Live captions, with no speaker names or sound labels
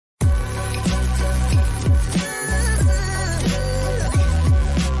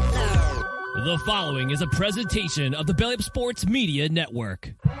The following is a presentation of the Belly Up Sports Media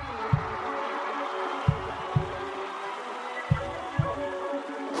Network. The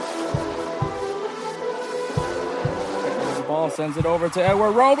ball sends it over to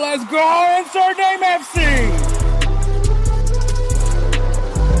Edward Robles. Go! Insert name FC!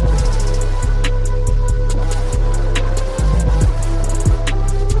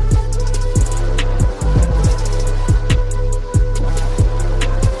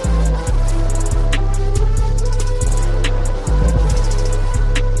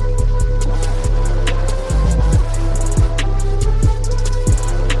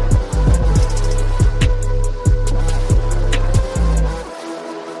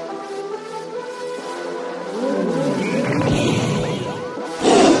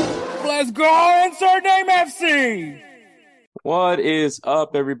 Go Insert name FC! What is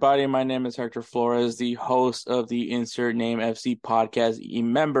up, everybody? My name is Hector Flores, the host of the Insert Name FC podcast, a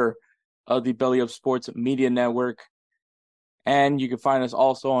member of the Belly Up Sports Media Network. And you can find us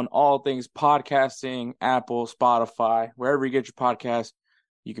also on all things podcasting, Apple, Spotify, wherever you get your podcasts,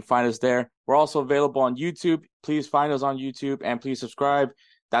 you can find us there. We're also available on YouTube. Please find us on YouTube and please subscribe.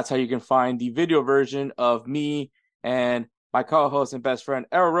 That's how you can find the video version of me and my co-host and best friend,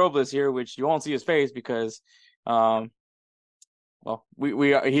 Errol Robles here, which you won't see his face because, he's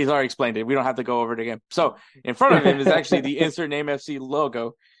already explained it. We don't have to go over it again. So in front of him is actually the Insert Name FC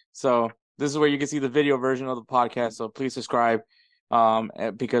logo. So this is where you can see the video version of the podcast. So please subscribe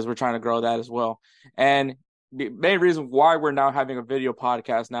because we're trying to grow that as well. And the main reason why we're now having a video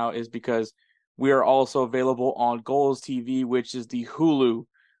podcast now is because we are also available on Goals TV, which is the Hulu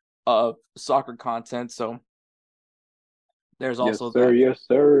of soccer content. So there's also Yes,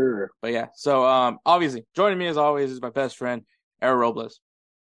 sir. But yeah, so obviously joining me as always is my best friend, Errol Robles.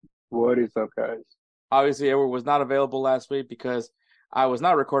 What is up, guys? Obviously, Errol was not available last week because I was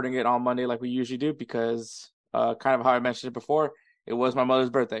not recording it on Monday like we usually do because kind of how I mentioned it before, it was my mother's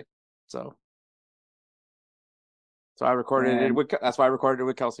birthday. So I recorded it that's why I recorded it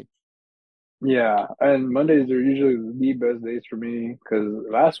with Kelsey. Yeah, and Mondays are usually the best days for me because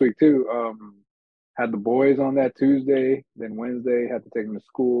last week too, had the boys on that Tuesday, then Wednesday had to take them to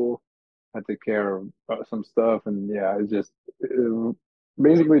school, had to take care of some stuff, and yeah, it's just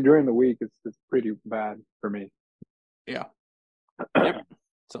basically during the week it's pretty bad for me. Yeah. Yep.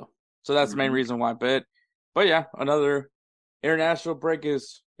 So that's the main reason why. But yeah, another international break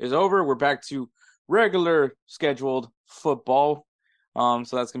is over. We're back to regular scheduled football. So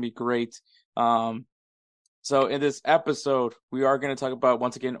that's gonna be great. So in this episode, we are going to talk about,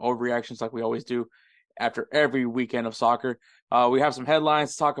 once again, overreactions like we always do after every weekend of soccer. We have some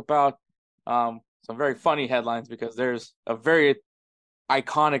headlines to talk about, some very funny headlines because there's a very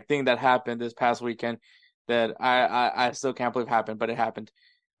iconic thing that happened this past weekend that I still can't believe happened, but it happened.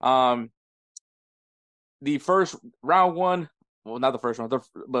 The first round one, well, not the first one,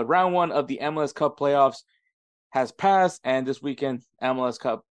 but round one of the MLS Cup playoffs has passed, and this weekend, MLS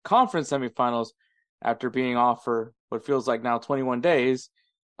Cup conference semifinals, after being off for what feels like now 21 days,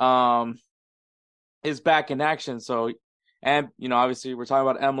 is back in action. So, and, obviously we're talking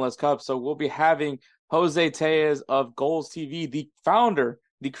about MLS Cup. So we'll be having Jose Tellez of Goals TV, the founder,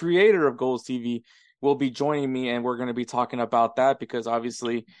 the creator of Goals TV, will be joining me. And we're going to be talking about that because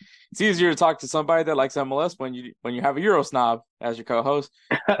obviously it's easier to talk to somebody that likes MLS when you have a Euro snob as your co-host.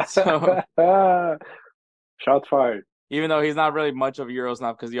 So, shots fired. Even though he's not really much of a Euro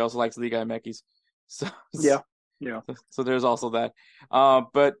snob because he also likes Liga MX. So yeah. So there's also that.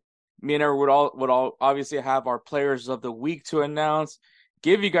 But me and Errol would all obviously have our players of the week to announce.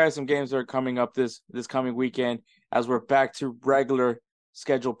 Give you guys some games that are coming up this coming weekend as we're back to regular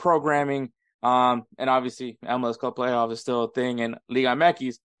scheduled programming. And obviously MLS Cup playoff is still a thing, and Liga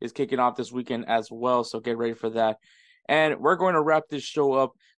MX is kicking off this weekend as well. So get ready for that. And we're going to wrap this show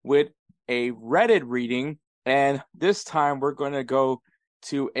up with a Reddit reading, and this time we're going to go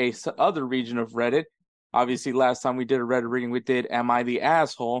to a other region of Reddit. Obviously, last time we did a Reddit reading, we did "Am I the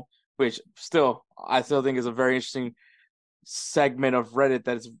Asshole?", which I still think is a very interesting segment of Reddit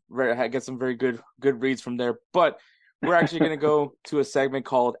that gets some very good reads from there. But we're actually going to go to a segment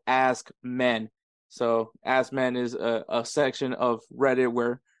called Ask Men. So Ask Men is a section of Reddit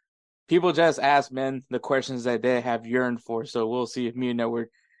where people just ask men the questions that they have yearned for. So we'll see if me and Edward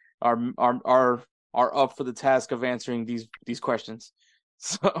are up for the task of answering these questions.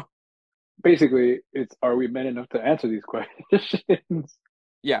 So basically, are we men enough to answer these questions?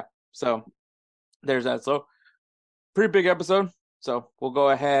 Yeah. So there's that. So pretty big episode. So we'll go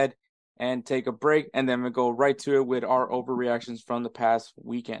ahead and take a break, and then we'll go right to it with our overreactions from the past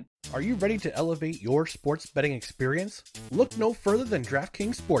weekend. Are you ready to elevate your sports betting experience? Look no further than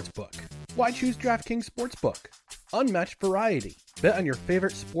DraftKings Sportsbook. Why choose DraftKings Sportsbook? Unmatched variety. Bet on your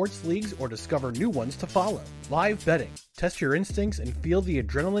favorite sports leagues or discover new ones to follow. Live betting. Test your instincts and feel the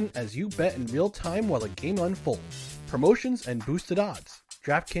adrenaline as you bet in real time while the game unfolds. Promotions and boosted odds.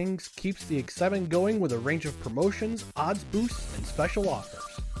 DraftKings keeps the excitement going with a range of promotions, odds boosts, and special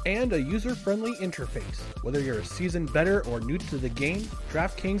offers. And a user-friendly interface. Whether you're a seasoned bettor or new to the game,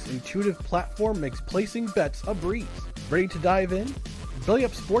 DraftKings' intuitive platform makes placing bets a breeze. Ready to dive in? Belly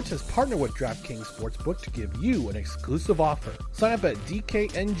Up Sports has partnered with DraftKings Sportsbook to give you an exclusive offer. Sign up at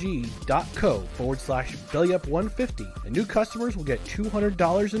dkng.co/BellyUp150 and new customers will get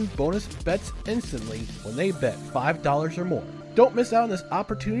 $200 in bonus bets instantly when they bet $5 or more. Don't miss out on this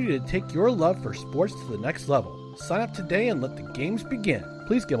opportunity to take your love for sports to the next level. Sign up today and let the games begin.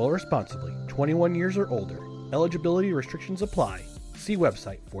 Please gamble responsibly. 21 years or older. Eligibility restrictions apply. See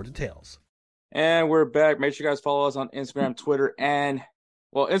website for details. And we're back. Make sure you guys follow us on Instagram, Twitter, and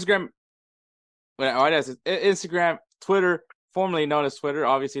Instagram, Twitter, formerly known as Twitter.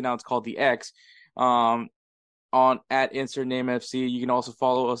 Obviously now it's called the X. On at InsertNameFC. You can also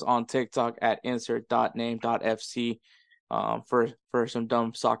follow us on TikTok at insert.name.fc for some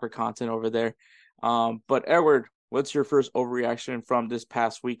dumb soccer content over there. But Edward, what's your first overreaction from this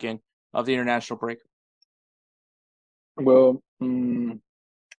past weekend of the international break? Well, the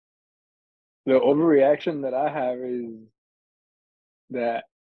overreaction that I have is that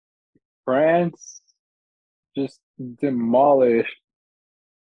France just demolished,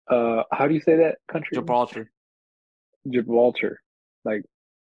 how do you say that country? Gibraltar. Like,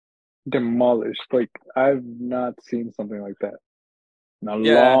 demolished. Like, I've not seen something like that in a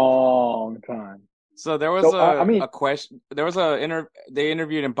long time. So there was a question. There was they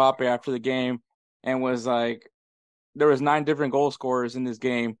interviewed Mbappe after the game and was like, there was 9 different goal scorers in this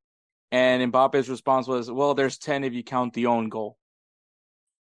game. And Mbappe's response was, well, there's 10 if you count the own goal.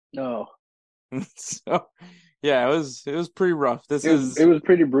 No. So, yeah, it was pretty rough. It was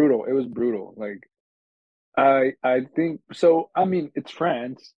pretty brutal. It was brutal. Like, I think so. I mean, it's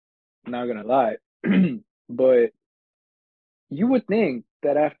France. I'm not gonna lie, but you would think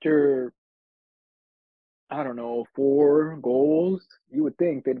that after, I don't know, 4 goals, you would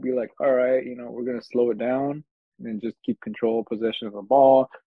think they'd be like, all right, we're gonna slow it down and then just keep control, possession of the ball.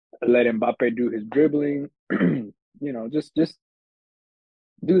 Let Mbappe do his dribbling, just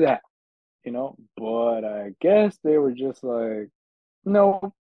do that, But I guess they were just like,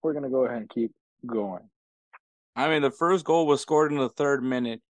 no, we're going to go ahead and keep going. I mean, the first goal was scored in the 3rd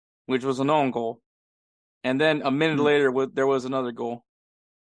minute, which was an own goal. And then a minute later, there was another goal.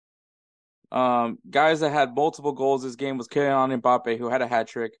 Guys that had multiple goals this game was Kylian Mbappe, who had a hat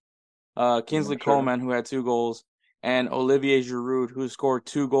trick. Kingsley Coman, who had 2 goals. And Olivier Giroud, who scored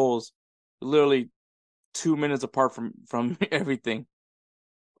 2 goals, literally 2 minutes apart from everything.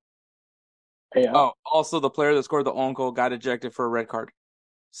 Yeah. Oh, also the player that scored the own goal got ejected for a red card.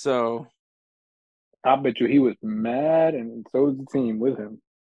 So I bet you he was mad, and so was the team with him.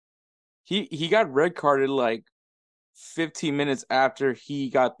 He got red carded like 15 minutes after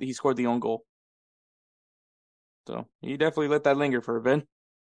he scored the own goal. So he definitely let that linger for a bit.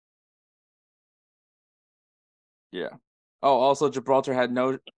 Yeah. Oh, also Gibraltar had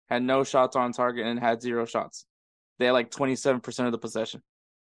no shots on target and had 0 shots. They had like 27% of the possession.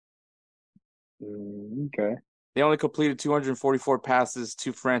 Okay. They only completed 244 passes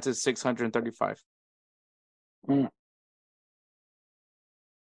to France's 635. They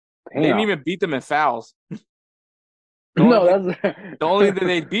didn't even beat them in fouls. The only thing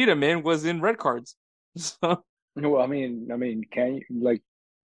they beat them in was in red cards. So. Well, I mean, can you, like,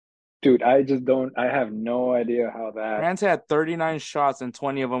 dude, I have no idea how that. France had 39 shots and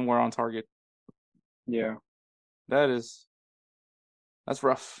 20 of them were on target. Yeah. That's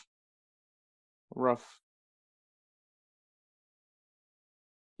rough. Rough.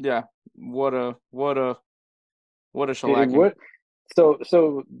 Yeah. What a shellacking.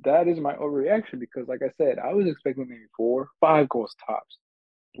 So that is my overreaction because, like I said, I was expecting maybe 4, 5 goals tops.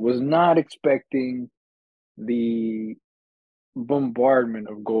 Was not expecting the bombardment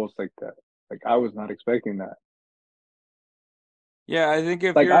of goals like that. Like, I was not expecting that. Yeah, I think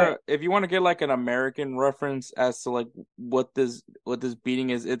if you want to get like an American reference as to like what this beating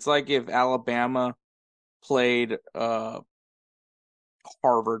is, it's like if Alabama played Harvard.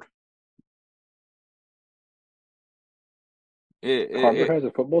 Harvard has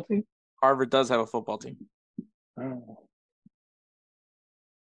a football team? Harvard does have a football team. Oh.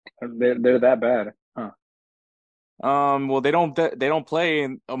 They're that bad, huh? Well, they don't play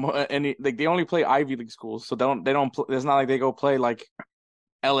in any, like, they only play Ivy League schools, so they don't. It's not like they go play like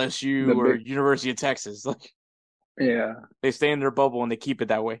LSU or University of Texas. Like, yeah, they stay in their bubble and they keep it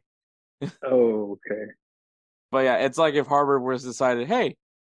that way. Oh, okay. But yeah, it's like if Harvard was decided, hey,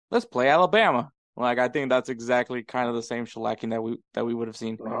 let's play Alabama. Like I think that's exactly kind of the same shellacking that we would have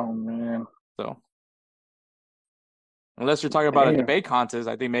seen. Oh man. So unless you're talking about a Damn. debate contest,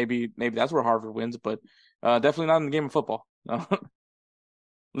 I think maybe that's where Harvard wins, but definitely not in the game of football. At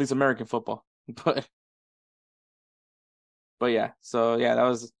least American football. But yeah, so yeah, that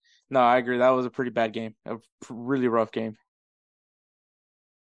was no, I agree. That was a pretty bad game, a really rough game.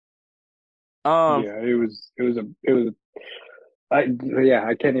 Um, Yeah, it was. Yeah,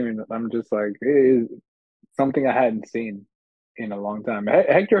 I can't even. I'm just like it is something I hadn't seen in a long time.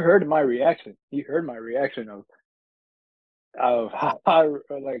 Hector heard my reaction. He heard my reaction of how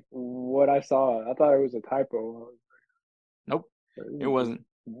like what I saw. I thought it was a typo. nope, it It wasn't.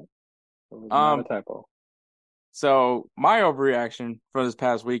 was not a Um, typo. so my overreaction for this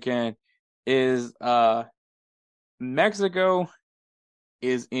past weekend is Mexico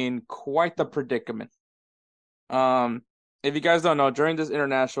is in quite the predicament. Um, if you guys don't know, during this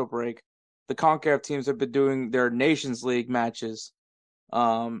international break, the CONCACAF teams have been doing their Nations League matches.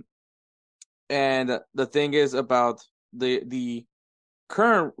 Um, and the thing is about the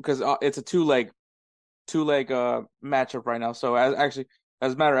current because it's a two leg matchup right now. So as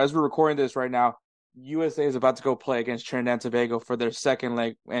a matter as we're recording this right now, USA is about to go play against Trinidad and Tobago for their second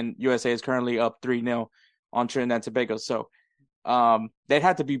leg, and USA is currently up 3-0 on Trinidad and Tobago. So they'd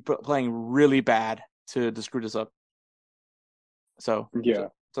have to be playing really bad to screw this up. So Yeah,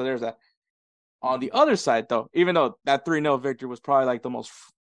 so there's that. On the other side, though, even though that 3-0 victory was probably like the most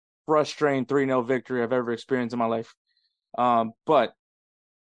frustrating 3-0 victory I've ever experienced in my life. But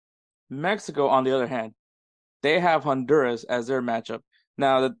Mexico, on the other hand, they have Honduras as their matchup.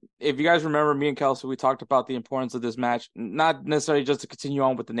 Now, if you guys remember, me and Kelsey, we talked about the importance of this match, not necessarily just to continue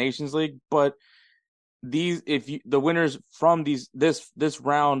on with the Nations League, but the winners from this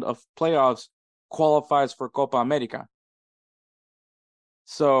round of playoffs qualifies for Copa America.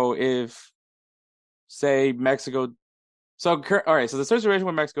 So if say Mexico, so all right, so the situation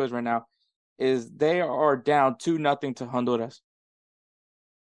with Mexico is right now is they are down 2-0 to Honduras.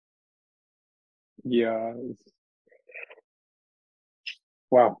 yeah.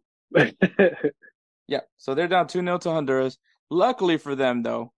 Wow. Yeah, so they're down 2-0 to Honduras. Luckily for them,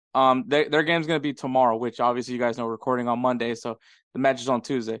 though, their game's gonna be tomorrow, which obviously you guys know we're recording on Monday, so the match is on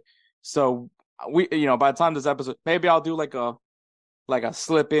Tuesday. So by the time this episode, maybe I'll do like a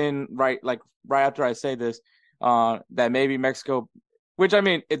slip in right after I say this, that maybe Mexico, which I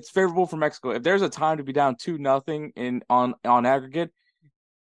mean it's favorable for Mexico. If there's a time to be down 2-0 on aggregate,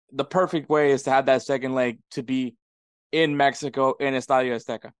 the perfect way is to have that second leg to be in Mexico in Estadio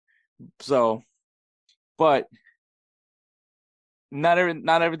Azteca. So, but not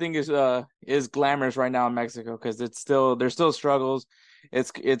everything is glamorous right now in Mexico because there's still struggles.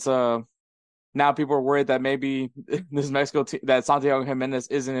 It's now people are worried that maybe this Mexico that Santiago Jimenez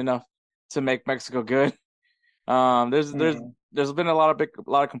isn't enough to make Mexico good. There's been a lot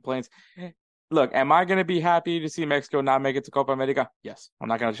of complaints. Look, am I gonna be happy to see Mexico not make it to Copa America? Yes, I'm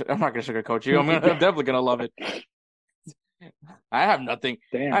not gonna sugarcoat you. I'm definitely gonna love it. I have nothing.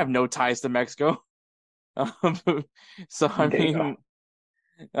 Damn. I have no ties to Mexico. So I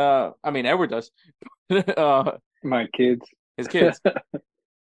mean Edward does. My kids. His kids.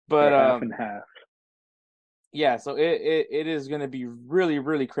 But half and half. yeah, so it is going to be really,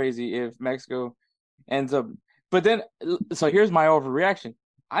 really crazy if Mexico ends up. But then, so here's my overreaction.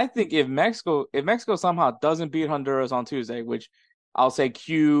 I think if Mexico somehow doesn't beat Honduras on Tuesday, which I'll say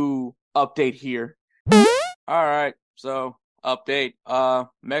Q update here. All right, so update.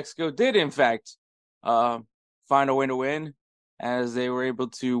 Mexico did in fact find a way to win, as they were able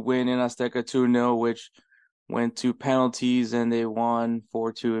to win in Azteca 2-0, which went to penalties, and they won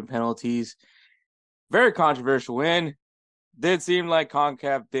 4-2 in penalties. Very controversial win. Did seem like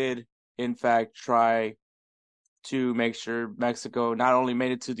CONCACAF did, in fact, try to make sure Mexico not only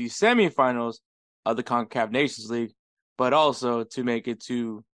made it to the semifinals of the CONCACAF Nations League, but also to make it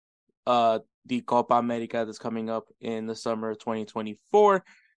to the Copa America that's coming up in the summer of 2024.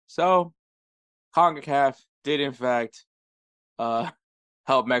 So CONCACAF did, in fact,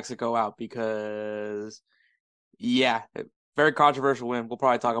 help Mexico out because, yeah, very controversial win. We'll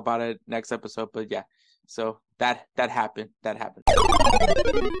probably talk about it next episode, but yeah. So that happened. That happened.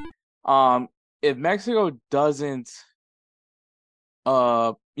 If Mexico doesn't,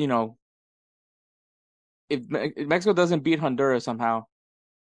 if Mexico doesn't beat Honduras somehow,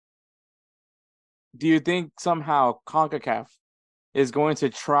 do you think somehow CONCACAF is going to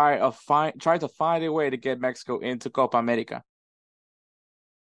try to find a way to get Mexico into Copa America?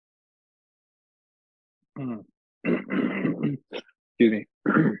 Excuse me.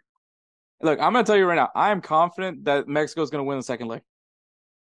 Look, I'm gonna tell you right now. I am confident that Mexico is gonna win the second leg.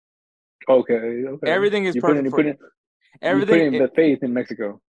 Okay. Everything is perfect for you put in everything the faith in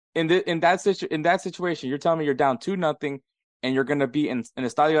Mexico. in that situation. You're telling me you're down 2-0 and you're gonna be in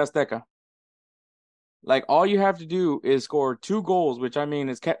Estadio Azteca. Like all you have to do is score 2 goals, which I mean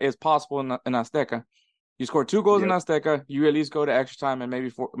is possible in Azteca. You score 2 goals in Azteca, you at least go to extra time and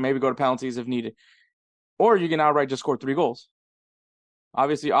maybe go to penalties if needed, or you can outright just score 3 goals.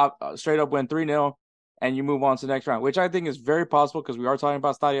 Obviously, straight up win 3-0, and you move on to the next round, which I think is very possible because we are talking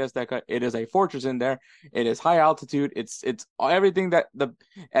about Stadio Azteca. It is a fortress in there. It is high altitude. It's everything that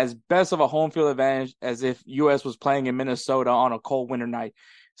as best of a home field advantage as if U.S. was playing in Minnesota on a cold winter night.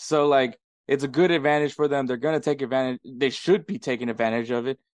 So like it's a good advantage for them. They're going to take advantage. They should be taking advantage of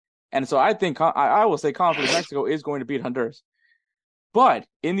it. And so I think I will say confident Mexico is going to beat Honduras. But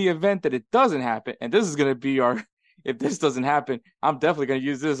in the event that it doesn't happen, and this is going to be if this doesn't happen, I'm definitely going to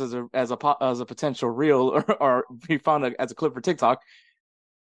use this as a potential reel or be found as a clip for TikTok.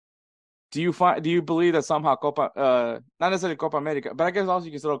 Do you believe that somehow not necessarily Copa America, but I guess also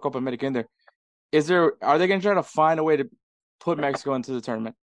you can throw Copa America in there. Are they going to try to find a way to put Mexico into the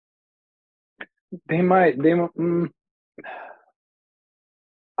tournament? They might.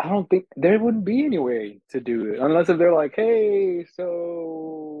 I don't think there wouldn't be any way to do it unless if they're like, hey,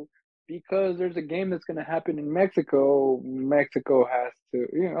 so because there's a game that's going to happen in Mexico has to,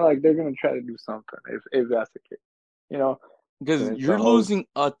 like they're going to try to do something if that's the case, because you're losing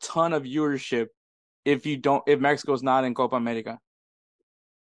a ton of viewership if Mexico's not in Copa America.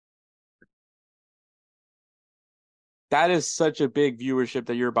 That is such a big viewership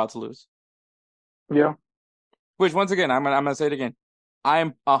that you're about to lose. Yeah. Which once again, I'm gonna say it again. I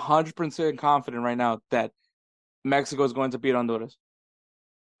am 100% confident right now that Mexico is going to beat Honduras.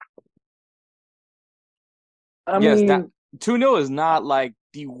 I mean, that 2-0 is not like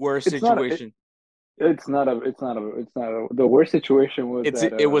the worst situation. It's not the worst situation was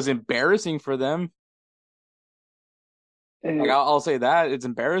it was embarrassing for them. Like I'll say that it's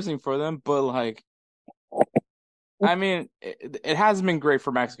embarrassing for them, but like, I mean, it hasn't been great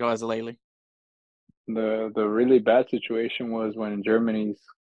for Mexico as of lately. The really bad situation was when Germany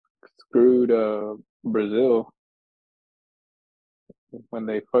screwed Brazil when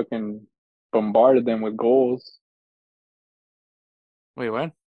they fucking bombarded them with goals. Wait,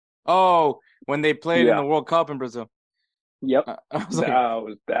 what? Oh, when they played in the World Cup in Brazil. Yep. I was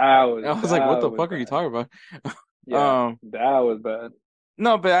like, what the fuck are you talking about? Yeah, that was bad.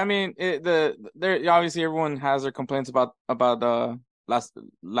 No, but I mean, obviously everyone has their complaints about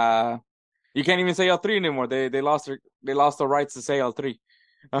you can't even say El Tri anymore. They lost the rights to say El Tri.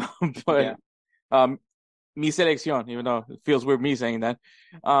 But mi selección, even though it feels weird me saying that.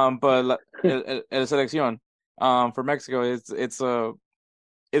 But el selección for Mexico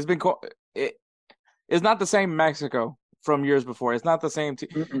it's not the same Mexico from years before. It's not the same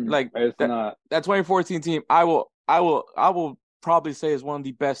team. Like not. That 2014 team, I will probably say is one of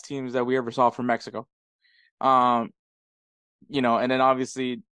the best teams that we ever saw from Mexico. And then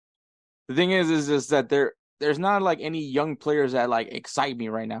obviously the thing is just that there's not like any young players that like excite me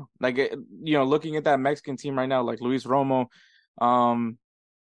right now. Like looking at that Mexican team right now, like Luis Romo,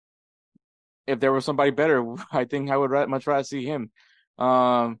 if there was somebody better, I think I would much rather see him.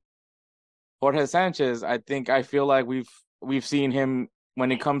 Jorge Sanchez, I feel like we've seen him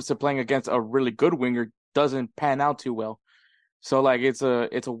when it comes to playing against a really good winger doesn't pan out too well. So like it's a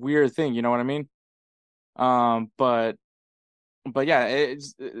weird thing, you know what I mean? But yeah,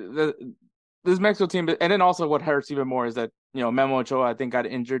 it's this Mexico team, and then also what hurts even more is that Memo Ochoa I think got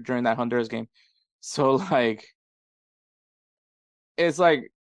injured during that Honduras game, so like it's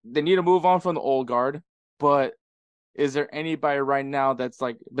like they need to move on from the old guard. But is there anybody right now that's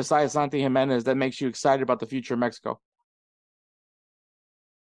like besides Santi Jimenez that makes you excited about the future of Mexico?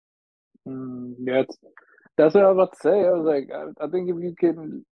 Yeah, that's what I was about to say. I was like, I think if you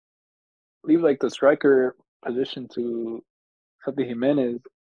can leave like the striker position to Santi Jimenez,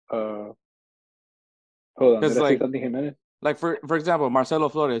 hold on, did I say Santi Jimenez? Like for example, Marcelo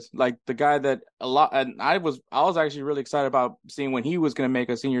Flores, like the guy that and I was actually really excited about seeing when he was going to make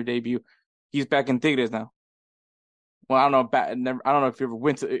a senior debut. He's back in Tigres now. Well, I don't know if he ever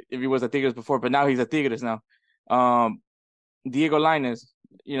if he was at Tigres before, but now he's at Tigres now. Diego Lainez,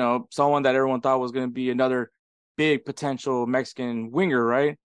 someone that everyone thought was going to be another big potential Mexican winger,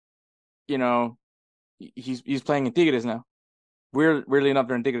 right? He's playing in Tigres now. Weirdly enough,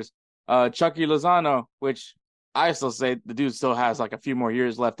 they're in Tigres. Chucky Lozano, which I still say the dude still has like a few more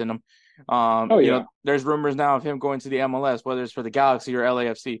years left in him. There's rumors now of him going to the MLS, whether it's for the Galaxy or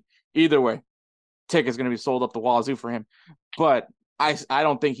LAFC. Either way, ticket's going to be sold up the wazoo for him. But I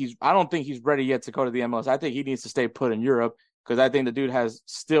don't think he's ready yet to go to the MLS. I think he needs to stay put in Europe because I think the dude has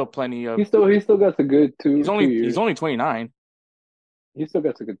still plenty of. He still got a good two years. He's only 29. He still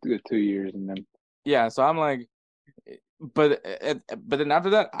got a good 2 years in them. Yeah, so I'm like, but then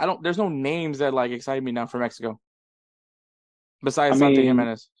after that, there's no names that like excite me now for Mexico. Besides Santi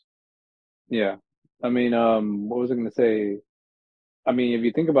Jimenez. Yeah, I mean, what was I going to say? I mean, if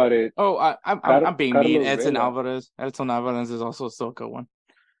you think about it. Oh, I'm being mean. Edson Vela. Alvarez is also still a good one.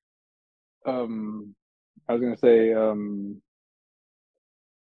 I was going to say,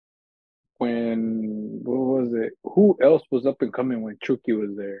 what was it? Who else was up and coming when Chucky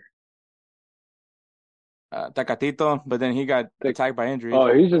was there? Tecatito, but then he got attacked by injuries.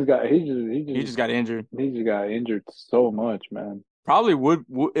 Oh, he just got injured. He just got injured so much, man. Probably would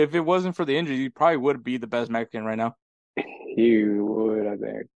if it wasn't for the injury, he probably would be the best Mexican right now. He would, I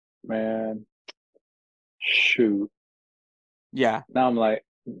think, man. Shoot. Yeah. Now I'm like,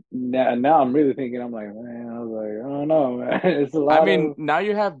 now I'm really thinking. I'm like, man. I was like, I don't know, man. It's a lot. Now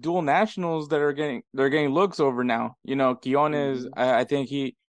you have dual nationals that are getting looks over now. You know, Quiones. I think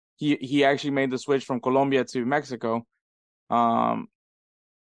he actually made the switch from Colombia to Mexico.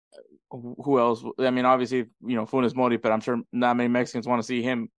 Who else? I mean, obviously, you know, Funes Mori, but I'm sure not many Mexicans want to see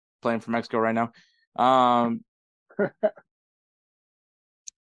him playing for Mexico right now.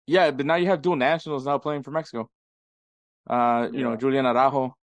 Yeah, but now you have dual nationals now playing for Mexico. You know, Julian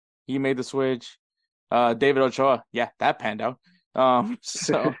Araujo, he made the switch. David Ochoa, yeah, that panned out.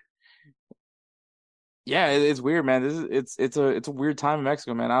 So yeah, it's weird, man. It's a weird time in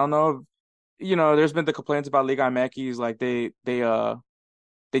Mexico, man. I don't know if, you know, there's been the complaints about Liga MX, like they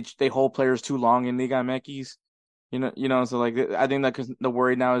hold players too long in Liga MX. You know, so like I think that the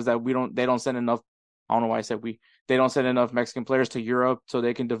worry now is that they don't send enough. I don't know why I said they don't send enough Mexican players to Europe so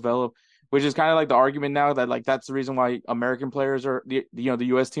they can develop, which is kind of like the argument now that like that's the reason why American players are the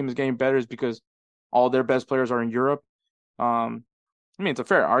U.S. team is getting better is because all their best players are in Europe. I mean, it's a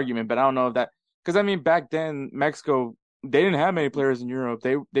fair argument, but I don't know if that because I mean back then Mexico they didn't have many players in Europe.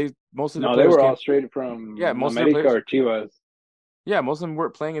 They most of the they were all straight from America or Chivas. Yeah, most of them were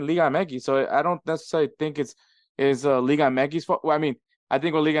playing in Liga MX, so I don't necessarily think it's Liga MX's fault. Well, I mean, I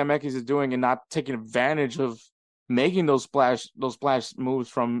think what Liga MX is doing and not taking advantage of making those splash moves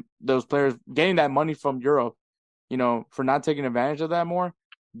from those players, getting that money from Europe, you know, for not taking advantage of that more.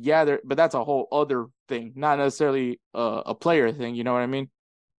 Yeah, but that's a whole other thing, not necessarily a player thing. You know what I mean?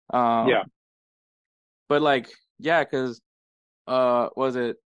 Yeah. But like, yeah, because was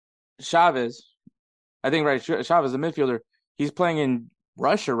it Chavez? I think right, Chavez, the midfielder. He's playing in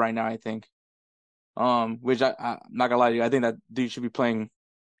Russia right now, I think. Which I'm not gonna lie to you, I think that dude should be playing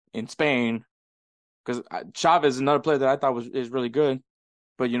in Spain because Chavez is another player that I thought is really good,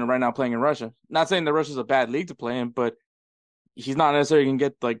 but you know, right now playing in Russia. Not saying that Russia's a bad league to play in, but he's not necessarily gonna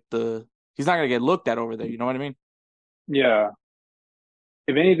get he's not gonna get looked at over there. You know what I mean? Yeah.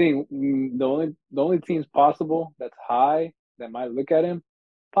 If anything, the only teams possible that's high that might look at him,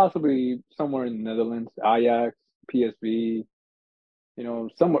 possibly somewhere in the Netherlands, Ajax, PSV. You know,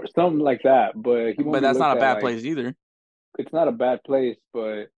 something like that, but he won't. But that's not a bad place either. It's not a bad place,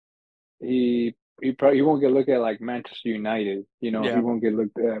 but he won't get looked at like Manchester United. You know, he won't get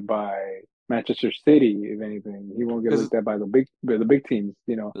looked at by Manchester City. If anything, he won't get looked at by the big teams.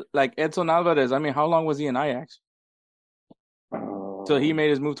 You know, like Edson Alvarez. I mean, how long was he in Ajax? So he made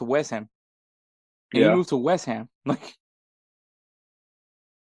his move to West Ham. And he moved to West Ham. Like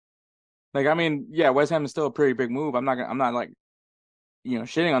I mean, yeah, West Ham is still a pretty big move. I'm not like, you know,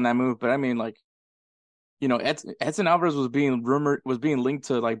 shitting on that move, but I mean, like, you know, Edson Alvarez was being linked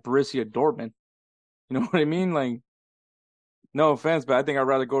to like Borussia Dortmund. You know what I mean? Like, no offense, but I think I'd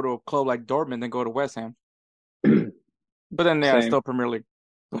rather go to a club like Dortmund than go to West Ham. But then it's still Premier League.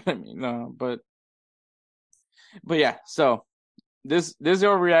 But I mean, no, but yeah. So this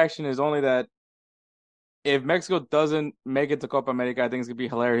overreaction is only that if Mexico doesn't make it to Copa America, I think it's gonna be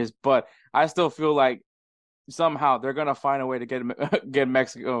hilarious. But I still feel like somehow they're gonna find a way to get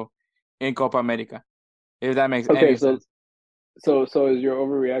Mexico in Copa America, if that makes any sense. So is your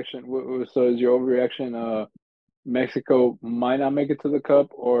overreaction? So is your overreaction? Mexico might not make it to the cup,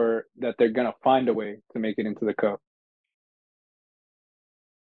 or that they're gonna find a way to make it into the cup.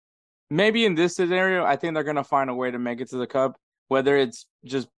 Maybe in this scenario, I think they're gonna find a way to make it to the cup, whether it's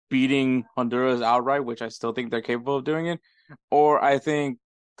just beating Honduras outright, which I still think they're capable of doing it, or I think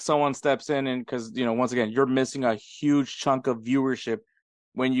someone steps in and because, you know, once again, you're missing a huge chunk of viewership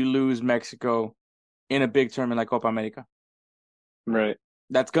when you lose Mexico in a big tournament like Copa America. Right.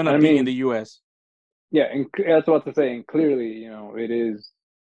 That's going to be in the U.S. Yeah, and that's what to say. And clearly, you know, it is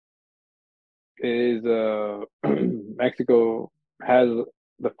Mexico has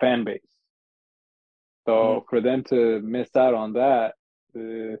the fan base. So Mhm. for them to miss out on that,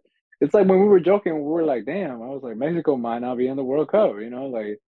 it's like when we were joking, we were like, "Damn!" I was like, "Mexico might not be in the World Cup."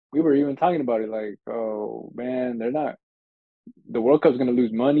 Like we were even talking about it, like, "Oh man, they're not. The World Cup's gonna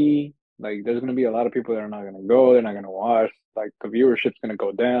lose money. Like, there's gonna be a lot of people that are not gonna go. They're not gonna watch. Like, the viewership's gonna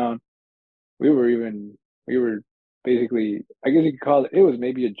go down." We were basically, I guess you could call it. It was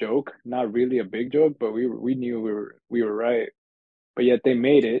maybe a joke, not really a big joke, but we knew we were right. But yet they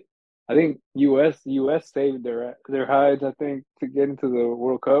made it. I think US saved their hides, I think, to get into the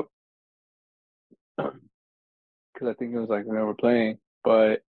World Cup because I think it was like when they were playing.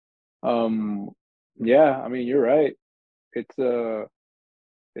 But um, yeah, I mean you're right. It's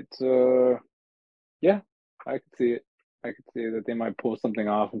it's yeah, I could see it. I could see that they might pull something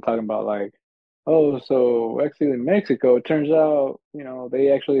off and talking about like, oh, so actually in Mexico, it turns out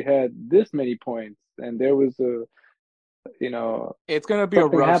they actually had this many points and there was you know It's gonna be a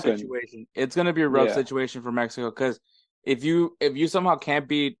something rough happened. situation. It's gonna be a rough Yeah, situation for Mexico because if you somehow can't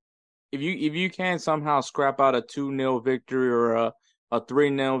beat if you can somehow scrap out a 2-0 victory or a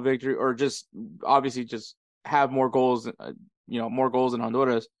 3-0 victory or just obviously just have more goals more goals than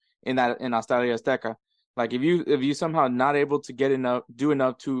Honduras in Estadio Azteca. Like if you somehow not able to get enough do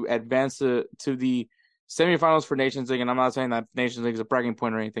enough to advance to the semifinals for Nations League, and I'm not saying that Nations League is a bragging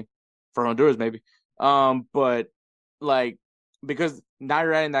point or anything for Honduras maybe. But like because now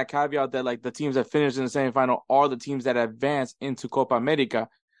you're adding that caveat that like the teams that finish in the semifinal are the teams that advance into Copa America.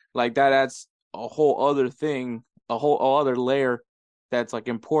 Like that adds a whole other thing, a whole other layer that's like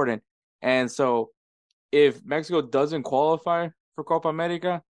important. And so if Mexico doesn't qualify for Copa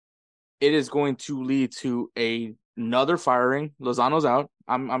America, it is going to lead to another firing. Lozano's out.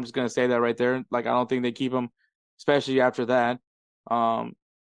 I'm just gonna say that right there. Like I don't think they keep him, especially after that. Um,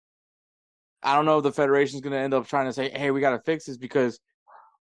 I don't know if the federation's gonna end up trying to say, "Hey, we got to fix this," because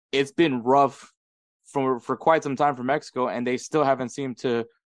it's been rough for quite some time for Mexico, and they still haven't seemed to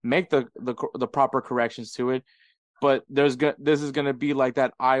make the proper corrections to it. But this is gonna be like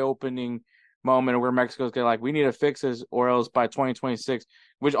that eye opening moment where Mexico's gonna like we need to fix this or else by 2026.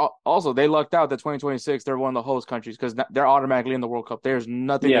 Which also they lucked out that 2026 they're one of the host countries because they're automatically in the World Cup. There's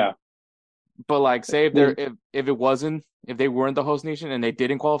nothing that. yeah. But like, say There's, if it wasn't if they weren't the host nation and they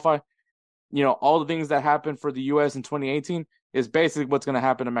didn't qualify, all the things that happened for the U.S. in 2018 is basically what's going to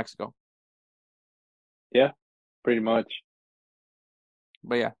happen to Mexico. yeah, pretty much.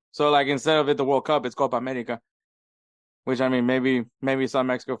 But yeah, so like instead of it the World Cup, it's Copa America, which I mean maybe some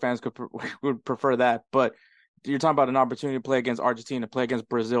Mexico fans would prefer that. But you're talking about an opportunity to play against Argentina, play against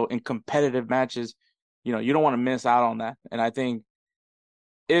Brazil in competitive matches. You don't want to miss out on that. And I think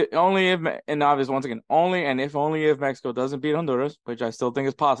it only if and obviously once again only if Mexico doesn't beat Honduras, which I still think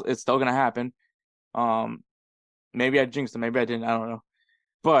is possible. It's still going to happen. Maybe I jinxed them, maybe I didn't. I don't know,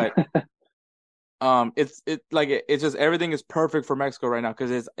 but. It's just everything is perfect for Mexico right now because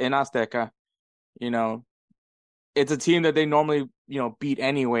it's in Azteca. You know, it's a team that they normally beat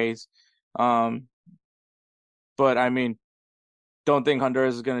anyways. Um, but I mean, don't think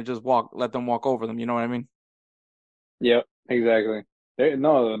Honduras is gonna just let them walk over them. You know what I mean? Yep, exactly.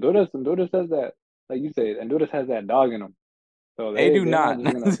 No, Honduras has that, like you said, Honduras has that dog in them. So They do they're not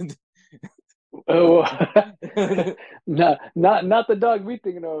not. just gonna. Oh, not the dog we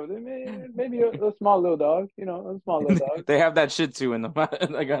thinking of. Maybe a small little dog, a small little dog. They have that shit too in them.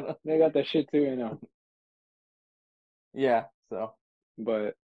 They got that shit too. Yeah. So.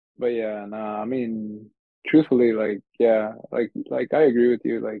 But yeah, nah. I mean, truthfully, like yeah, like I agree with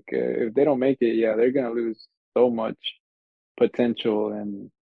you. Like if they don't make it, yeah, they're gonna lose so much potential,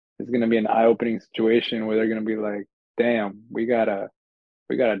 and it's gonna be an eye-opening situation where they're gonna be like, damn, we gotta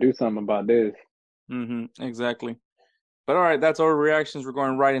do something about this. Exactly. But all right, that's our reactions. We're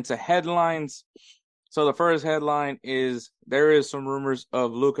going right into headlines. So the first headline is there is some rumors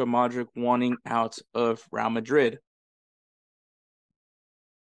of Luka Modric wanting out of Real Madrid.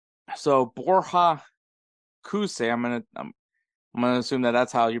 So Borja Kuse, I'm gonna assume that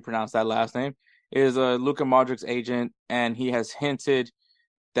that's how you pronounce that last name, is Luka Modric's agent, and he has hinted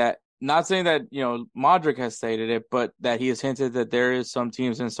that, not saying that Modric has stated it, but that he has hinted that there is some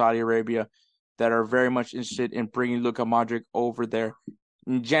teams in Saudi Arabia that are very much interested in bringing Luka Modric over there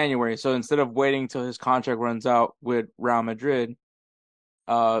in January. So instead of waiting till his contract runs out with Real Madrid,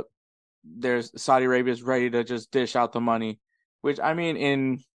 there's Saudi Arabia is ready to just dish out the money, which I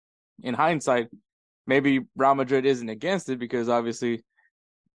mean in hindsight, maybe Real Madrid isn't against it because obviously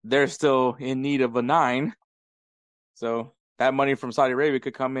they're still in need of a 9. So that money from Saudi Arabia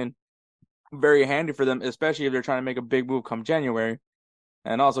could come in very handy for them, especially if they're trying to make a big move come January.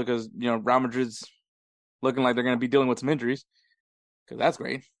 And also because, Real Madrid's looking like they're going to be dealing with some injuries. because that's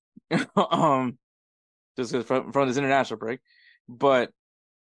great. Just because from this international break, but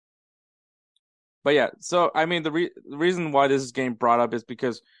yeah. So I mean, the reason why this is getting brought up is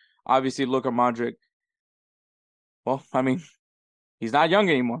because obviously Luka Modric. Well, I mean, he's not young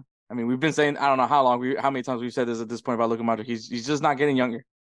anymore. I mean, we've been saying I don't know how many times we've said this at this point about Luka Modric. He's just not getting younger.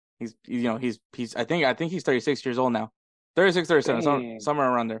 He's I think he's 36 years old now. 36, 37, somewhere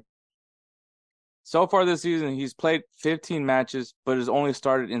around there. So far this season, he's played 15 matches, but has only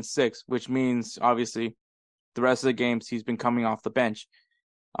started in 6, which means obviously the rest of the games he's been coming off the bench.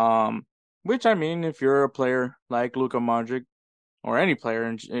 Which I mean, if you're a player like Luka Modric or any player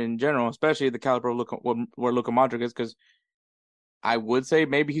in general, especially the caliber of where Luka Modric is, because I would say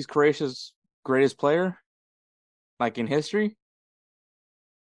maybe he's Croatia's greatest player, like in history.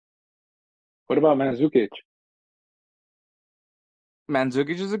 What about Mandzukic?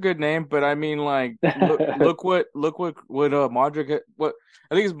 Mandzukic is a good name, but I mean, like, look what Modric. What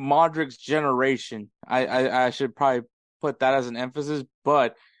I think is Modric's generation. I should probably put that as an emphasis,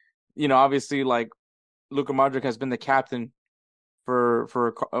 but obviously, like, Luka Modric has been the captain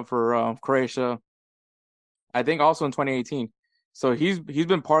for Croatia. I think also in 2018. So he's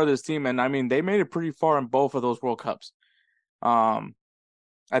been part of this team, and I mean they made it pretty far in both of those World Cups.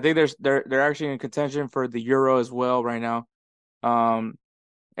 I think they're actually in contention for the Euro as well right now. And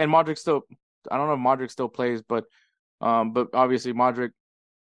Modric still, I don't know if Modric still plays, but obviously Modric,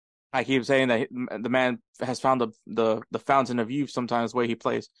 I keep saying that the man has found the fountain of youth sometimes the way he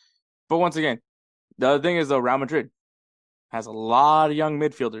plays. But once again, the other thing is though, Real Madrid has a lot of young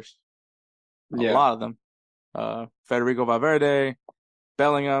midfielders, a lot of them. Federico Valverde,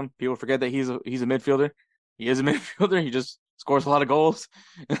 Bellingham. People forget that he's a midfielder. He is a midfielder. He just scores a lot of goals.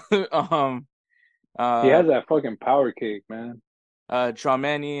 He has that fucking power kick, man.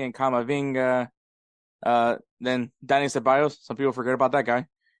 Tchouaméni and Camavinga. Then Dani Ceballos. Some people forget about that guy.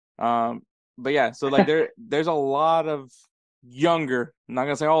 But yeah, so like there's a lot of younger. I'm not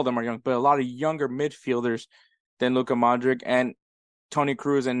gonna say all of them are young, but a lot of younger midfielders than Luka Modric, and Toni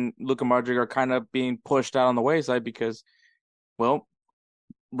Kroos and Luka Modric are kind of being pushed out on the wayside because, well,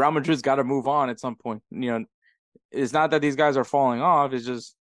 Real Madrid's got to move on at some point. It's not that these guys are falling off. It's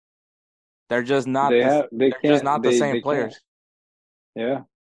just they're just not the same players. Yeah.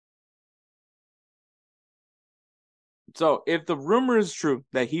 So if the rumor is true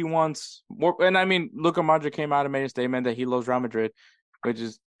that he wants more, and I mean, Luka Modric came out and made a statement that he loves Real Madrid, which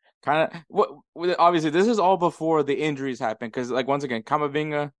is kind of what. Obviously, this is all before the injuries happen, because, like, once again,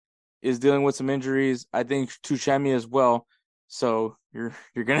 Camavinga is dealing with some injuries. I think Tchouaméni as well. So you're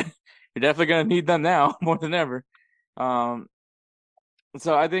definitely gonna need them now more than ever. So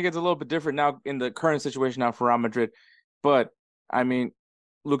I think it's a little bit different now in the current situation now for Real Madrid. But I mean,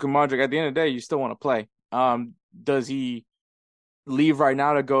 Luka Modric, at the end of the day, you still want to play. Does he leave right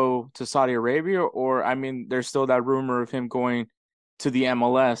now to go to Saudi Arabia, or I mean, there's still that rumor of him going to the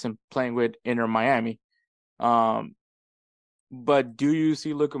MLS and playing with Inter Miami. But do you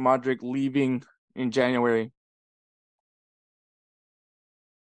see Luka Modric leaving in January?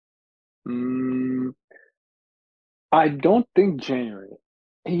 I don't think January.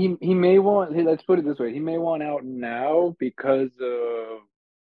 He may want. Let's put it this way: he may want out now because of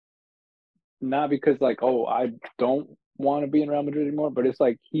not because like, oh, I don't want to be in Real Madrid anymore, but it's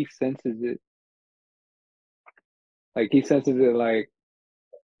like he senses it. Like he senses it. Like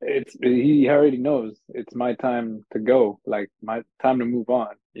he already knows it's my time to go. Like my time to move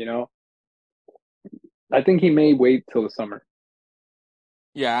on. I think he may wait till the summer.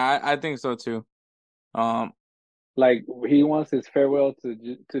 Yeah, I think so too. Like he wants his farewell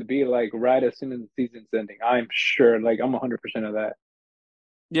to be like right as soon as the season's ending. I'm sure. Like I'm 100% of that.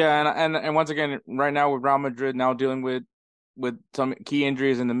 Yeah, and once again, right now with Real Madrid now dealing with some key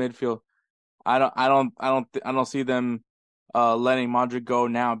injuries in the midfield, I don't see them letting Modric go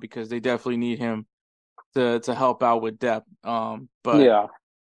now, because they definitely need him to help out with depth. But yeah,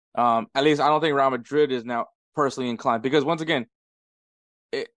 at least I don't think Real Madrid is now personally inclined, because once again,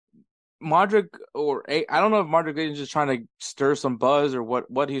 Modric, I don't know if Modric is just trying to stir some buzz or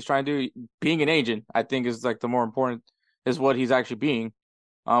what he's trying to do. Being an agent, I think, is like the more important is what he's actually being,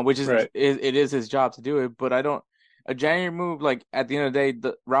 which is right. it is his job to do it. But a January move, like, at the end of the day,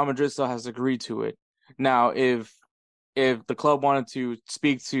 the Real Madrid still has agreed to it. Now, if the club wanted to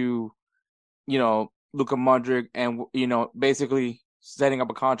speak to, Luka Modric and basically setting up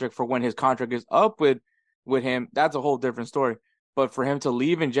a contract for when his contract is up with him, that's a whole different story. But for him to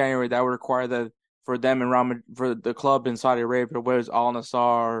leave in January, that would require that for them and for the club in Saudi Arabia, whether it's Al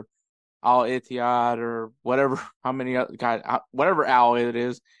Nassr, Al Ittihad, or whatever, whatever Al it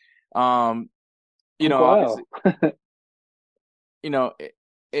is, obviously,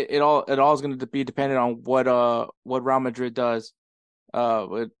 it all is going to be dependent on what Real Madrid does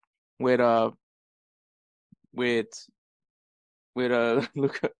with with uh with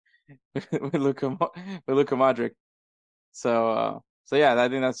Luka with Luka Modric. So yeah, I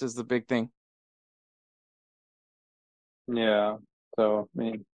think that's just the big thing. Yeah. So I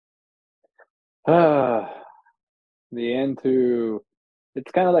mean, the end to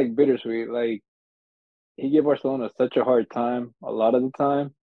it's kind of like bittersweet. Like he gave Barcelona such a hard time a lot of the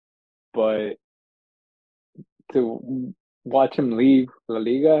time, but to watch him leave La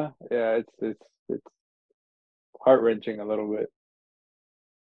Liga, yeah, it's heart wrenching a little bit.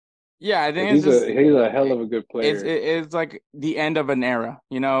 Yeah, I 'Cause think it's just he's a hell of a good it's player. it's like the end of an era,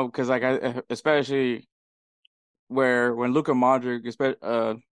 because like especially where when Luka Modric,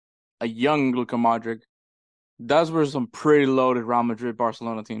 a young Luka Modric, those were some pretty loaded Real Madrid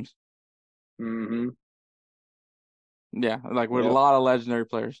Barcelona teams. Mm-hmm. Yeah, like with a Yep. lot of legendary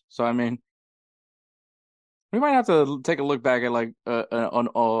players. So I mean, we might have to take a look back at like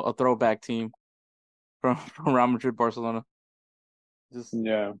a throwback team from Real Madrid Barcelona. Just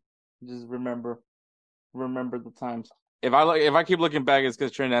Yeah. just remember the times. If I keep looking back, it's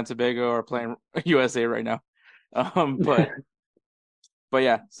because Trinidad and Tobago are playing USA right now. But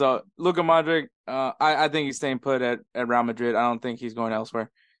yeah. So Luka Modric, I think he's staying put at Real Madrid. I don't think he's going elsewhere.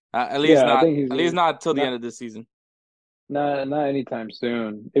 At least Yeah, I not think he's till the not end of this season. not anytime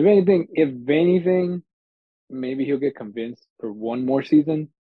soon. If anything, maybe he'll get convinced for one more season,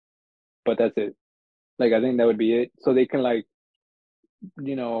 but that's it. Like I think that would be it. So they can like,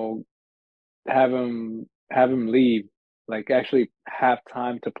 you know, have him leave, like actually have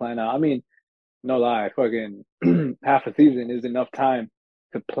time to plan out. I mean, no lie, fucking half a season is enough time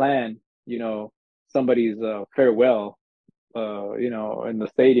to plan, somebody's farewell, in the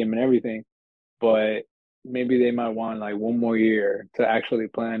stadium and everything. But maybe they might want like one more year to actually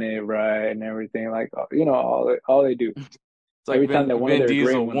plan it right and everything. Like, all they do It's like every time that one of Vin their great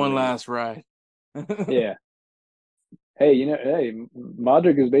Diesel, ones one leave. last ride. Yeah. Hey,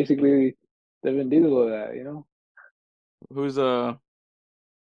 Modric is basically the Vin Diesel of that. Who's I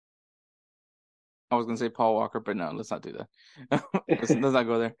was gonna say Paul Walker, but no, let's not do that. let's not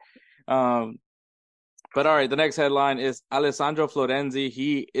go there. But all right, the next headline is Alessandro Florenzi.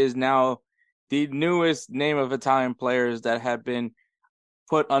 He is now the newest name of Italian players that have been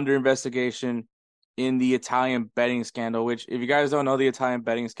put under investigation in the Italian betting scandal. Which, if you guys don't know the Italian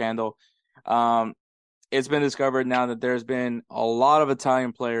betting scandal, it's been discovered now that there's been a lot of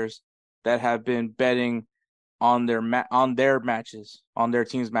Italian players that have been betting on their matches, on their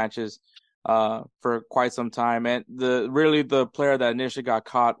team's matches, for quite some time. And the player that initially got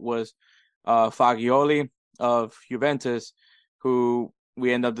caught was Fagioli of Juventus, who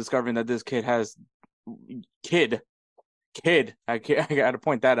we end up discovering that this kid has kid. I got to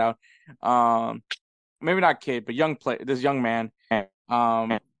point that out. Maybe not kid, but this young man.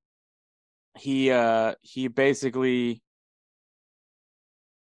 He basically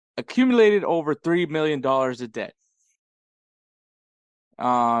accumulated over $3 million of debt.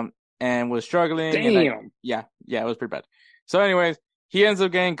 And was struggling. Damn. Yeah, it was pretty bad. So, anyways, he ends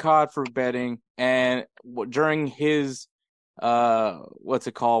up getting caught for betting, and during his what's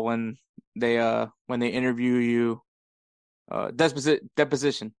it called when they interview you,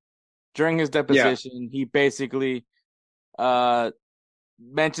 deposition. During his deposition, he basically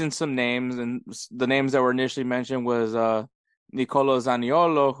mentioned some names, and the names that were initially mentioned was Nicolo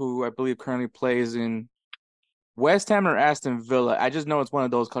Zaniolo, who I believe currently plays in West Ham or Aston Villa. I just know it's one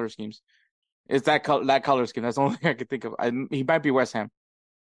of those color schemes. It's that color scheme. That's the only thing I could think of. He might be West Ham.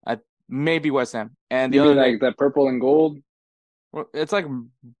 Maybe West Ham. And the You other mean like that purple and gold? it's like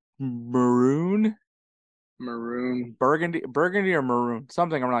maroon, burgundy or maroon,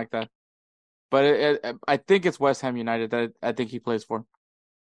 something around like that. But I think it's West Ham United that I think he plays for.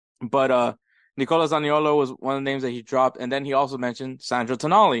 But Nicola Zaniolo was one of the names that he dropped, and then he also mentioned Sandro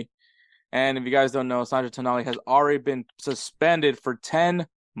Tonali. And if you guys don't know, Sandro Tonali has already been suspended for 10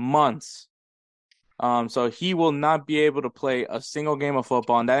 months. So he will not be able to play a single game of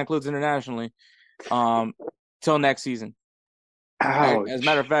football, and that includes internationally, till next season. Ouch. As a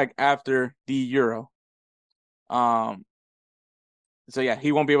matter of fact, after the Euro. So yeah,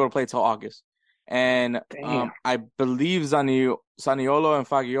 he won't be able to play till August. And I believe Zaniolo and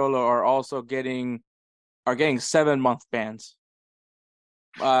Fagiolo are also getting 7-month bans.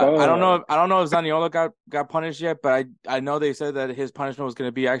 I don't know if Zaniolo got punished yet, but I know they said that his punishment was going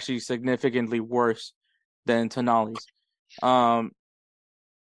to be actually significantly worse than Tonali's.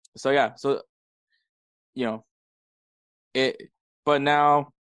 So yeah, it. But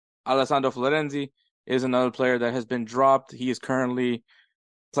now Alessandro Florenzi, is another player that has been dropped. He is currently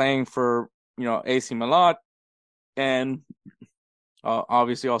playing for, AC Milan, and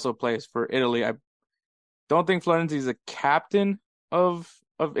obviously also plays for Italy. I don't think Florenzi is a captain of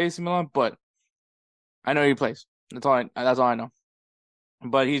AC Milan, but I know he plays. That's all I know.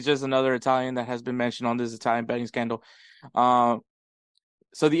 But he's just another Italian that has been mentioned on this Italian betting scandal.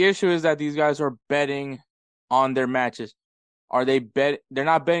 So the issue is that these guys are betting on their matches. They're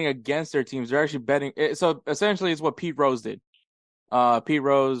not betting against their teams. They're actually betting. So essentially, it's what Pete Rose did. Pete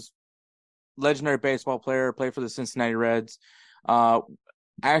Rose, legendary baseball player, played for the Cincinnati Reds,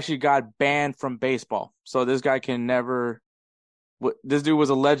 actually got banned from baseball. So this guy can never. This dude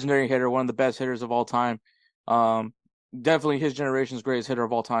was a legendary hitter, one of the best hitters of all time. Definitely his generation's greatest hitter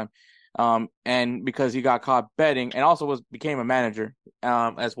of all time. And because he got caught betting, and also became a manager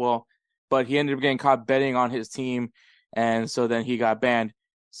as well, but he ended up getting caught betting on his team, and so then he got banned.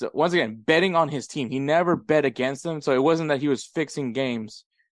 So once again, betting on his team, he never bet against them, so it wasn't that he was fixing games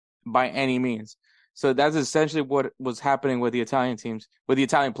by any means. So that's essentially what was happening with the Italian teams, with the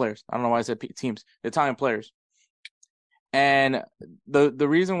Italian players. I don't know why I said teams, the Italian players. And the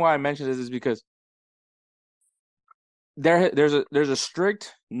reason why I mentioned this is because there's a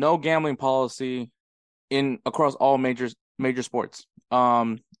strict no gambling policy across all major sports.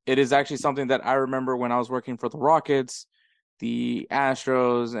 It is actually something that I remember when I was working for the Rockets, the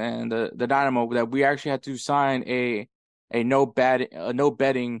Astros, and the Dynamo, that we actually had to sign a no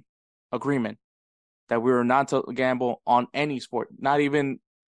betting agreement, that we were not to gamble on any sport, not only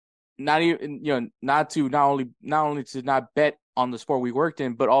to not bet on the sport we worked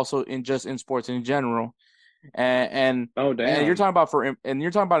in, but also in sports in general. And oh damn, and you're talking about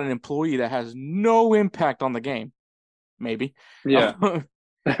an employee that has no impact on the game, maybe. Yeah.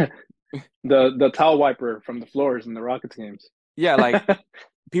 the towel wiper from the floors in the Rockets games. Yeah, like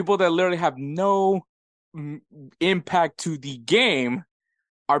people that literally have no impact to the game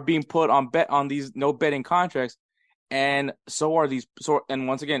are being put on these no betting contracts, and so are these. And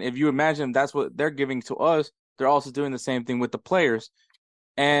once again, if you imagine that's what they're giving to us, they're also doing the same thing with the players.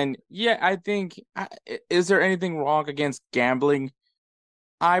 And yeah, I think, is there anything wrong against gambling?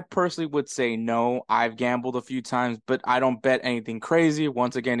 I personally would say no. I've gambled a few times, but I don't bet anything crazy.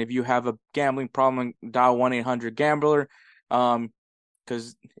 Once again, if you have a gambling problem, dial 1-800-GAMBLER.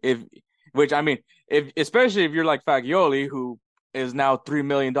 Because especially if you're like Fagioli, who is now $3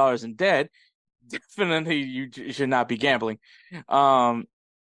 million in debt, definitely you should not be gambling. But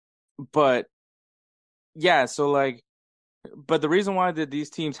yeah, so like, but the reason why that these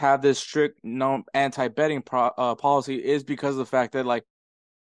teams have this strict no anti-betting policy is because of the fact that, like,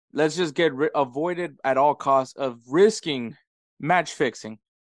 let's just avoided at all costs of risking match fixing.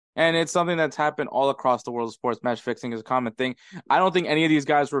 And it's something that's happened all across the world of sports. Match fixing is a common thing. I don't think any of these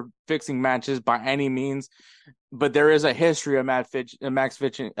guys were fixing matches by any means, but there is a history of match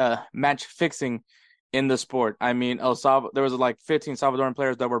fixing in the sport. I mean, there was like 15 Salvadoran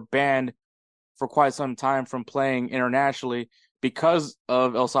players that were banned for quite some time from playing internationally because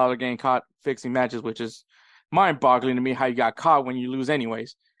of El Salvador getting caught fixing matches, which is mind-boggling to me how you got caught when you lose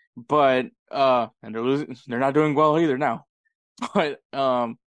anyways. But and they're not doing well either now. But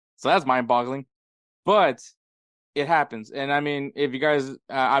so that's mind-boggling. But it happens. And I mean, if you guys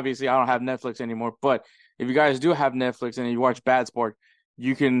obviously I don't have Netflix anymore, but if you guys do have Netflix and you watch Bad Sport,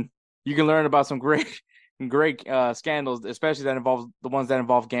 you can learn about some great scandals, especially that involves the ones that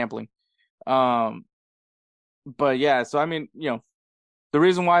involve gambling. But yeah, so I mean, the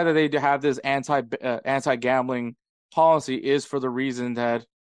reason why that they have this anti-gambling policy is for the reason that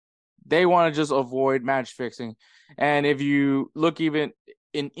they want to just avoid match fixing. And if you look even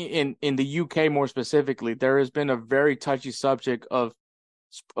in the UK more specifically, there has been a very touchy subject of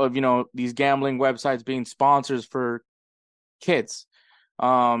these gambling websites being sponsors for kids.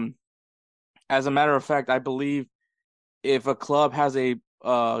 As a matter of fact, I believe if a club has a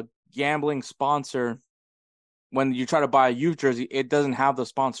gambling sponsor, when you try to buy a youth jersey, it doesn't have the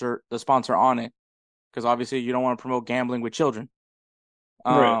sponsor on it, because obviously you don't want to promote gambling with children.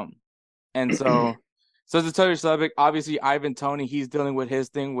 Right. And so to tell you subject, obviously Ivan Toney, he's dealing with his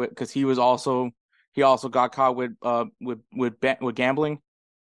thing because he also got caught with gambling,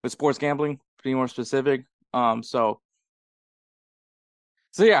 with sports gambling, to be more specific. So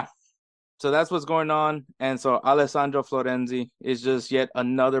yeah. So that's what's going on. And so Alessandro Florenzi is just yet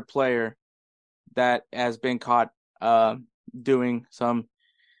another player that has been caught doing some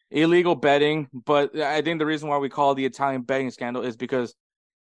illegal betting. But I think the reason why we call it the Italian betting scandal is because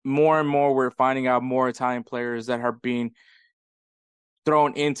more and more we're finding out more Italian players that are being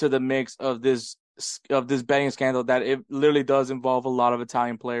thrown into the mix of this betting scandal, that it literally does involve a lot of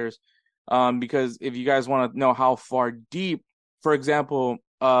Italian players. Because if you guys want to know how far deep, for example,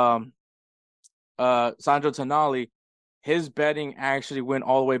 Sandro Tonali, his betting actually went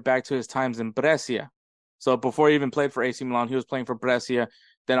all the way back to his times in Brescia. So before he even played for AC Milan, he was playing for Brescia.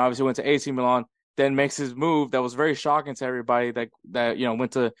 Then obviously went to AC Milan. Then makes his move that was very shocking to everybody that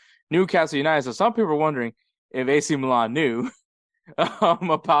went to Newcastle United. So some people were wondering if AC Milan knew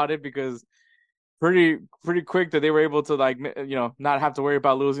about it, because pretty quick that they were able to not have to worry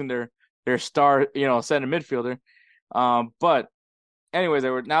about losing their star center midfielder. But anyways,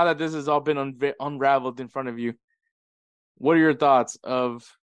 now that this has all been unraveled in front of you, what are your thoughts of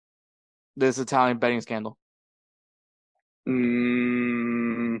this Italian betting scandal?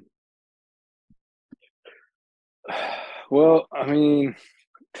 Well, I mean,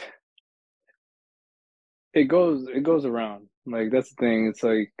 it goes around. Like, that's the thing. It's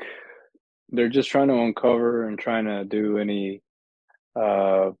like they're just trying to uncover and trying to do any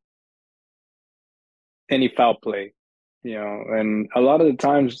foul play, and a lot of the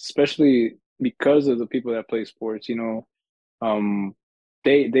times, especially because of the people that play sports,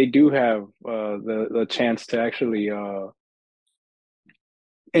 they do have the chance to actually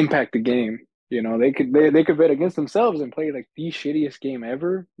impact the game. They could bet against themselves and play like the shittiest game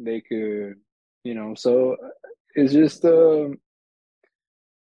ever. They could, so it's just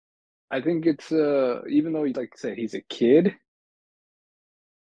I think it's even though, like I said, he's a kid,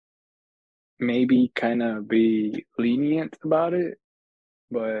 maybe kind of be lenient about it.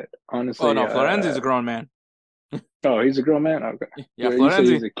 But honestly, oh no, Florenzi's a grown man. Oh, he's a grown man. Okay. Yeah, You Florenzi. said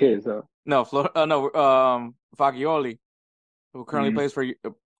he's a kid, so No, Fagioli, who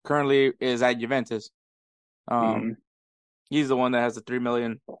currently is at Juventus. He's the one that has the $3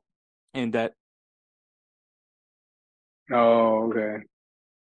 million in debt. Oh, okay.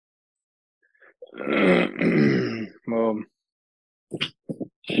 Well,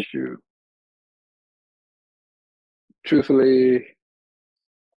 shoot. Truthfully,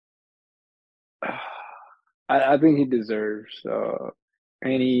 I think he deserves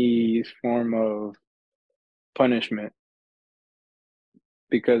any form of punishment,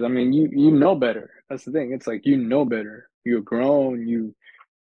 because I mean, you know better. That's the thing. It's like, you know better. You're grown.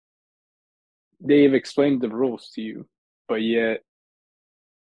 They've explained the rules to you, but yet,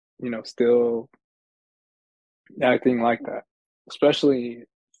 still acting like that, especially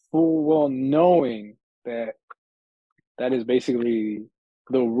full well knowing that is basically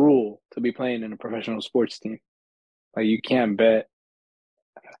the rule to be playing in a professional sports team. Like, you can't bet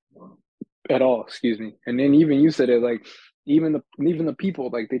at all, excuse me. And then even you said it, like, even the people,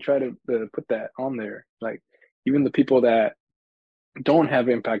 like, they try to put that on there, like, even the people that don't have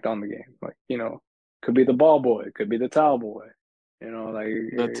impact on the game, like, could be the ball boy, could be the towel boy, like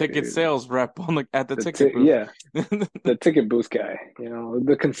the ticket sales rep at the ticket booth. Yeah, the ticket booth guy,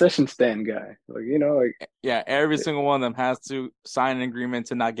 the concession stand guy, yeah, every single one of them has to sign an agreement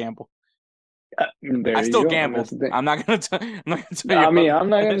to not gamble. I still gambled. I'm not gonna tell you. I'm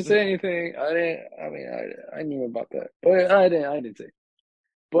not gonna say anything. I knew about that, but I didn't say.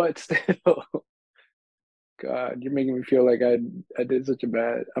 But still, God, you're making me feel like I did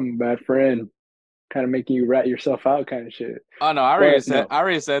I'm a bad friend, kind of making you rat yourself out, kind of shit. Oh no, I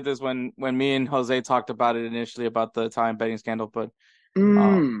already said this when me and Jose talked about it initially, about the Italian betting scandal. But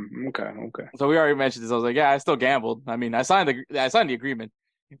okay. So we already mentioned this. I was like, yeah, I still gambled. I mean, I signed the agreement.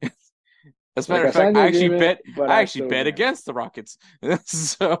 As a matter of fact, I actually bet against the Rockets.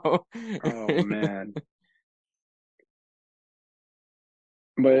 So, oh man.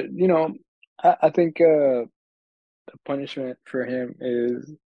 But I think the punishment for him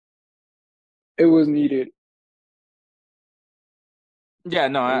it was needed. Yeah,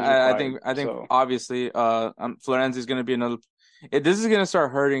 no, I think so. Obviously, Florenzi is going to be another. This is going to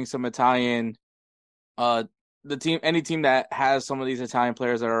start hurting some Italian. Any team that has some of these Italian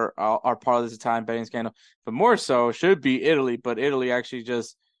players that are part of this Italian betting scandal, but more so should be Italy. But Italy actually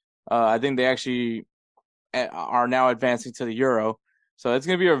just, I think they actually are now advancing to the Euro. So it's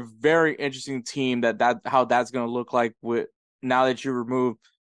going to be a very interesting team how that's going to look like with now that you remove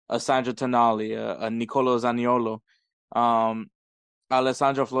a Sandro Tonali, a Nicolo Zaniolo,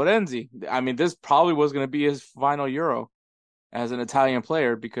 Alessandro Florenzi. I mean, this probably was going to be his final Euro as an Italian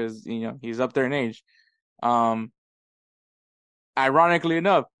player, because he's up there in age. Ironically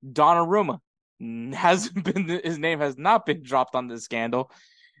enough, Donnarumma his name has not been dropped on this scandal,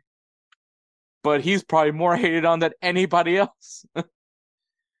 but he's probably more hated on than anybody else.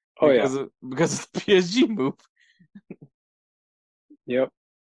 because of the PSG move. Yep.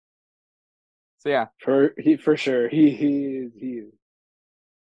 So yeah, for sure he is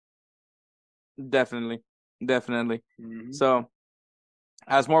definitely. Mm-hmm. So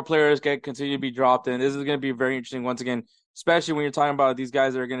as more players continue to be dropped in, this is going to be very interesting once again, especially when you're talking about these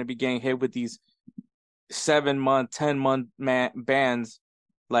guys that are going to be getting hit with these 7-month, 10-month bans.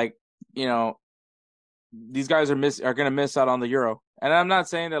 Like, you know, these guys are going to miss out on the Euro. And I'm not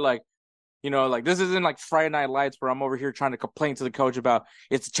saying that like, you know, like this isn't like Friday Night Lights where I'm over here trying to complain to the coach about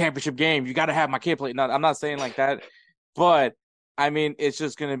it's a championship game. You got to have my kid play. No, I'm not saying like that, but I mean, it's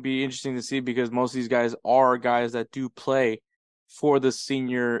just going to be interesting to see because most of these guys are guys that do play for the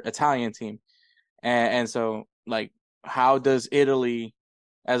senior Italian team. And so like, how does Italy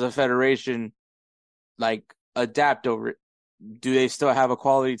as a federation like adapt over it? Do they still have a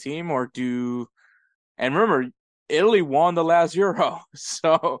quality team and remember, Italy won the last Euro.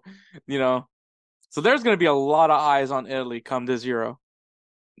 So, you know, so there's going to be a lot of eyes on Italy come this Euro.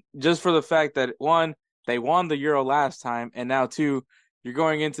 Just for the fact that, one, they won the Euro last time, and now, two, you're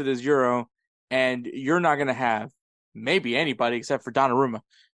going into this Euro, and you're not going to have maybe anybody except for Donnarumma.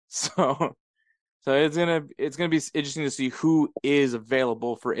 So it's gonna be interesting to see who is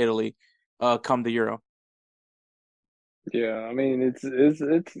available for Italy come the Euro. Yeah, I mean, it's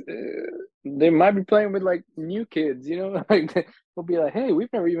they might be playing with like new kids, you know, like they'll be like, hey,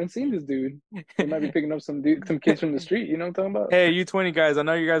 we've never even seen this dude. They might be picking up some kids from the street, you know what I'm talking about? Hey, U20 guys, I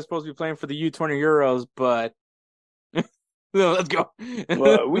know you guys are supposed to be playing for the U20 Euros, but let's go.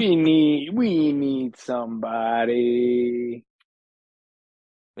 Well, we need somebody.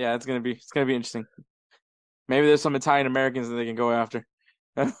 Yeah, it's gonna be interesting. Maybe there's some Italian Americans that they can go after.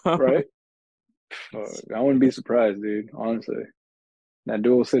 Right? I wouldn't be surprised, dude. Honestly, that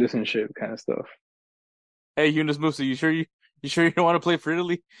dual citizenship kind of stuff. Hey, Yunus Musa, you sure you don't want to play for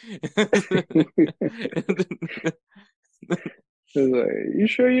Italy? Like, you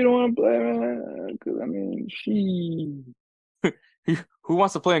sure you don't want to play, man? Because I mean, who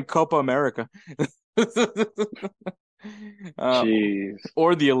wants to play in Copa America? Jeez.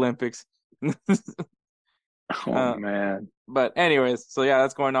 Or the Olympics. Oh man. But anyways, so yeah,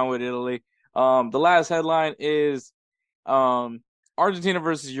 that's going on with Italy. The last headline is Argentina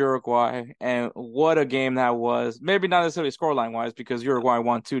versus Uruguay, and what a game that was. Maybe not necessarily scoreline wise because Uruguay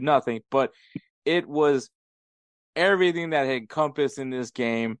won 2-0, but it was everything that had encompassed in this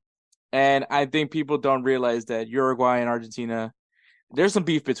game. And I think people don't realize that Uruguay and Argentina, there's some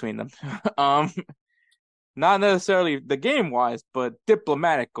beef between them. Not necessarily the game wise, but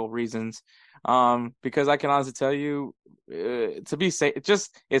diplomatical reasons. Because I can honestly tell you, to be safe,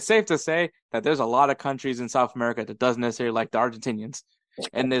 it's safe to say that there's a lot of countries in South America that doesn't necessarily like the Argentinians,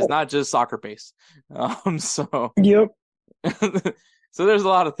 and it's not just soccer based. So yep. So there's a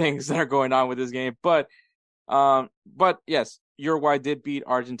lot of things that are going on with this game, but yes, Uruguay did beat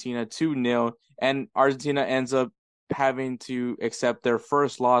Argentina 2-0, and Argentina ends up having to accept their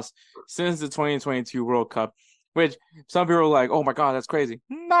first loss since the 2022 World Cup. Which some people are like, oh my God, that's crazy.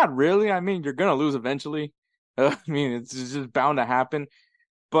 Not really. I mean, you're going to lose eventually. I mean, it's just bound to happen.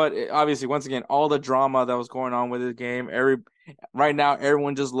 But obviously, once again, all the drama that was going on with this game, right now,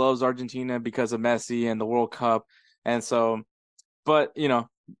 everyone just loves Argentina because of Messi and the World Cup. And so, but, you know,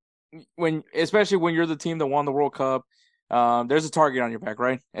 especially when you're the team that won the World Cup, there's a target on your back,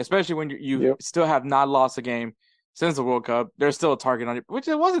 right? Especially when you Yep. still have not lost a game since the World Cup. There's still a target on you, which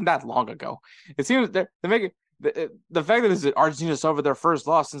it wasn't that long ago. It seems they make it. The fact that Argentina suffered their first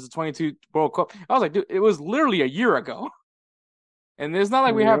loss since the 22 World Cup, I was like, dude, it was literally a year ago. And it's not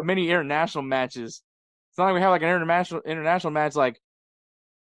like we have many international matches. It's not like we have like an international match like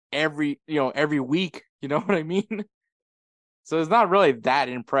every week. You know what I mean? So it's not really that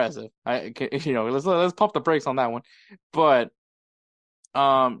impressive. Let's pump the brakes on that one.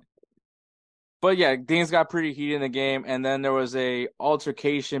 But yeah, things got pretty heated in the game, and then there was a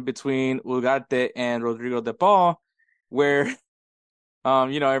altercation between Ugarte and Rodrigo De Paul, where,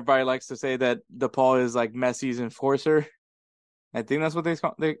 everybody likes to say that De Paul is like Messi's enforcer. I think that's what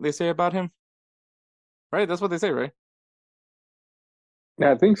they say about him, right? That's what they say, right?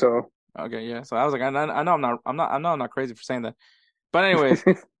 Yeah, I think so. Okay, yeah. So I was like, I know I'm not crazy for saying that, but anyways,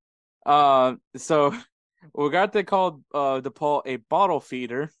 so Ugarte called De Paul a bottle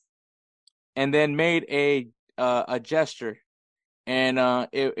feeder. And then made a gesture, and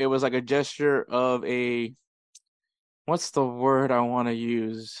it was like a gesture of what's the word I want to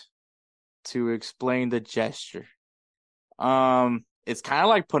use to explain the gesture? It's kind of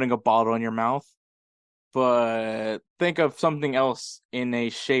like putting a bottle in your mouth, but think of something else in a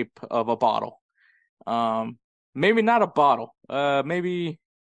shape of a bottle. Maybe not a bottle. Maybe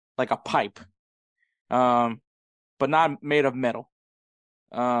like a pipe. But not made of metal.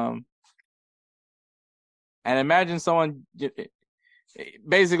 And imagine someone.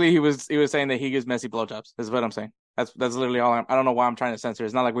 Basically, he was saying that he gives Messi blowjobs. Is what I'm saying. That's literally all. I don't know why I'm trying to censor.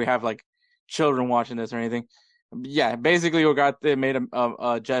 It's not like we have like children watching this or anything. Yeah, basically, Ugarte made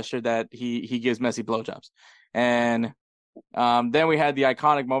a gesture that he gives Messi blowjobs, and then we had the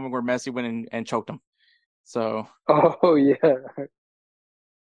iconic moment where Messi went and choked him. So Oh yeah.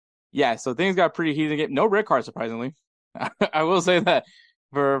 yeah, so things got pretty heated. No red card, surprisingly. I will say that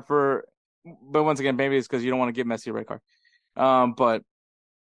but once again, maybe it's because you don't want to give Messi a red card. But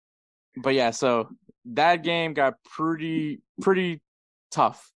yeah, so that game got pretty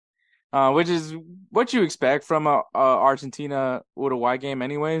tough, which is what you expect from a Argentina Uruguay game,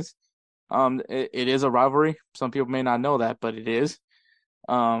 anyways. It is a rivalry. Some people may not know that, but it is.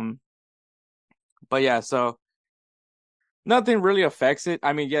 But yeah, so nothing really affects it.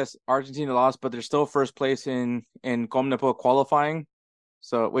 I mean, yes, Argentina lost, but they're still first place in CONMEBOL qualifying.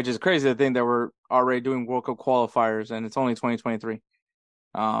 So, which is crazy to think that we're already doing World Cup qualifiers and it's only 2023.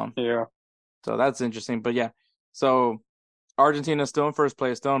 Yeah. So that's interesting. But yeah, so Argentina is still in first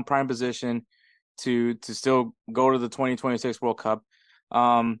place, still in prime position to still go to the 2026 World Cup.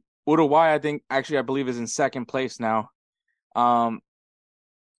 Uruguay, I believe is in second place now.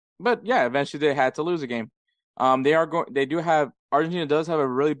 But yeah, eventually they had to lose a game. Argentina does have a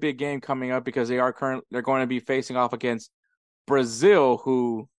really big game coming up because they're going to be facing off against Brazil,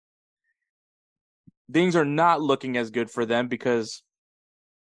 who things are not looking as good for them because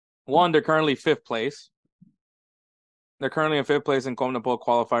one, they're currently fifth place. They're currently in fifth place in CONMEBOL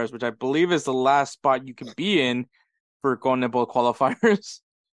qualifiers, which I believe is the last spot you can be in for CONMEBOL qualifiers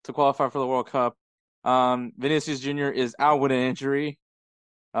to qualify for the World Cup. Vinicius Jr. is out with an injury.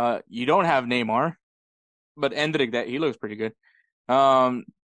 You don't have Neymar, but Endrick, that he looks pretty good.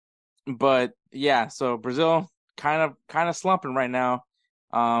 But yeah, so Brazil kind of slumping right now.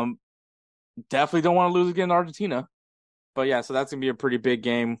 Definitely don't want to lose against Argentina. But yeah, so that's gonna be a pretty big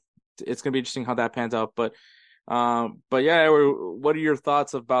game. It's gonna be interesting how that pans out. But yeah, what are your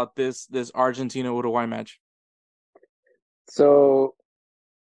thoughts about this Argentina Uruguay match? So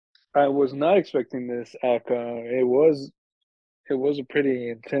I was not expecting this, Aka. It was a pretty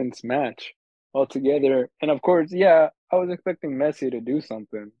intense match altogether. And of course, yeah, I was expecting Messi to do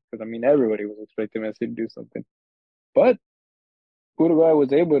something because I mean everybody was expecting Messi to do something. But Uruguay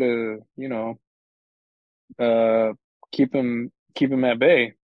was able to, keep him at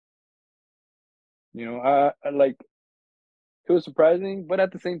bay. I like it was surprising, but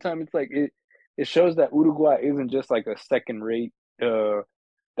at the same time, it's like it shows that Uruguay isn't just like a second rate. That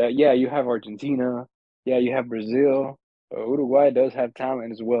yeah, you have Argentina, yeah, you have Brazil. Uruguay does have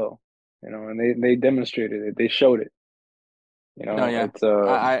talent as well, and they demonstrated it. They showed it. No, yeah, it's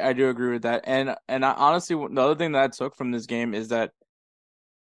I do agree with that. And honestly, the other thing that I took from this game is that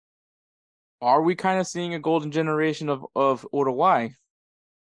are we kind of seeing a golden generation of Uruguay?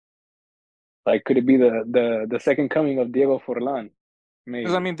 Like, could it be the second coming of Diego Forlan? Maybe.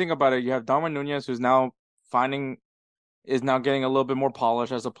 Because I mean, think about it. You have Darwin Nunez, who's now getting a little bit more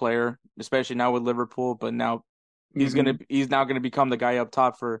polished as a player, especially now with Liverpool. But now he's now gonna become the guy up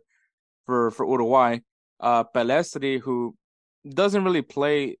top for Uruguay. Pellistri, who doesn't really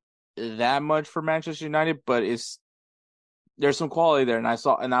play that much for Manchester United, but there's some quality there, and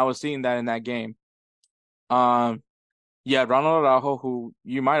I was seeing that in that game. Yeah, Ronald Araujo, who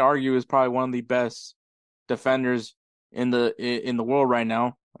you might argue is probably one of the best defenders in the world right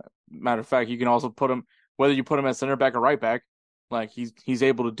now. Matter of fact, you can also put him, whether you put him at center back or right back, like he's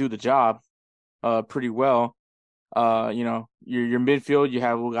able to do the job pretty well. Your midfield, you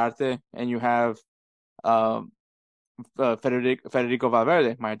have Ugarte and you have Federico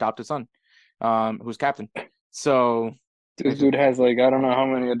Valverde, my adopted son, who's captain. So this dude has like I don't know how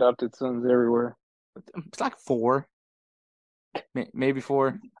many adopted sons everywhere. It's like 4, maybe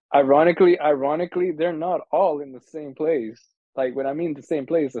 4. Ironically, they're not all in the same place. Like when I mean the same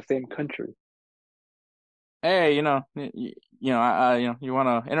place, the same country. Hey, you want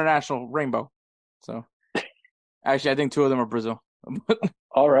an international rainbow. So actually, I think 2 of them are Brazil.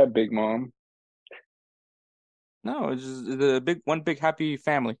 All right, Big Mom. No, it's just one big happy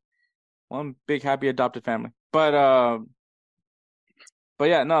family, one big happy adopted family. But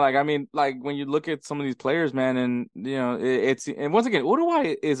yeah, no, like I mean, like when you look at some of these players, man, and and once again,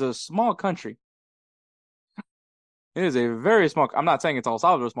 Uruguay is a small country. It is a very small. I'm not saying it's El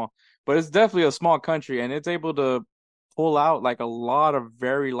Salvador small, but it's definitely a small country, and it's able to pull out like a lot of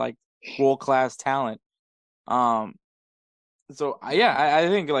very like world-class talent. So yeah, I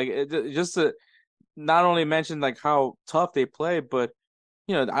think like just to not only mention like how tough they play, but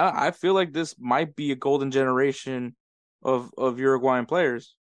I feel like this might be a golden generation of Uruguayan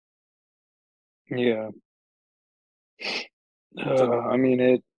players. Yeah. I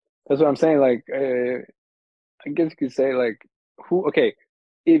mean that's what I'm saying. Like I guess you could say like who. Okay,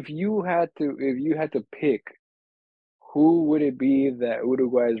 if you had to pick, who would it be that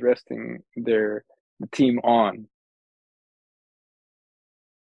Uruguay is resting the team on?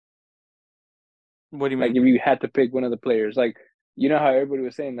 What do you Like mean? if you had to pick one of the players, like you know how everybody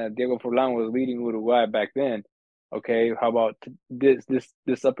was saying that Diego Forlan was leading Uruguay back then. Okay, how about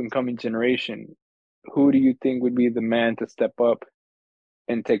this up and coming generation? Who do you think would be the man to step up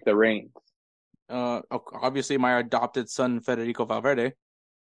and take the reins? Obviously my adopted son Federico Valverde.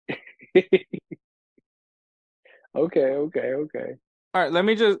 Okay. All right, let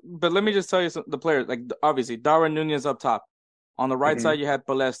me just tell you the players. Like obviously Darwin Nunez up top. On the right Hmm. side you had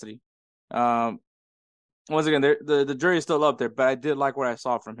Palestri. Um, Once again, the jury is still up there, but I did like what I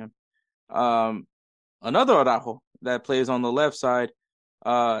saw from him. Um, Another Araujo that plays on the left side.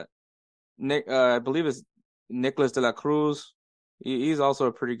 Nick, I believe it's Nicolas de la Cruz. He's also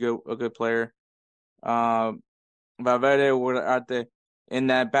a good player. Um, Valverde Ugarte. In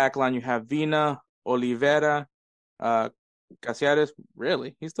that back line, you have Vina, Oliveira, uh, Caceres.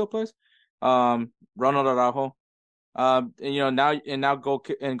 Really, he still plays. Ronald Araujo. Now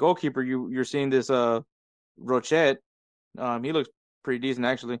goalkeeper, you're seeing this Rochet. He looks pretty decent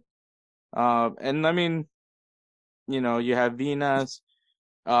actually. And I mean, you have Vinas.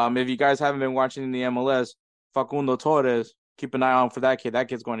 If you guys haven't been watching the MLS, Facundo Torres, keep an eye on for that kid. That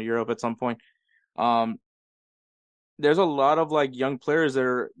kid's going to Europe at some point. Um, there's a lot of like young players that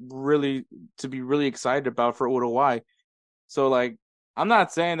are really to be really excited about for Uruguay. So like, I'm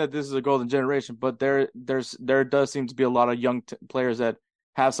not saying that this is a golden generation, but there does seem to be a lot of young players that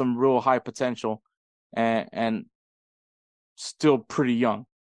have some real high potential, and still pretty young.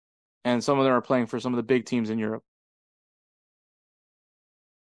 And some of them are playing for some of the big teams in Europe.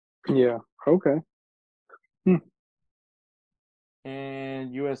 Yeah. Okay. Hmm.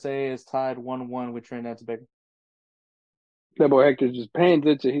 And USA is tied 1-1 with Trinidad and Tobago. That boy Hector's just paying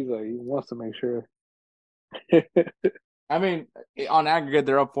attention. He's like, he wants to make sure. I mean, on aggregate,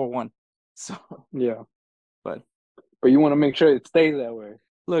 they're up 4-1. So, Yeah. but But you want to make sure it stays that way.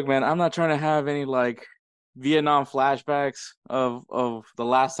 look, man, I'm not trying to have any like Vietnam flashbacks of the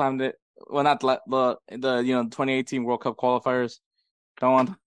last time that, well, not the 2018 World Cup qualifiers. Don't want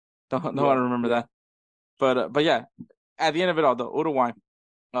don't want to remember Yeah. that. But yeah, at the end of it all, the Uruguay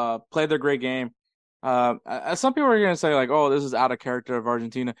played their great game. Some people are gonna say like, oh, this is out of character of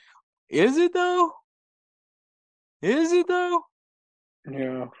Argentina. Is it though? Is it though?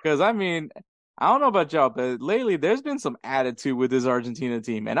 Yeah. Because I mean, I don't know about y'all, but lately there's been some attitude with this Argentina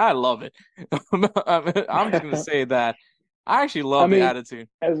team, and I love it. I'm just gonna say that I actually I love the mean, attitude.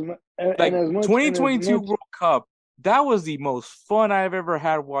 as mu- and Like as much and as 2022 much. World Cup, that was the most fun I've ever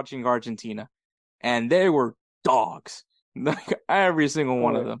had watching Argentina, and they were dogs, like every single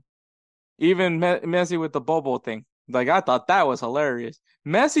one of Oh them. Even Messi with the Bobo thing, like I thought that was hilarious.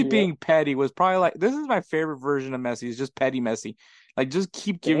 Messi yeah. being petty was probably like, this is my favorite version of Messi. Is just petty Messi. Like just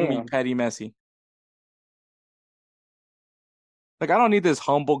keep giving me Damn. petty Messi. Like I don't need this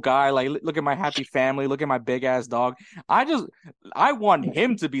humble guy. Like look at my happy family. Look at my big ass dog. I want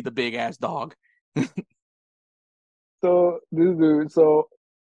him to be the big ass dog. So this dude. So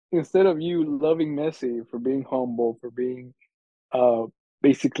instead of you loving Messi for being humble, for being uh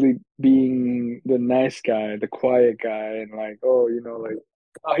basically being the nice guy, the quiet guy, and like, oh, like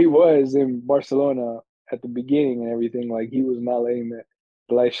how he was in Barcelona at the beginning and everything, like he was not letting the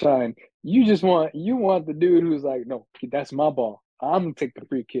light shine. You want the dude who's like, no, that's my ball. I'm gonna take the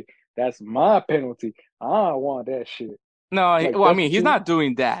free kick. That's my penalty. I want that shit. No, Like well, I that's mean, what he's you. not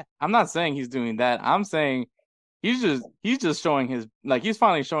doing that. I'm not saying he's doing that. I'm saying he's just showing his like he's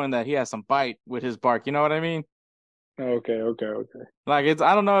finally showing that he has some bite with his bark. You know what I mean? Okay. Like it's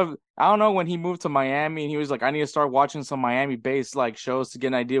I don't know when he moved to Miami and he was like, I need to start watching some Miami based like shows to get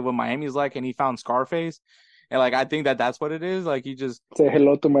an idea of what Miami's like, and he found Scarface. And like I think that that's what it is. Like he just Say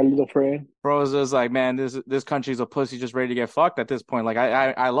hello to my little friend. bro is just like, man, this country's a pussy just ready to get fucked at this point. Like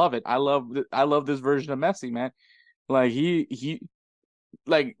I love it. I love this version of Messi, man. Like he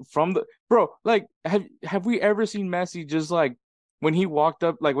like from the bro, like have we ever seen Messi just like when he walked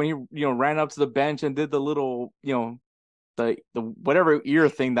up, like when he ran up to the bench and did the little the whatever ear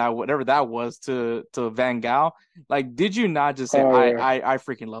thing, that whatever that was to Van Gaal, like did you not just say Oh yeah, I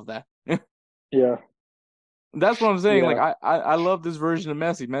freaking love that? yeah, That's what I'm saying. Like yeah. I love this version of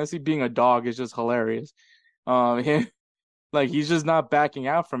Messi. Messi being a dog is just hilarious. Like he's just not backing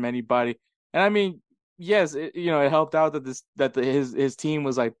out from anybody. And I mean, yes, it helped out his team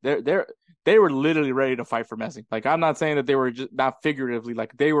was like they were literally ready to fight for Messi. Like I'm not saying that they were just not figuratively,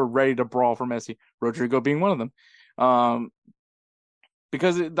 like they were ready to brawl for Messi. Rodrigo being one of them. Um,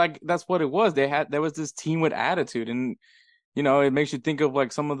 because that's what it was. There was this team with attitude, and it makes you think of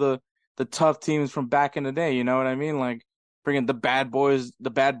like some of the tough teams from back in the day. You know what I mean? Like bringing the bad boys,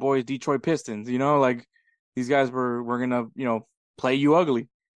 Detroit Pistons. Like these guys were gonna play you ugly.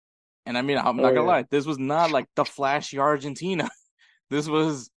 And I mean, I'm not gonna lie, this was not like the flashy Argentina. This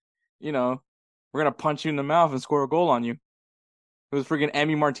was, we're gonna punch you in the mouth and score a goal on you. It was freaking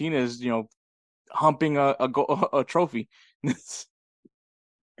Emi Martinez, humping a trophy.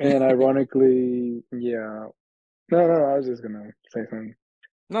 And ironically, yeah. No, I was just gonna say something.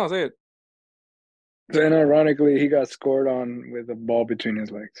 No, say it. And ironically, he got scored on with a ball between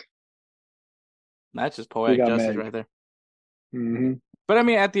his legs. That's just poetic justice right there. Mm-hmm. But I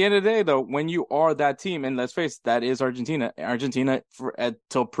mean, at the end of the day, though, when you are that team, and let's face it, that is Argentina. Argentina,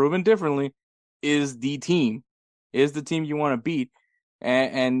 till proven differently, is the team you want to beat,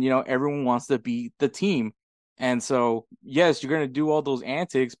 and everyone wants to beat the team. And so, yes, you're gonna do all those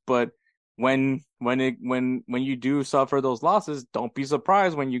antics, but when you do suffer those losses, don't be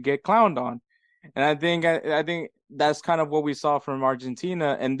surprised when you get clowned on. And I think that's kind of what we saw from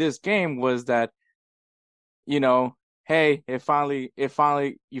Argentina in this game was that, hey, you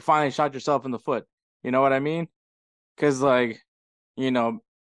finally shot yourself in the foot. You know what I mean? Because Emi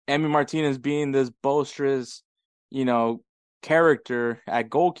Martinez being this boisterous, character at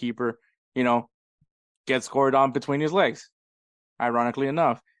goalkeeper, gets scored on between his legs. Ironically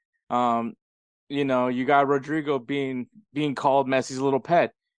enough, you got Rodrigo being called Messi's little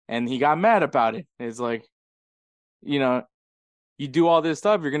pet, and he got mad about it. It's like, you do all this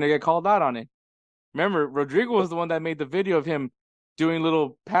stuff, you're gonna get called out on it. Remember, Rodrigo was the one that made the video of him doing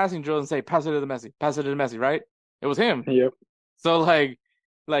little passing drills and say, pass it to Messi, right? It was him. Yep. So like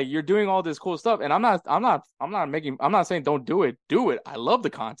you're doing all this cool stuff, and I'm not saying don't do it. Do it. I love the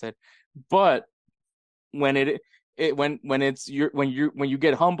content. But when you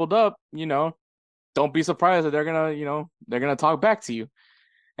get humbled up, don't be surprised that they're gonna talk back to you.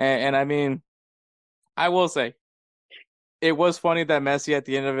 And I mean, I will say, it was funny that Messi at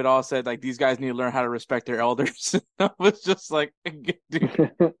the end of it all said, like, these guys need to learn how to respect their elders. I was just like,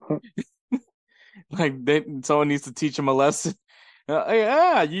 dude, like someone needs to teach them a lesson.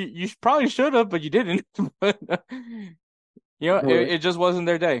 You probably should have, but you didn't. But it just wasn't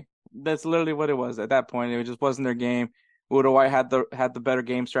their day. That's literally what it was at that point. It just wasn't their game. Uruguay had the better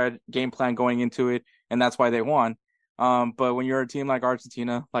game plan going into it, and that's why they won. But when you're a team like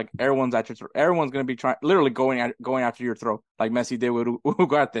Argentina, like everyone's going to be literally going after your throat, like Messi did with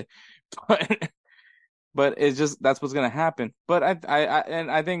Ugarte. But it's just that's what's going to happen. But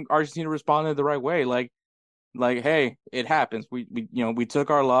I think Argentina responded the right way. Like hey, it happens. We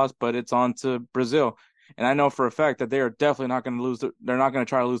took our loss, but it's on to Brazil. And I know for a fact that they are definitely not going to lose. They're not going to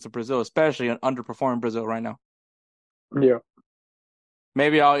try to lose to Brazil, especially an underperforming Brazil right now. Yeah.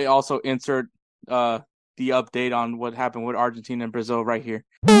 Maybe I'll also insert the update on what happened with Argentina and Brazil right here.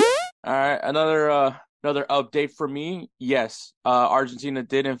 All right, another update for me. Yes, Argentina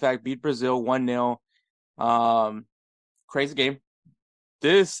did in fact beat Brazil 1-0. Crazy game.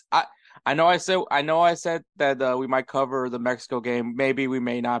 I know I said that we might cover the Mexico game. Maybe we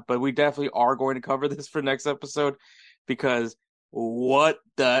may not, but we definitely are going to cover this for next episode because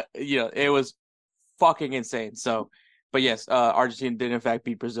it was fucking insane. So, but yes, Argentina did in fact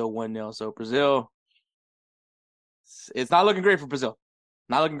beat Brazil 1-0. So Brazil, it's not looking great for Brazil.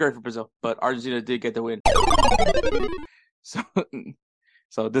 Not looking great for Brazil, but Argentina did get the win.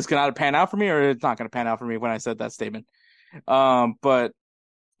 So this can either pan out for me or it's not going to pan out for me when I said that statement.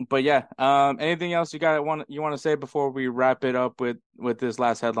 But yeah, anything else you want to say before we wrap it up with this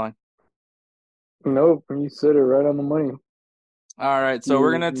last headline? Nope, you said it right on the money. All right, so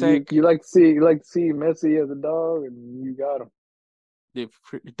we're gonna take. You like to see Messi as a dog, and you got him.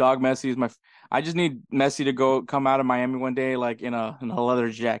 Dog Messi is I just need Messi to come out of Miami one day like in a leather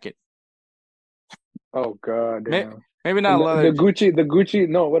jacket. Oh God, damn. Maybe not leather. The Gucci.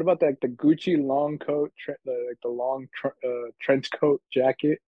 No, what about the Gucci long coat, the long trench coat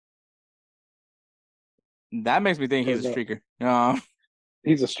jacket? That makes me think he's a streaker.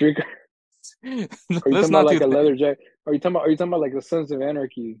 He's a streaker. Are you Let's talking not about do a leather jacket? Are you talking about like the Sons of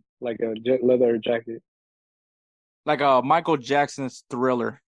Anarchy, like a leather jacket? Like a Michael Jackson's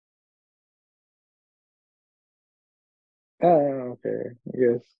Thriller. Oh, okay, I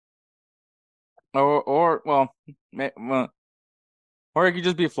guess. Or it could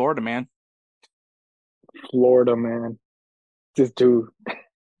just be Florida man. Florida man, just dude.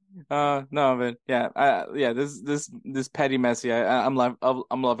 No, but yeah, this petty Messi,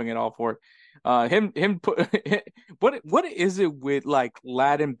 I'm loving it all for it. What is it with like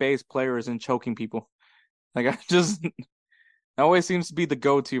Latin based players and choking people? Like It always seems to be the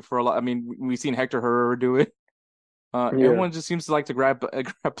go-to for a lot. I mean, we've seen Hector Herrera do it. Everyone just seems to like to grab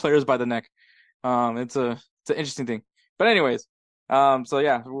players by the neck. It's an interesting thing. But anyways, so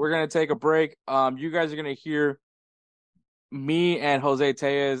yeah, we're gonna take a break. You guys are gonna hear me and Jose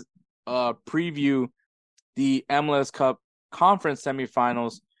Tellez preview the MLS Cup conference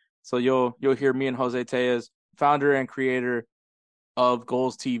semifinals. So you'll hear me and Jose Tellez, founder and creator of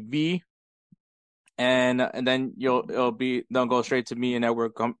Goals TV, and then they'll go straight to me and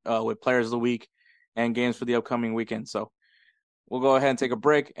Edward with Players of the Week and games for the upcoming weekend. So we'll go ahead and take a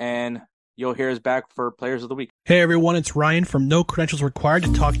break, and you'll hear us back for Players of the Week. Hey everyone, it's Ryan from No Credentials Required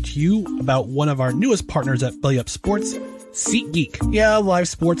to talk to you about one of our newest partners at Belly Up Sports, SeatGeek. Yeah, live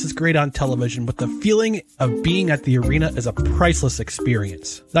sports is great on television, but the feeling of being at the arena is a priceless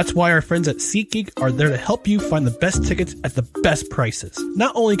experience. That's why our friends at SeatGeek are there to help you find the best tickets at the best prices.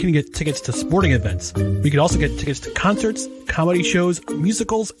 Not only can you get tickets to sporting events, but you can also get tickets to concerts, comedy shows,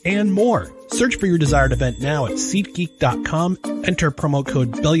 musicals, and more. Search for your desired event now at SeatGeek.com, enter promo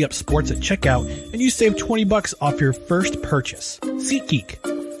code BellyUpSports at checkout, and you save $20 off your first purchase.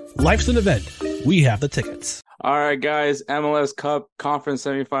 SeatGeek. Life's an event. We have the tickets. All right, guys, MLS Cup conference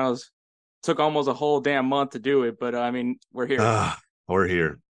semifinals. Took almost a whole damn month to do it, but I mean, we're here. We're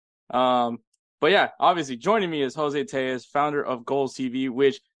here. But yeah, obviously joining me is Jose Tellez, founder of Goals TV,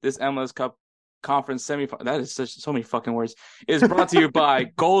 which this MLS Cup conference semifinal, that is so many fucking words, is brought to you by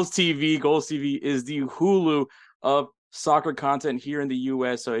Goals TV. Goals TV is the Hulu of soccer content here in the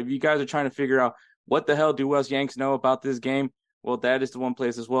U.S. So if you guys are trying to figure out what the hell do us Yanks know about this game, well, that is the one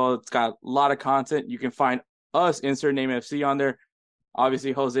place as well. It's got a lot of content. You can find us, insert name FC on there.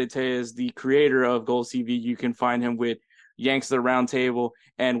 Obviously, Jose Tellez is the creator of Goals TV. You can find him with Yanks the Round Table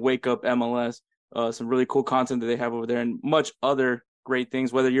and Wake Up MLS. Some really cool content that they have over there and much other great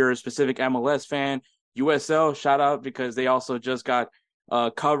things, whether you're a specific MLS fan. USL, shout out, because they also just got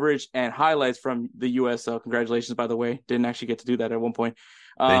coverage and highlights from the USL. Congratulations, by the way. Didn't actually get to do that at one point.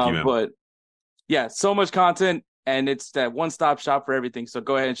 Thank you, man. But yeah, so much content, and it's that one-stop shop for everything. So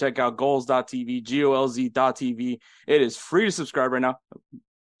go ahead and check out goals.tv, GOLZ.tv. It is free to subscribe right now.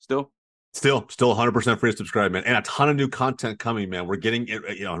 Still 100% free to subscribe, man. And a ton of new content coming, man. We're getting it,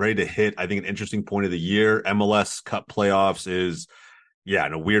 ready to hit, I think, an interesting point of the year. MLS Cup playoffs is,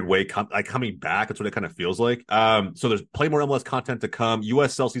 in a weird way, coming back. That's what it kind of feels like. So there's plenty more MLS content to come.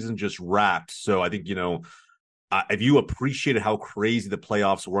 USL season just wrapped. So I think, if you appreciated how crazy the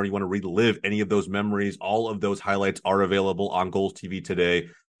playoffs were and you want to relive any of those memories, all of those highlights are available on Goals TV today.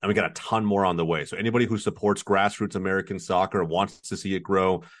 And we got a ton more on the way. So anybody who supports grassroots American soccer, wants to see it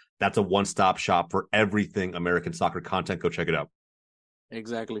grow, that's a one-stop shop for everything American soccer content. Go check it out.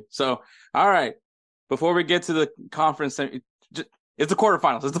 Exactly. So, all right. Before we get to the conference, it's the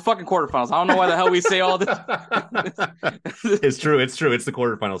quarterfinals. It's the fucking quarterfinals. I don't know why the hell we say all this. It's true. It's the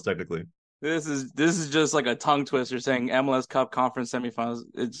quarterfinals, technically. This is just like a tongue twister saying MLS Cup conference semifinals.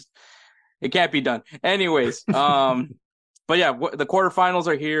 It can't be done. Anyways, but yeah, the quarterfinals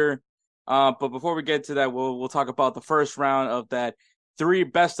are here. But before we get to that, we'll talk about the first round of that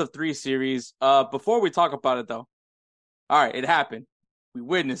best of three series. Before we talk about it though, all right, it happened. We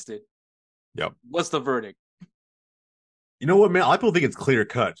witnessed it. Yep. What's the verdict? You know what, man? A lot of people think it's clear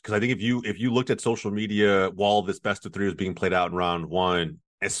cut because I think if you looked at social media while this best of three was being played out in round one,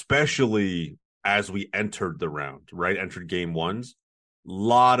 especially as we entered the round, right? Entered game ones, a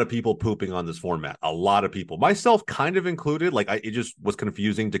lot of people pooping on this format. A lot of people, myself kind of included. It just was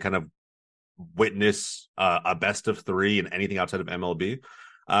confusing to kind of witness a best of three and anything outside of MLB.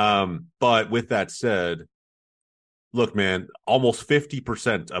 But with that said, look, man, almost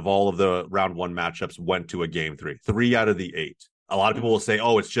 50% of all of the round one matchups went to a game three out of the 8. A lot of people will say,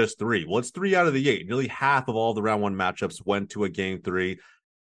 oh, it's just 3. Well, it's 3 out of the 8. Nearly half of all the round one matchups went to a game 3.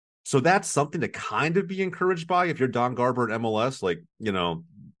 So that's something to kind of be encouraged by if you're Don Garber at MLS.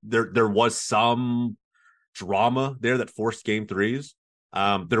 There was some drama there that forced game 3s.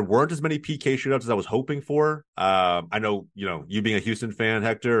 There weren't as many PK shootouts as I was hoping for. I know, you being a Houston fan,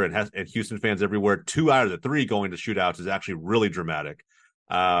 Hector, and Houston fans everywhere, 2 out of the 3 going to shootouts is actually really dramatic.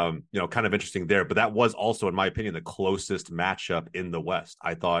 Kind of interesting there. But that was also, in my opinion, the closest matchup in the West.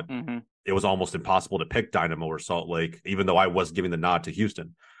 I thought it was almost impossible to pick Dynamo or Salt Lake, even though I was giving the nod to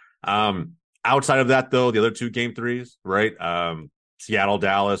Houston. Outside of that, though, the other 2 game 3s, right? Seattle,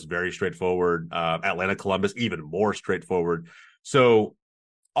 Dallas, very straightforward. Atlanta, Columbus, even more straightforward. So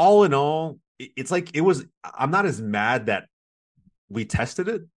all in all, it's like I'm not as mad that we tested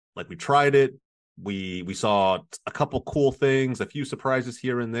it. We tried it. We saw a couple cool things, a few surprises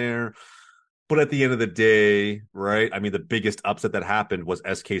here and there. But at the end of the day, right? I mean, the biggest upset that happened was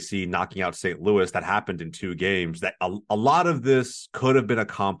SKC knocking out St. Louis. That happened in 2 games. That a lot of this could have been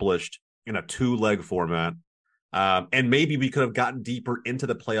accomplished in a 2-leg format. And maybe we could have gotten deeper into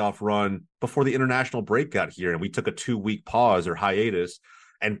the playoff run before the international break got here. And we took a 2-week pause or hiatus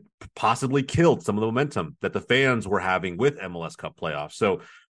and possibly killed some of the momentum that the fans were having with MLS Cup playoffs. So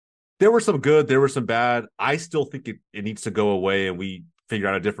there were some good, there were some bad. I still think it needs to go away and we figure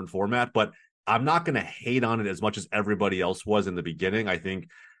out a different format. But I'm not going to hate on it as much as everybody else was in the beginning. I think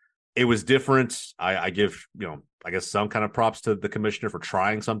it was different. I give, I guess some kind of props to the commissioner for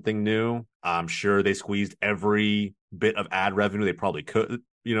trying something new. I'm sure they squeezed every bit of ad revenue they probably could,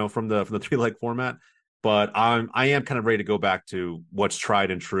 from the 3-leg format. But I am kind of ready to go back to what's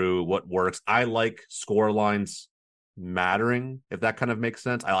tried and true, what works. I like score lines mattering, if that kind of makes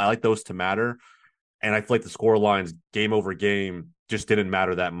sense. I like those to matter. And I feel like the score lines game over game just didn't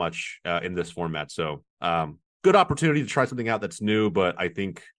matter that much in this format. So good opportunity to try something out that's new, but I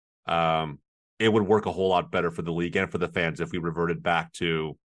think it would work a whole lot better for the league and for the fans if we reverted back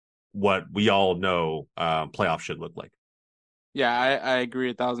to what we all know playoffs should look like. Yeah, I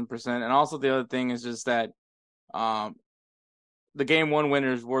agree 1,000%. And also the other thing is just that the game 1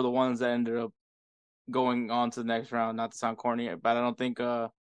 winners were the ones that ended up going on to the next round. Not to sound corny, but I don't think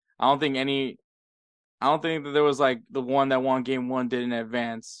that there was like the one that won game 1 didn't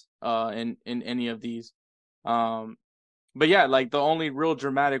advance in any of these. But yeah, like the only real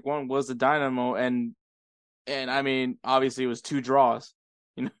dramatic one was the Dynamo, and I mean, obviously it was 2 draws.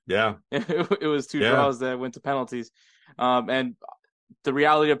 Yeah, it was 2 draws that went to penalties. And the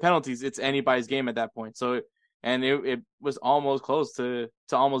reality of penalties, it's anybody's game at that point. So, it was almost close to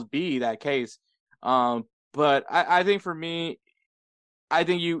almost be that case. But I think for me, I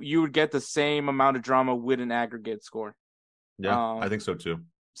think you would get the same amount of drama with an aggregate score. Yeah, I think so too.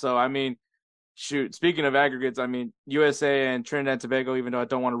 So, I mean, shoot, speaking of aggregates, I mean, USA and Trinidad and Tobago, even though I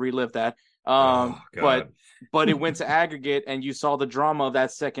don't want to relive that, but it went to aggregate and you saw the drama of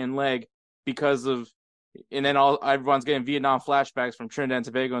that second leg because of, and then everyone's getting Vietnam flashbacks from Trinidad and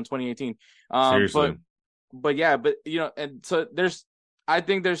Tobago in 2018. Seriously. But yeah, and so I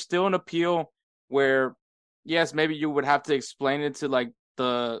think there's still an appeal where, yes, maybe you would have to explain it to like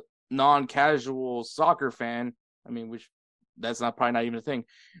the non-casual soccer fan. I mean, that's probably not even a thing.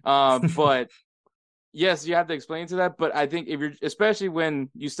 But yes, you have to explain to that. But I think especially when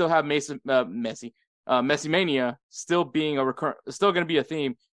you still have Messi Mania still being still going to be a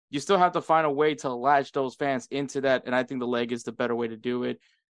theme, you still have to find a way to latch those fans into that. And I think the leg is the better way to do it.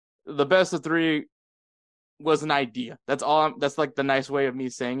 The best of 3 was an idea. That's all. That's like the nice way of me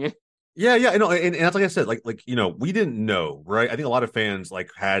saying it. Yeah, I know, and that's like I said, like we didn't know, right? I think a lot of fans like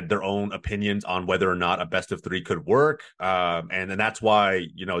had their own opinions on whether or not a best of 3 could work, and then that's why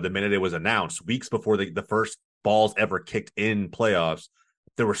the minute it was announced, weeks before the first balls ever kicked in playoffs,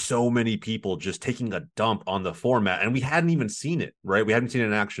 there were so many people just taking a dump on the format, and we hadn't even seen it, right? We hadn't seen it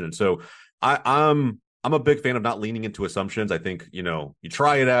in action, and so I'm a big fan of not leaning into assumptions. I think, you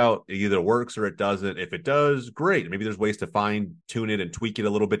try it out, it either works or it doesn't. If it does, great. Maybe there's ways to tune it and tweak it a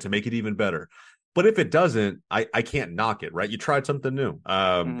little bit to make it even better. But if it doesn't, I can't knock it, right? You tried something new.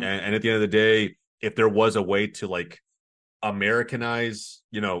 And at the end of the day, if there was a way to like Americanize,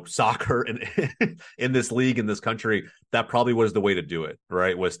 soccer in this league, in this country, that probably was the way to do it,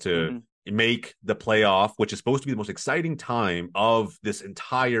 right? Was to make the playoff, which is supposed to be the most exciting time of this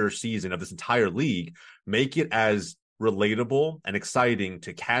entire season, of this entire league, make it as relatable and exciting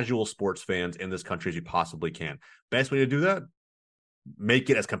to casual sports fans in this country as you possibly can. Best way to do that, make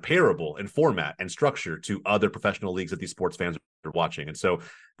it as comparable in format and structure to other professional leagues that these sports fans are watching. And so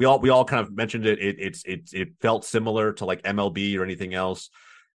we all kind of mentioned it. It felt similar to like MLB or anything else.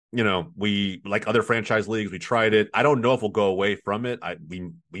 We like other franchise leagues. We tried it. I don't know if we'll go away from it.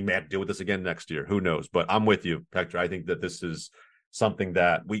 We may have to deal with this again next year. Who knows? But I'm with you, Hector. I think that this is something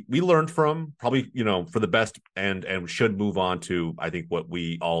that we learned from, probably, for the best, and should move on to, I think, what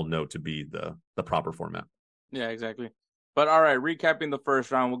we all know to be the proper format. Yeah, exactly. But all right, recapping the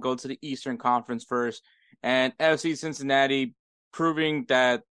first round, we'll go to the Eastern Conference first, and FC Cincinnati proving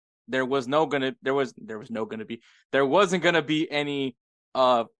that there wasn't going to be any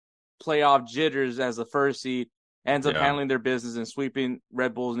playoff jitters as the first seed, ends up handling their business and sweeping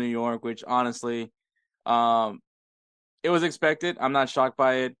Red Bulls New York, which honestly, it was expected. I'm not shocked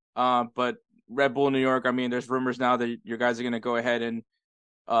by it. But Red Bull New York, I mean, there's rumors now that your guys are going to go ahead and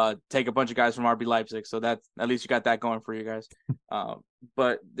take a bunch of guys from RB Leipzig. So that's, at least you got that going for you guys.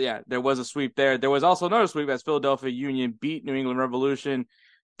 But yeah, there was a sweep there. There was also another sweep as Philadelphia Union beat New England Revolution.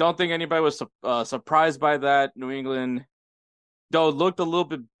 Don't think anybody was surprised by that. New England though it looked a little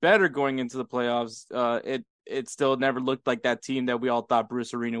bit better going into the playoffs, it still never looked like that team that we all thought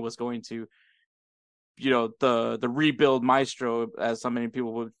Bruce Arena was going to. The rebuild maestro, as so many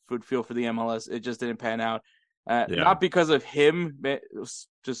people would feel for the MLS, it just didn't pan out. Not because of him, it was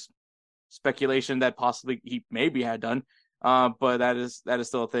just speculation that possibly he maybe had done. But that is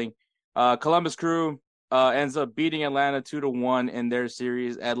still a thing. Columbus Crew ends up beating Atlanta 2-1 in their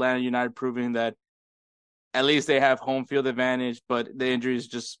series. Atlanta United proving that at least they have home field advantage, but the injuries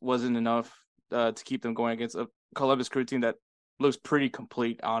just wasn't enough to keep them going against a Columbus Crew team that looks pretty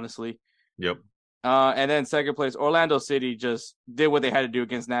complete, honestly. Yep. And then second place, Orlando City just did what they had to do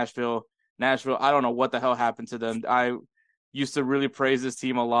against Nashville. Nashville, I don't know what the hell happened to them. I used to really praise this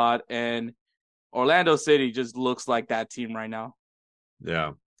team a lot, and Orlando City just looks like that team right now.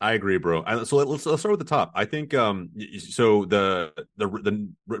 Yeah, I agree, bro. So let's start with the top. I think so the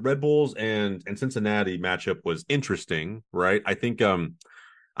Red Bulls and Cincinnati matchup was interesting, right? I think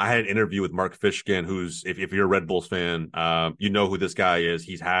I had an interview with Mark Fishkin, who's if you're a Red Bulls fan, you know who this guy is.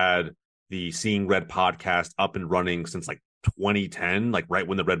 He's had the Seeing Red podcast up and running since like 2010, like right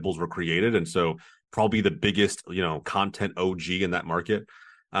when the Red Bulls were created, and so probably the biggest content OG in that market.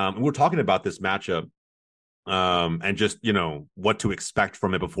 And we're talking about this matchup and just what to expect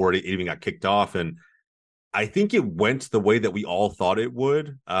from it before it even got kicked off, and I think it went the way that we all thought it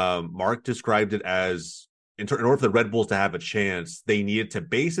would. Mark described it as in order for the Red Bulls to have a chance, they needed to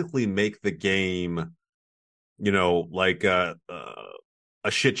basically make the game like a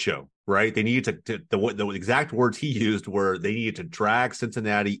shit show, right? They needed to the exact words he used were they needed to drag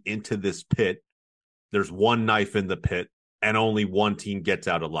Cincinnati into this pit. There's one knife in the pit and only one team gets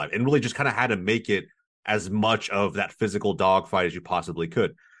out alive, and really just kind of had to make it as much of that physical dogfight as you possibly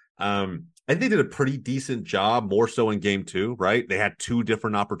could. And they did a pretty decent job, more so in game 2, right? They had 2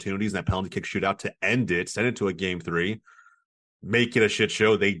 different opportunities in that penalty kick shootout to end it, send it to a game 3, make it a shit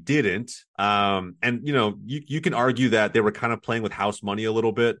show. They didn't. And you can argue that they were kind of playing with house money a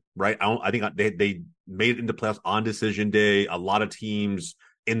little bit, right? I think they made it into playoffs on decision day. A lot of teams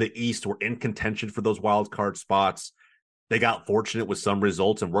in the East were in contention for those wild card spots. They got fortunate with some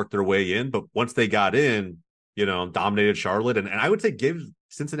results and worked their way in, but once they got in, dominated Charlotte, and I would say give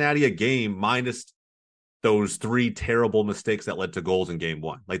Cincinnati a game minus those 3 terrible mistakes that led to goals in game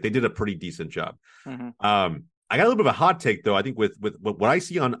 1. Like, they did a pretty decent job. Mm-hmm. I got a little bit of a hot take, though. I think with what I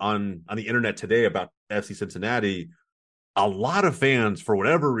see on the internet today about FC Cincinnati, a lot of fans, for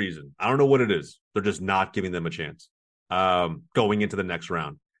whatever reason, I don't know what it is, they're just not giving them a chance going into the next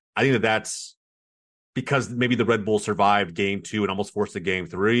round. I think that's because maybe the Red Bulls survived game 2 and almost forced a game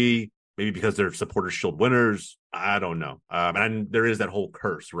 3, maybe because they're Supporters Shield winners. I don't know. And there is that whole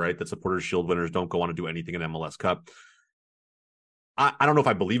curse, right? That Supporters Shield winners don't go on to do anything in MLS Cup. I don't know if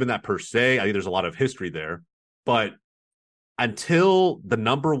I believe in that per se. I think there's a lot of history there. But until the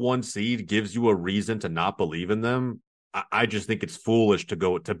number 1 seed gives you a reason to not believe in them, I just think it's foolish to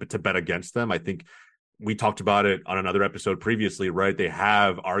go to bet against them. I think we talked about it on another episode previously, right? They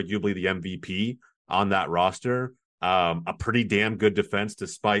have arguably the MVP on that roster, a pretty damn good defense,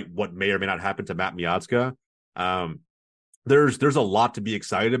 despite what may or may not happen to Matt Miazga. There's a lot to be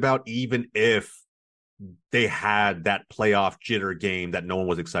excited about, even if they had that playoff jitter game that no one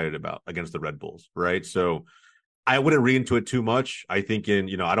was excited about against the Red Bulls, right? So I wouldn't read into it too much. I think I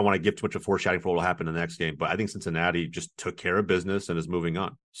don't want to give too much of foreshadowing for what will happen in the next game, but I think Cincinnati just took care of business and is moving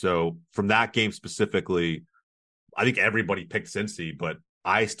on. So from that game specifically, I think everybody picked Cincy, but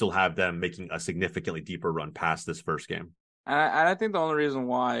I still have them making a significantly deeper run past this first game. And I think the only reason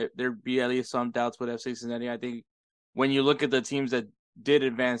why there'd be at least some doubts with FC Cincinnati, I think when you look at the teams that did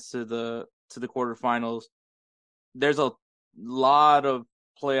advance to the quarterfinals, there's a lot of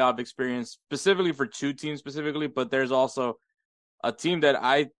playoff experience specifically for 2 teams specifically, but there's also a team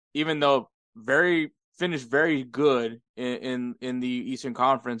that even though finished very good in the Eastern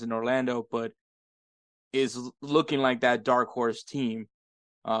Conference in Orlando, but is looking like that dark horse team.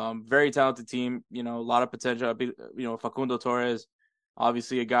 Very talented team, a lot of potential. Facundo Torres,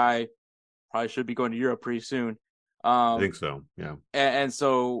 obviously a guy probably should be going to Europe pretty soon. I think so, yeah. And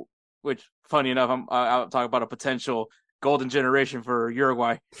so, which funny enough, I'll talk about a potential golden generation for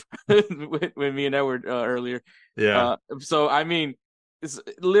Uruguay with me and Edward earlier. Yeah. So I mean, it's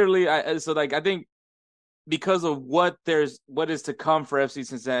literally I think because of what is to come for FC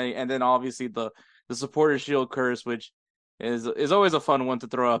Cincinnati, and then obviously the Supporters Shield curse, which is always a fun one to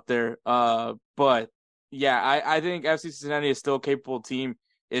throw up there. But yeah, I think FC Cincinnati is still a capable team.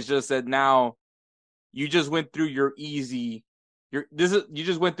 It's just that now you just went through you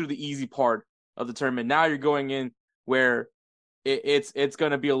just went through the easy part of the tournament. Now you're going in where it's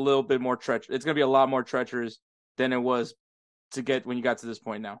going to be a little bit more treacherous. It's going to be a lot more treacherous than it was to get when you got to this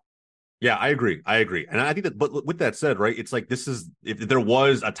point now. Yeah, I agree. And I think that, but with that said, right, it's like this is, if there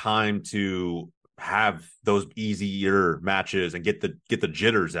was a time to have those easier matches and get the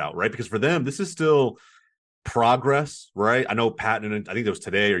jitters out, right? Because for them, this is still progress, right? I know Patton, I think it was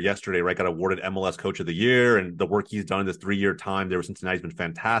today or yesterday, right, got awarded MLS Coach of the Year, and the work he's done in this 3-year time there with Cincinnati's been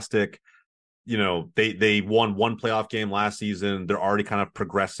fantastic. You know, they won one playoff game last season. They're already kind of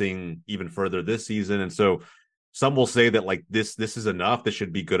progressing even further this season, and so some will say that like this is enough. This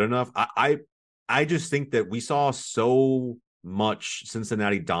should be good enough. I just think that we saw so much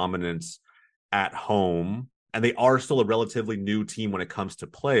Cincinnati dominance at home, and they are still a relatively new team when it comes to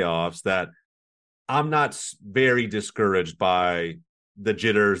playoffs, that I'm not very discouraged by the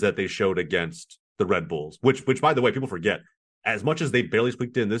jitters that they showed against the Red Bulls, which by the way, people forget, as much as they barely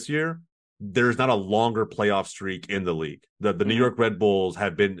squeaked in this year, there's not a longer playoff streak in the league. The New York Red Bulls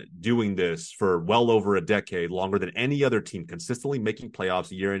have been doing this for well over a decade, longer than any other team, consistently making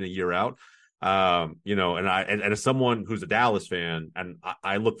playoffs year in and year out. You know, and as someone who's a Dallas fan, and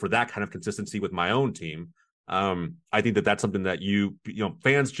I look for that kind of consistency with my own team. I think that that's something that you know,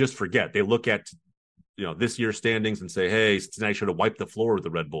 fans just forget. They look at, you know, this year's standings and say, hey, Cincinnati should have wiped the floor with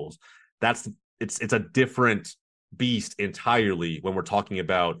the Red Bulls. It's a different beast entirely when we're talking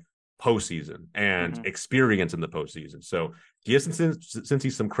about postseason and experience in the postseason. So give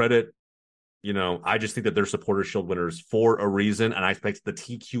Cincy some credit. You know, I just think that they're Supporters Shield winners for a reason, and I expect the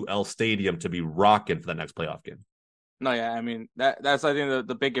TQL Stadium to be rocking for the next playoff game. No, yeah, I mean that's I think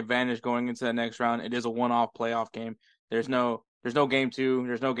the big advantage going into the next round. It is a one-off playoff game. There's no game 2,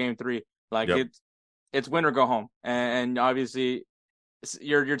 there's no game 3. Like it's win or go home, and obviously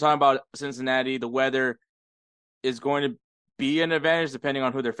you're talking about Cincinnati. The weather is going to be an advantage depending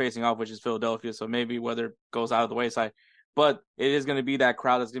on who they're facing off, which is Philadelphia. So maybe weather goes out of the wayside, but it is going to be that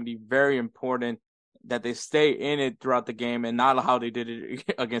crowd that's going to be very important that they stay in it throughout the game, and not how they did it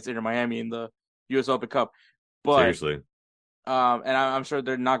against Inter Miami in the U.S. Open Cup. But seriously, and I'm sure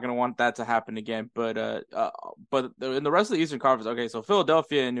they're not going to want that to happen again. But in the rest of the Eastern Conference, okay, so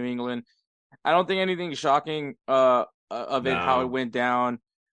Philadelphia and New England, I don't think anything shocking of it how it went down.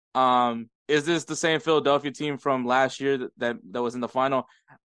 Is this the same Philadelphia team from last year that was in the final?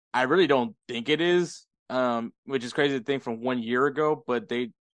 I really don't think it is, which is crazy to think from 1 year ago. But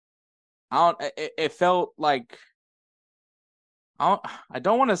it felt like I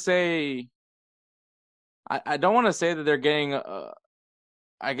don't want to say that they're getting,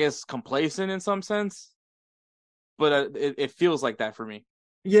 I guess, complacent in some sense, but it feels like that for me.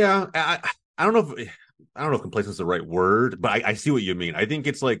 Yeah, I don't know if complacent is the right word, but I see what you mean. I think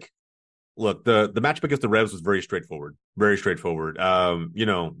it's like, look, the matchup against the Revs was very straightforward. You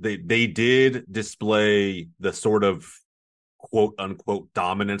know, they did display the sort of quote unquote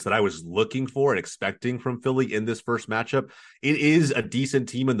dominance that I was looking for and expecting from Philly in this first matchup. It is a decent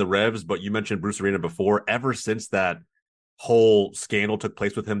team in the Revs, but you mentioned Bruce Arena before. Ever since that whole scandal took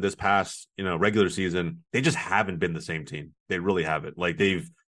place with him this past, you know, regular season, they just haven't been the same team. They really haven't. Like, they've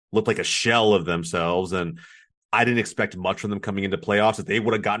looked like a shell of themselves, and I didn't expect much from them coming into playoffs. If they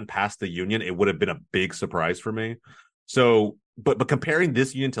would have gotten past the Union, it would have been a big surprise for me. So, but comparing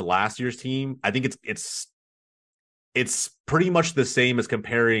this Union to last year's team, I think it's pretty much the same as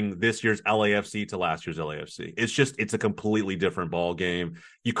comparing this year's LAFC to last year's LAFC. It's a completely different ball game.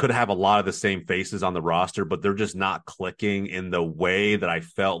 You could have a lot of the same faces on the roster, but they're just not clicking in the way that I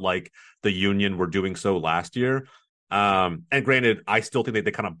felt like the Union were doing so last year. And granted, I still think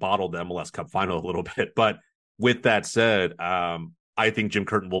they kind of bottled the MLS Cup final a little bit, but with that said, I think Jim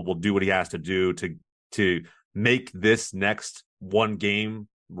Curtin will do what he has to do to make this next one game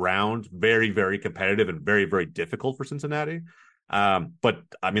round very, very competitive and very, very difficult for Cincinnati. But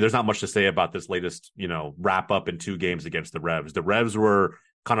I mean, there's not much to say about this latest, you know, wrap up in 2 games against the Revs. The Revs were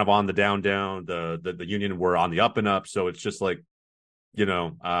kind of on the down. The Union were on the up and up. So it's just like, you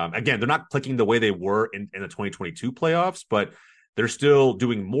know, again, they're not clicking the way they were in the 2022 playoffs, but they're still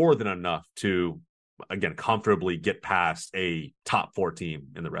doing more than enough to, again, comfortably get past a top 4 team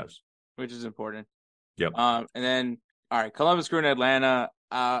in the Revs, which is important. Yep. And then, all right, Columbus Crew and Atlanta.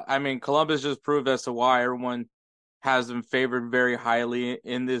 I mean, Columbus just proved as to why everyone has them favored very highly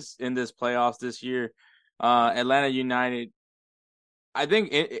in this playoffs this year. Atlanta United, I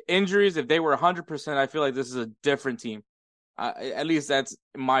think injuries, if they were 100%, I feel like this is a different team. At least that's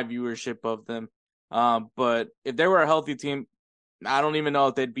my viewership of them. But if they were a healthy team, I don't even know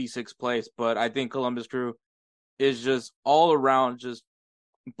if they'd be 6th place. But I think Columbus Crew is just all around just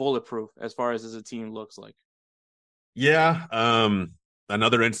bulletproof as far as a team looks like. Yeah.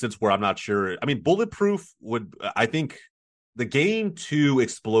 Another instance where I'm not sure. I mean, bulletproof I think the game 2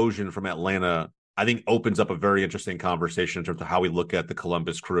 explosion from Atlanta I think opens up a very interesting conversation in terms of how we look at the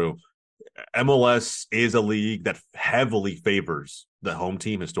Columbus Crew. MLS is a league that heavily favors the home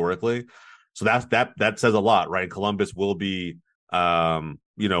team historically. So that says a lot, right? And Columbus will be,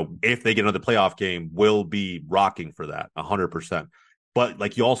 if they get another playoff game, will be rocking for that 100%. But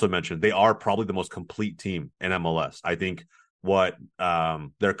like you also mentioned, they are probably the most complete team in MLS. I think what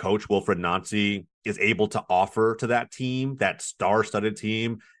their coach, Wilfried Nancy, is able to offer to that team, that star-studded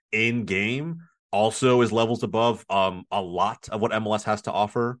team in game, also is levels above a lot of what MLS has to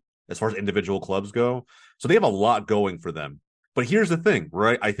offer as far as individual clubs go. So they have a lot going for them. But here's the thing,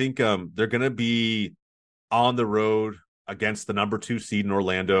 right? I think they're going to be on the road against the number 2 seed in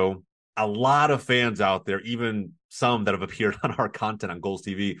Orlando. A lot of fans out there, even some that have appeared on our content on Goals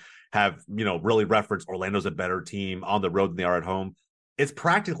TV, have, really referenced Orlando's a better team on the road than they are at home. It's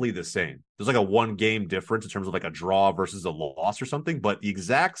practically the same. There's like a 1-game difference in terms of like a draw versus a loss or something, but the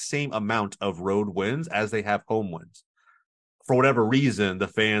exact same amount of road wins as they have home wins. For whatever reason, the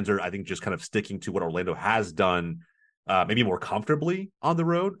fans are, I think, just kind of sticking to what Orlando has done, maybe more comfortably on the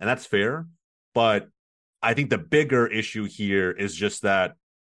road, and that's fair. But I think the bigger issue here is just that,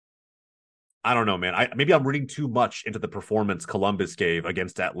 I don't know, man. Maybe I'm reading too much into the performance Columbus gave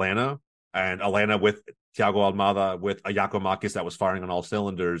against Atlanta, and Atlanta with Thiago Almada, with a Giakoumakis that was firing on all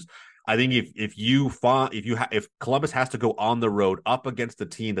cylinders. I think if Columbus has to go on the road up against a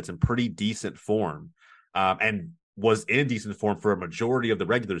team that's in pretty decent form, and was in decent form for a majority of the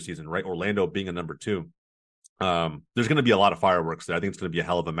regular season, right? Orlando being a number 2. There's going to be a lot of fireworks there. I think it's going to be a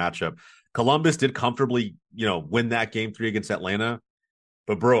hell of a matchup. Columbus did comfortably, win that game 3 against Atlanta.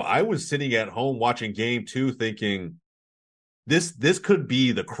 But bro, I was sitting at home watching game 2 thinking this could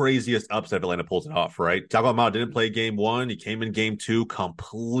be the craziest upset if Atlanta pulls it off, right? Thiago Almada didn't play game 1. He came in game 2,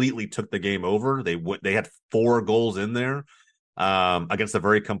 completely took the game over. They had 4 goals in there against a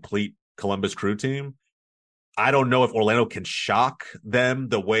very complete Columbus Crew team. I don't know if Orlando can shock them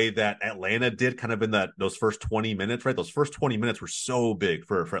the way that Atlanta did kind of in those first 20 minutes, right? Those first 20 minutes were so big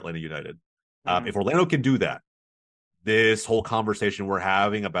for Atlanta United. If Orlando can do that, this whole conversation we're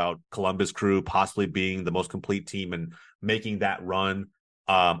having about Columbus Crew possibly being the most complete team and making that run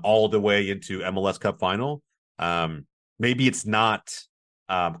all the way into MLS Cup final, maybe it's not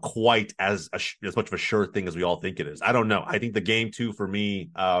quite as much of a sure thing as we all think it is. I don't know. I think the game 2 for me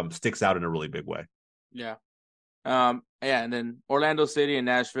sticks out in a really big way. Yeah. And then Orlando City and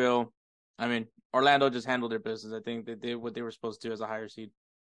Nashville. I mean, Orlando just handled their business. I think they did what they were supposed to do as a higher seed.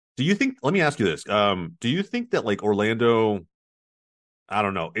 Do you think, let me ask you this. Do you think that like Orlando, I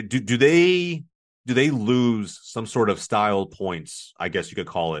don't know, do they lose some sort of style points, I guess you could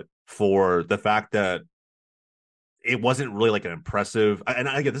call it, for the fact that it wasn't really like an impressive, and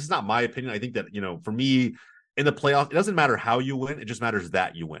again, this is not my opinion. I think that, for me in the playoff, it doesn't matter how you win. It just matters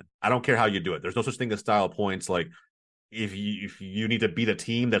that you win. I don't care how you do it. There's no such thing as style points. Like if you need to beat a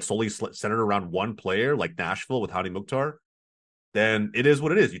team that's solely centered around one player, like Nashville with Hany Mukhtar, then it is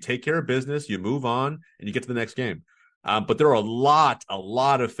what it is. You take care of business, you move on, and you get to the next game. But there are a lot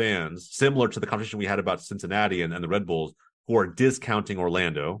of fans, similar to the conversation we had about Cincinnati and the Red Bulls, who are discounting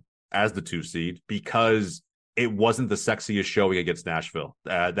Orlando as the 2 seed because it wasn't the sexiest showing against Nashville.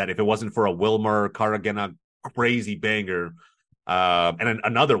 That if it wasn't for a Wilmer Caragena crazy banger and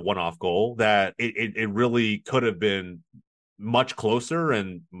another one-off goal, that it really could have been much closer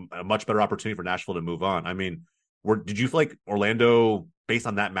and a much better opportunity for Nashville to move on. I mean, did you feel like Orlando, based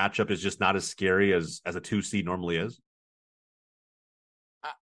on that matchup, is just not as scary as a 2 seed normally is?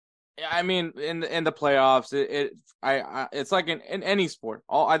 I mean, in the playoffs, it's like in any sport.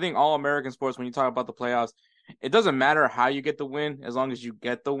 I think all American sports, when you talk about the playoffs, it doesn't matter how you get the win as long as you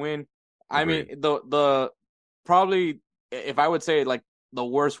get the win. I mean, the probably, if I would say, like, the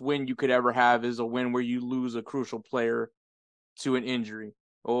worst win you could ever have is a win where you lose a crucial player to an injury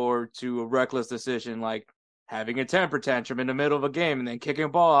or to a reckless decision, like having a temper tantrum in the middle of a game and then kicking a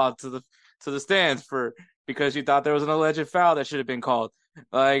ball out to the stands because you thought there was an alleged foul that should have been called,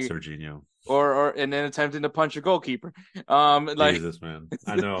 like Serginho, or and then attempting to punch your goalkeeper. Like Jesus, man,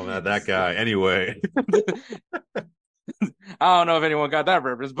 I know that guy. Anyway, I don't know if anyone got that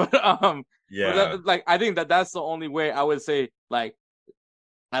reference, but yeah, but I think that's the only way I would say, like,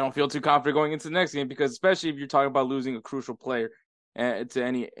 I don't feel too confident going into the next game, because especially if you're talking about losing a crucial player in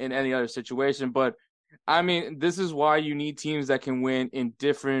any other situation. But I mean, this is why you need teams that can win in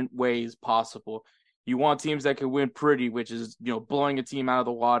different ways possible. You want teams that can win pretty, which is, blowing a team out of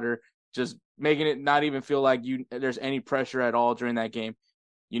the water, just making it not even feel like there's any pressure at all during that game.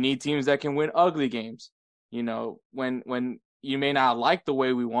 You need teams that can win ugly games. When you may not like the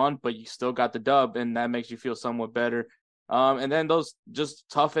way we won, but you still got the dub, and that makes you feel somewhat better. And then those just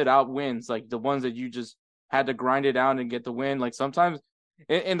tough it out wins, like the ones that you just had to grind it out and get the win. Like sometimes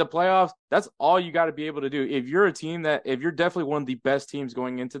in the playoffs, that's all you got to be able to do. If you're if you're definitely one of the best teams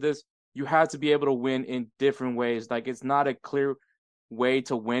going into this, you have to be able to win in different ways. Like it's not a clear way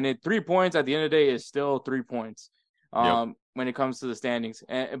to win it. 3 points at the end of the day is still 3 points when it comes to the standings.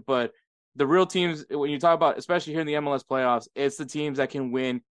 But the real teams, when you talk about, especially here in the MLS playoffs, it's the teams that can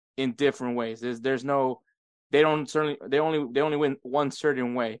win in different ways. There's no, they only win one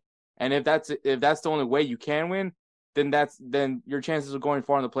certain way. And if that's the only way you can win, then your chances of going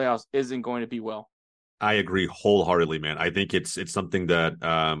far in the playoffs isn't going to be well. I agree wholeheartedly, man. I think it's something that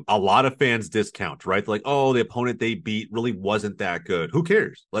a lot of fans discount, right? Like, oh, the opponent they beat really wasn't that good. Who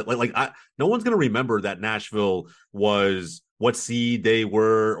cares? No one's going to remember that Nashville was what seed they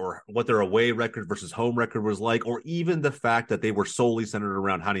were, or what their away record versus home record was like, or even the fact that they were solely centered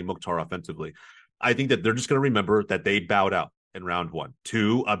around Hani Mukhtar offensively. I think that they're just going to remember that they bowed out in round one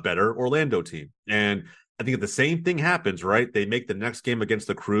to a better Orlando team. And I think if the same thing happens, right? They make the next game against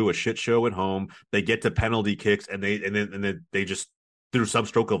the Crew a shit show at home. They get to penalty kicks, and then they just, through some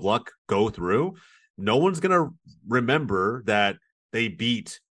stroke of luck, go through. No one's gonna remember that they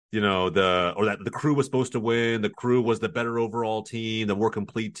beat, that the Crew was supposed to win. The Crew was the better overall team, the more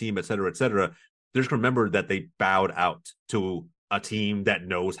complete team, et cetera, et cetera. They're just gonna remember that they bowed out to a team that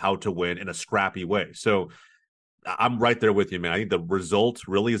knows how to win in a scrappy way. So I'm right there with you, man. I think the result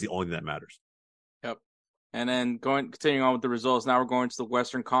really is the only thing that matters. Yep. And then continuing on with the results, now we're going to the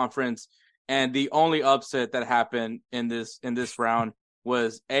Western Conference, and the only upset that happened in this round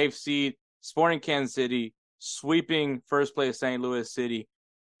was AFC Sporting Kansas City sweeping first place St. Louis City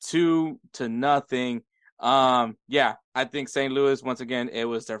 2-0. Yeah, I think St. Louis, once again, it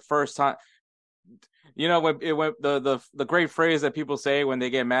was their first time. When it went, the great phrase that people say when they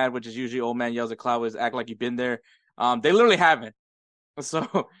get mad, which is usually "old man yells at cloud," is "act like you've been there." They literally haven't.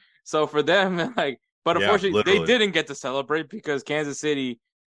 So for them, but unfortunately, they didn't get to celebrate because Kansas City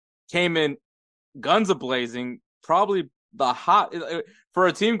came in guns a-blazing, probably for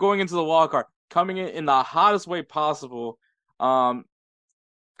a team going into the wild card, coming in the hottest way possible. Kind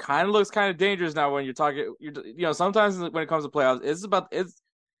of looks kind of dangerous now when you're talking. Sometimes when it comes to playoffs, it's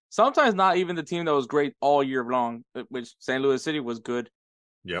sometimes not even the team that was great all year long, which St. Louis City was good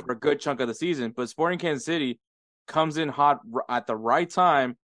for a good chunk of the season. But Sporting Kansas City comes in hot at the right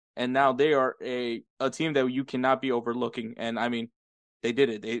time, and now they are a team that you cannot be overlooking. And I mean, they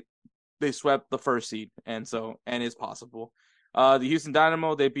did it. They swept the first seed, and it's possible. The Houston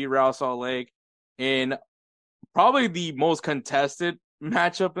Dynamo, they beat Real Salt Lake in probably the most contested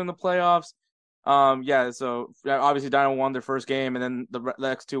matchup in the playoffs. So obviously Dynamo won their first game, and then the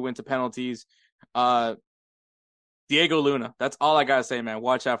next two went to penalties. Diego Luna, that's all I gotta say, man.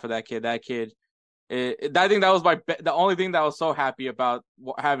 Watch out for that kid. That kid, I think that was the only thing that I was so happy about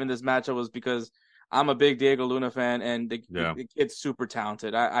having this matchup was because I'm a big Diego Luna fan, and the kid's super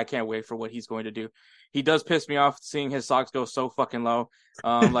talented. I can't wait for what he's going to do. He does piss me off seeing his socks go so fucking low.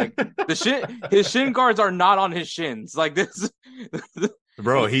 His shin guards are not on his shins. Like this.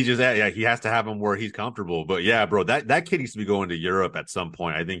 Bro, he has to have him where he's comfortable. But yeah, bro, that kid needs to be going to Europe at some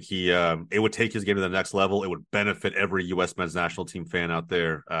point. I think it would take his game to the next level. It would benefit every U.S. men's national team fan out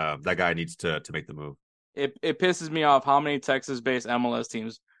there. That guy needs to make the move. It pisses me off how many Texas-based MLS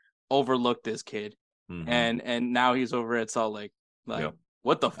teams overlooked this kid, and now he's over at Salt Lake.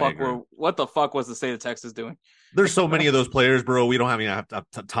 What the fuck was the state of Texas doing? There's so many of those players, bro. We don't have any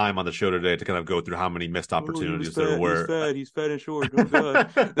time on the show today to kind of go through how many missed opportunities there were. He's fat and short. Oh,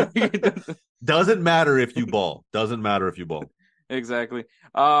 God. Doesn't matter if you ball. Exactly.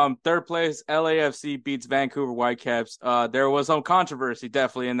 Third place, LAFC beats Vancouver Whitecaps. There was some controversy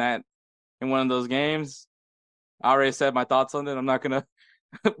definitely in one of those games. I already said my thoughts on it. I'm not gonna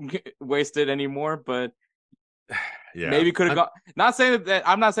waste it anymore, but maybe could have gone.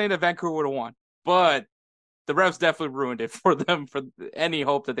 I'm not saying that Vancouver would have won, but the refs definitely ruined it for them for any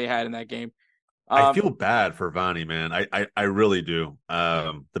hope that they had in that game. I feel bad for Vani, man. I really do.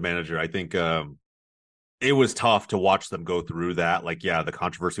 The manager, I think it was tough to watch them go through that. The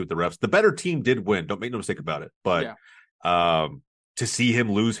controversy with the refs. The better team did win. Don't make no mistake about it. But to see him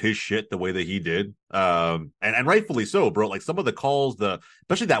lose his shit the way that he did, and rightfully so, bro. Like some of the calls,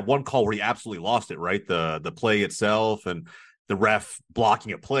 especially that one call where he absolutely lost it, right? The play itself and the ref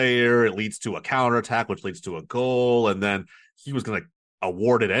blocking a player, it leads to a counterattack, which leads to a goal, and then he was gonna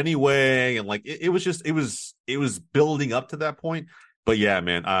award it anyway, and it was building up to that point. But yeah,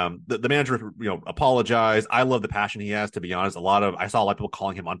 man, the manager, apologized. I love the passion he has. To be honest, I saw a lot of people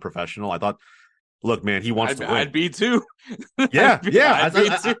calling him unprofessional. I thought look, man, he wants to win. I'd be too. Yeah, I'd be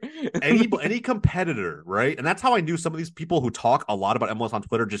too. Any competitor, right? And that's how I knew some of these people who talk a lot about MLS on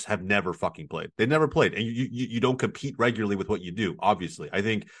Twitter just have never fucking played. They never played, and you don't compete regularly with what you do. Obviously, I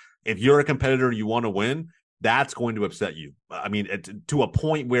think if you're a competitor and you want to win, that's going to upset you. I mean, to a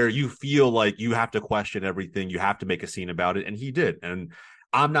point where you feel like you have to question everything, you have to make a scene about it, and he did. And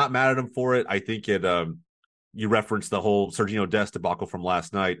I'm not mad at him for it. I think it. You referenced the whole Sergiño Dest debacle from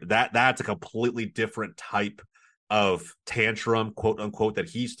last night. That's a completely different type of tantrum, quote unquote, that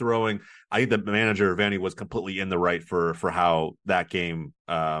he's throwing. I think the manager Vanni was completely in the right for how that game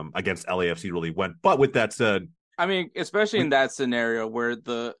against LAFC really went. But with that said, I mean, especially in that scenario where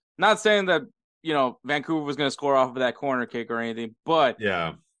not saying that Vancouver was going to score off of that corner kick or anything, but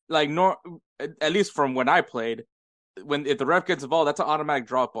yeah, like at least from when I played, if the ref gets involved, that's an automatic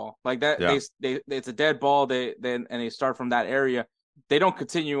drop ball. Like that, yeah. It's a dead ball. They start from that area. They don't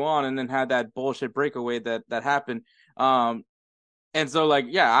continue on and then have that bullshit breakaway that happened. And so like,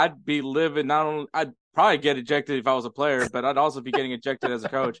 yeah, I'd be living. Not only I'd probably get ejected if I was a player, but I'd also be getting ejected as a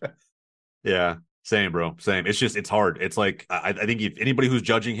coach. Yeah, same, bro, same. It's hard. It's like I think if anybody who's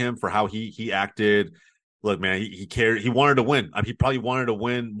judging him for how he acted. Look, man, he cared. He wanted to win. He probably wanted to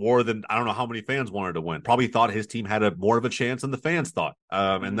win more than I don't know how many fans wanted to win. Probably thought his team had more of a chance than the fans thought.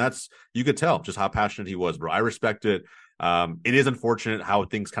 And that's you could tell just how passionate he was, bro. I respect it. It is unfortunate how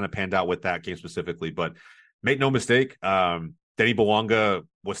things kind of panned out with that game specifically, but make no mistake, Denis Bouanga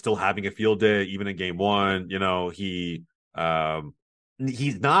was still having a field day even in game one.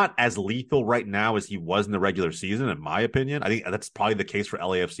 He's not as lethal right now as he was in the regular season, in my opinion. I think that's probably the case for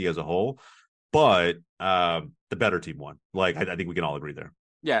LAFC as a whole. But the better team won. Like I think we can all agree there.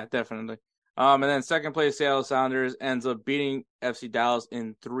 Yeah, definitely. And then second place Seattle Sounders ends up beating FC Dallas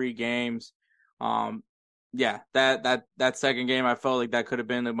in 3 games. Yeah, that second game I felt like that could have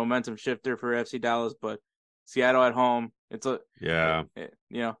been a momentum shifter for FC Dallas, but Seattle at home, it's a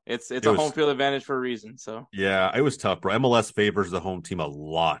home field advantage for a reason. So yeah, it was tough, bro. MLS favors the home team a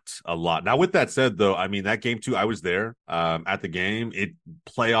lot. Now, with that said, though, I mean that game too. I was there at the game. It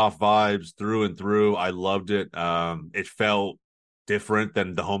playoff vibes through and through. I loved it. It felt different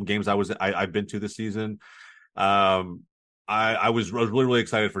than the home games I've been to this season. I was really, really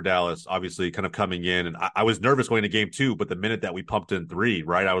excited for Dallas, obviously, kind of coming in. And I was nervous going to game 2, but the minute that we pumped in 3,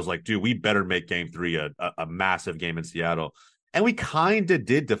 right, I was like, dude, we better make game 3 a massive game in Seattle. And we kind of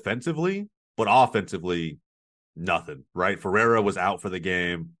did defensively, but offensively, nothing, right? Ferreira was out for the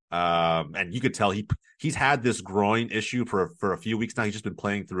game. And you could tell he's had this groin issue for a few weeks now. He's just been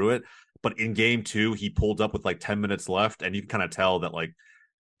playing through it. But in game 2, he pulled up with like 10 minutes left. And you can kind of tell that, like,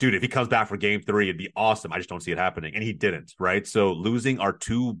 dude, if he comes back for game 3, it'd be awesome. I just don't see it happening. And he didn't, right? So losing our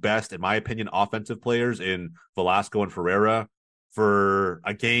 2 best, in my opinion, offensive players in Velasco and Ferreira for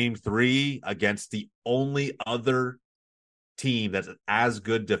a game 3 against the only other team that's as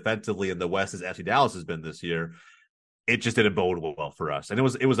good defensively in the West as FC Dallas has been this year, it just didn't bode well for us. And it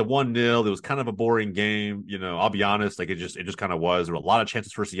was a 1-0. It was kind of a boring game. I'll be honest, like it just kind of was. There were a lot of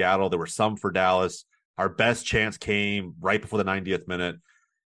chances for Seattle. There were some for Dallas. Our best chance came right before the 90th minute.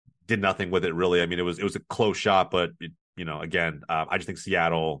 Did nothing with it, really. I mean, it was a close shot, but again, I just think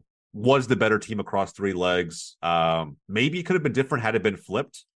Seattle was the better team across 3 legs. Maybe it could have been different had it been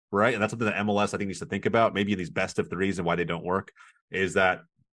flipped, right? And that's something that MLS I think needs to think about. Maybe these best of 3s and why they don't work is that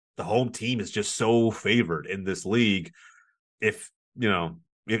the home team is just so favored in this league. If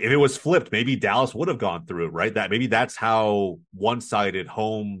it was flipped, maybe Dallas would have gone through it, right? Maybe that's how one-sided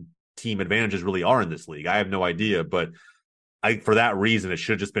home team advantages really are in this league. I have no idea, but for that reason, it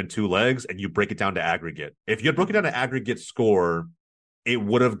should have just been 2 legs, and you break it down to aggregate. If you had broken down to aggregate score, it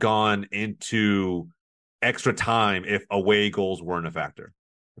would have gone into extra time if away goals weren't a factor.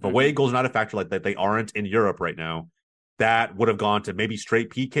 If away goals are not a factor like that, they aren't in Europe right now, that would have gone to maybe straight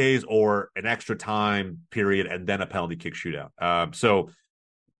PKs or an extra time period and then a penalty kick shootout. So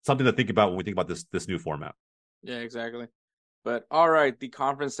something to think about when we think about this new format. Yeah, exactly. But all right, the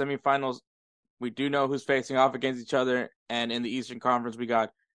conference semifinals, we do know who's facing off against each other. And in the Eastern Conference, we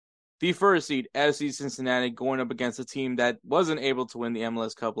got the first seed, FC Cincinnati, going up against a team that wasn't able to win the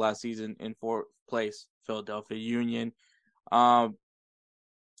MLS Cup last season in 4th place, Philadelphia Union. What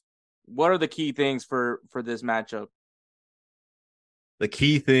are the key things for this matchup? The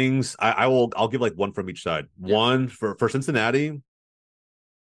key things, I'll give like one from each side. Yeah. One for Cincinnati,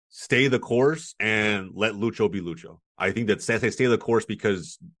 stay the course and let Lucho be Lucho. I think that stay the course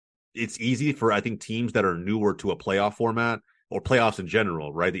because it's easy for, I think, teams that are newer to a playoff format or playoffs in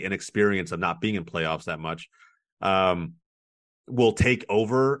general, right? The inexperience of not being in playoffs that much. will take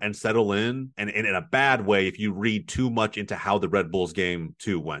over and settle in, and in a bad way if you read too much into how the Red Bulls game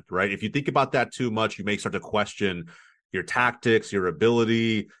 2 went, right? If you think about that too much, you may start to question your tactics, your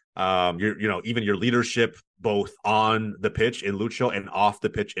ability, even your leadership, both on the pitch in Lucho and off the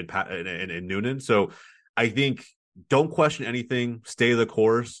pitch in Noonan. So I think don't question anything, stay the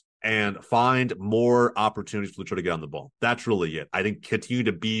course, and find more opportunities for Lucho to get on the ball. That's really it. I think continue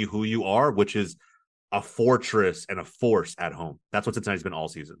to be who you are, which is a fortress and a force at home. That's what Cincinnati's been all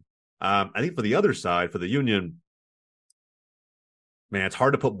season. I think for the other side, for the Union, man, it's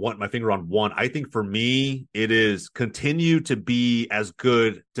hard to put my finger on one. I think for me, it is continue to be as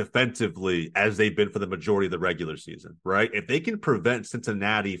good defensively as they've been for the majority of the regular season, right? If they can prevent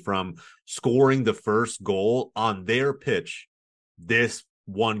Cincinnati from scoring the first goal on their pitch, this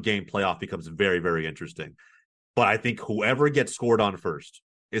one-game playoff becomes very, very interesting. But I think whoever gets scored on first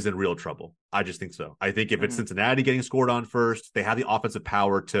is in real trouble. I just think so. I think if it's Cincinnati getting scored on first, they have the offensive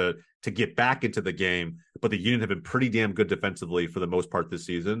power to get back into the game, but the Union have been pretty damn good defensively for the most part this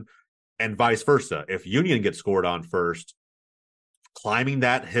season, and vice versa. If Union gets scored on first, climbing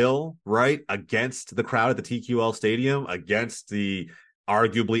that hill, right, against the crowd at the TQL Stadium, against the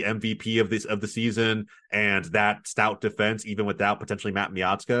arguably MVP of the season, and that stout defense, even without potentially Matt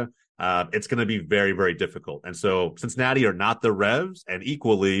Miazga, it's going to be very, very difficult. And so Cincinnati are not the Revs, and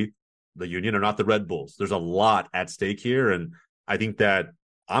equally the Union are not the Red Bulls. There's a lot at stake here, and I think that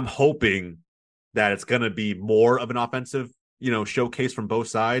I'm hoping that it's going to be more of an offensive, showcase from both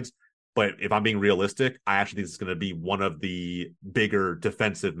sides. But if I'm being realistic, I actually think it's going to be one of the bigger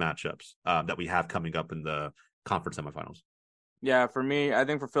defensive matchups that we have coming up in the conference semifinals. Yeah, for me, I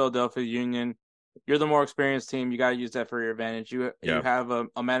think for Philadelphia Union, you're the more experienced team. You got to use that for your advantage. You have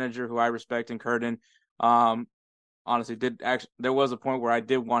a manager who I respect in Curtin. Honestly, there was a point where I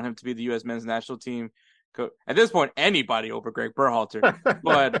did want him to be the U.S. men's national team coach. At this point, anybody over Greg Berhalter.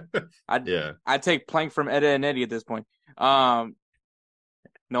 But I'd take Plank from Eda and Eddie at this point. No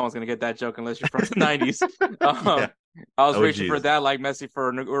one's going to get that joke unless you're from the 90s. I was reaching for that like Messi for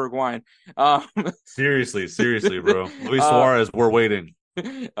an Uruguayan. Seriously, bro. Luis Suarez, we're waiting.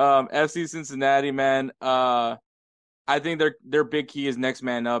 FC Cincinnati, man. I think their big key is next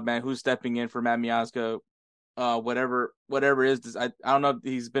man up, man. Who's stepping in for Matt Miazga? Whatever it is. I don't know if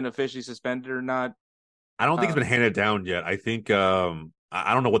he's been officially suspended or not. I don't think it's been handed down yet. I think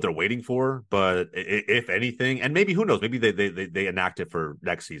I don't know what they're waiting for, but if anything, and maybe who knows, maybe they enact it for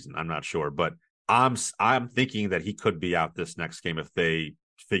next season. I'm not sure, but I'm thinking that he could be out this next game if they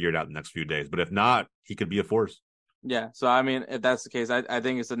figure it out in the next few days. But if not, he could be a force. Yeah. So I mean, if that's the case, I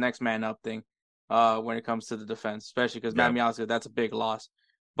think it's the next man up thing when it comes to the defense, especially because Matt Miazga, that's a big loss.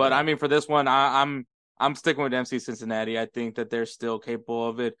 But I mean, for this one, I'm sticking with MC Cincinnati. I think that they're still capable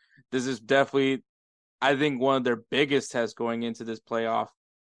of it. This is definitely, I think, one of their biggest tests going into this playoff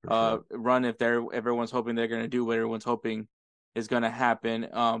run. If everyone's hoping they're going to do what everyone's hoping is going to happen.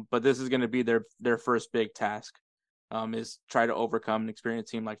 But this is going to be their first big task, is try to overcome an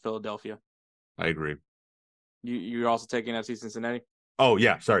experienced team like Philadelphia. I agree. You're also taking FC Cincinnati? Oh,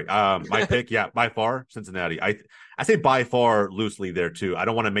 yeah. Sorry. My pick, by far, Cincinnati. I say by far loosely there, too. I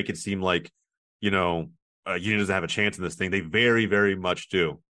don't want to make it seem like, Union doesn't have a chance in this thing. They very, very much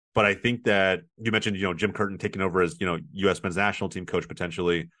do. But I think that you mentioned, Jim Curtin taking over as, U.S. men's national team coach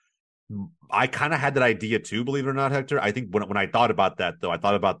potentially. I kind of had that idea too, believe it or not, Hector. I think when I thought about that, though, I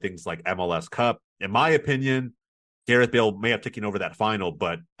thought about things like MLS Cup. In my opinion, Gareth Bale may have taken over that final,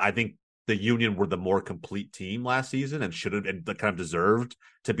 but I think the Union were the more complete team last season and should have and kind of deserved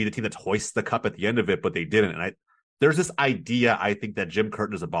to be the team that hoists the cup at the end of it, but they didn't. And there's this idea, I think, that Jim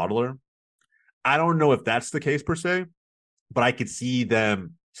Curtin is a bottler. I don't know if that's the case per se, but I could see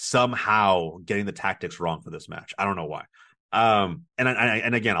them somehow getting the tactics wrong for this match. I don't know why.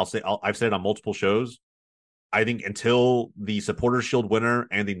 And again, I've said it on multiple shows. I think until the Supporters Shield winner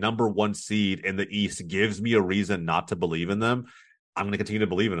and the number 1 seed in the East gives me a reason not to believe in them, I'm going to continue to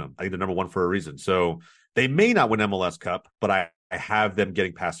believe in them. I think they're number 1 for a reason. So they may not win MLS Cup, but I have them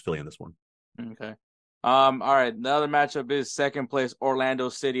getting past Philly in this one. Okay. All right. The other matchup is second place Orlando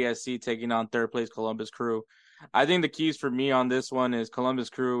City SC taking on third place Columbus Crew. I think the keys for me on this one is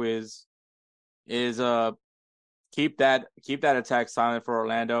Columbus Crew is keep that attack silent for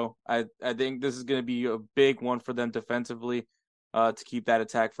Orlando. I think this is going to be a big one for them defensively to keep that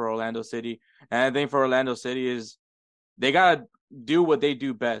attack for Orlando City. And I think for Orlando City is they got to do what they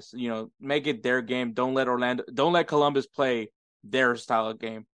do best. Make it their game. Don't let Columbus play their style of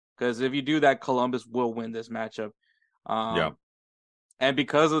game. Because if you do that, Columbus will win this matchup. And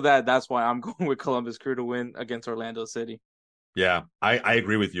because of that, that's why I'm going with Columbus Crew to win against Orlando City. Yeah, I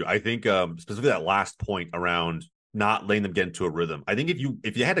agree with you. I think specifically that last point around not letting them get into a rhythm. I think if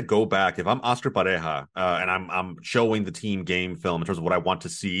you had to go back, if I'm Oscar Pareja and I'm showing the team game film in terms of what I want to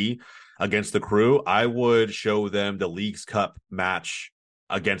see against the Crew, I would show them the Leagues Cup match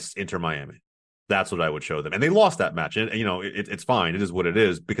against Inter Miami. That's what I would show them. And they lost that match. And, it's fine. It is what it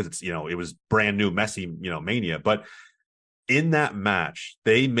is because it's, it was brand new Messi, mania. But in that match,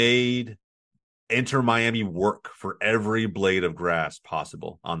 they made Inter Miami work for every blade of grass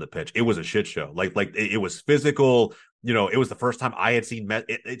possible on the pitch. It was a shit show. Like it was physical. It was the first time I had seen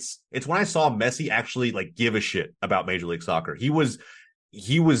it's when I saw Messi actually like give a shit about Major League Soccer. He was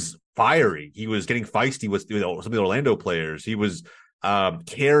fiery. He was getting feisty with some of the Orlando players. He was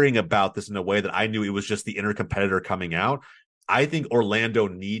caring about this in a way that I knew it was just the inner competitor coming out. I think Orlando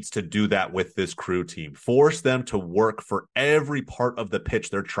needs to do that with this Crew team. Force them to work for every part of the pitch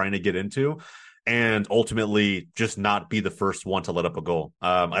they're trying to get into, and ultimately just not be the first one to let up a goal.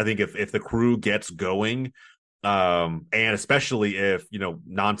 I think if the Crew gets going, and especially if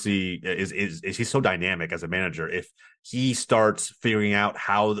Nancy is he's so dynamic as a manager, if he starts figuring out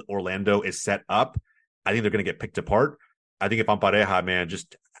how Orlando is set up, I think they're going to get picked apart. I think if I'm Pareja, man,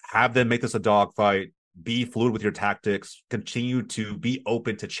 just have them make this a dogfight, be fluid with your tactics, continue to be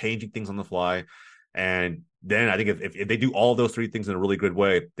open to changing things on the fly. And then I think if they do all those three things in a really good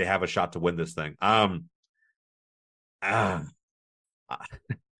way, they have a shot to win this thing. I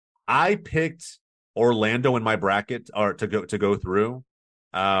picked Orlando in my bracket or to go through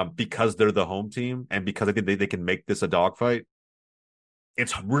because they're the home team and because I think they can make this a dogfight.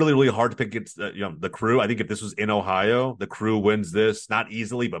 It's really, really hard to pick against the Crew. I think if this was in Ohio, the Crew wins this, not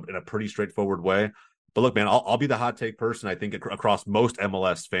easily, but in a pretty straightforward way. But look, man, I'll be the hot take person. I think across most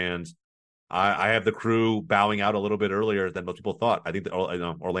MLS fans, I have the Crew bowing out a little bit earlier than most people thought. I think that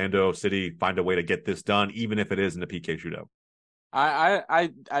Orlando City find a way to get this done, even if it is in a PK shootout.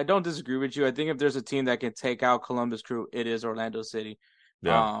 I don't disagree with you. I think if there's a team that can take out Columbus Crew, it is Orlando City.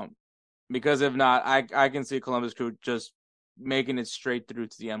 Yeah. Because if not, I can see Columbus Crew just making it straight through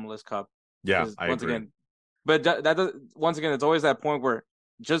to the MLS Cup. Yeah, I agree. Again, but once again, it's always that point where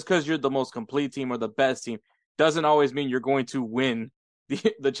just because you're the most complete team or the best team doesn't always mean you're going to win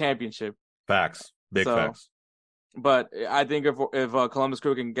the championship. Facts, big facts. But I think if Columbus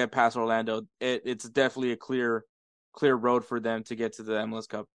Crew can get past Orlando, it's definitely a clear road for them to get to the MLS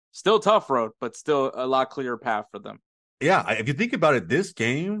Cup. Still tough road, but still a lot clearer path for them. Yeah, if you think about it, this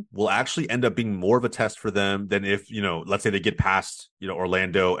game will actually end up being more of a test for them than if, let's say they get past,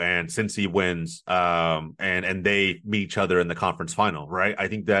 Orlando and Cincy wins and they meet each other in the conference final, right? I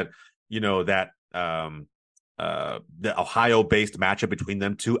think that, the Ohio-based matchup between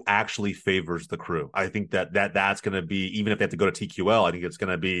them two actually favors the Crew. I think that's going to be, even if they have to go to TQL, I think it's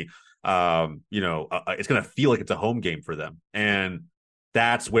going to be, it's going to feel like it's a home game for them. And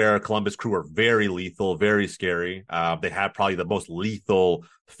that's where Columbus Crew are very lethal, very scary. They have probably the most lethal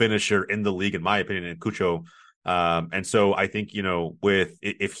finisher in the league, in my opinion, in Cucho. And so I think,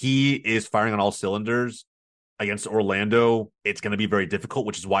 if he is firing on all cylinders against Orlando, it's going to be very difficult,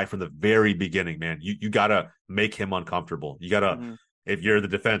 which is why from the very beginning, man, you got to make him uncomfortable. You got to, if you're the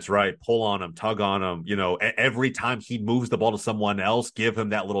defense, right, pull on him, tug on him. Every time he moves the ball to someone else, give him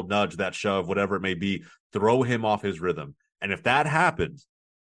that little nudge, that shove, whatever it may be, throw him off his rhythm. And if that happens,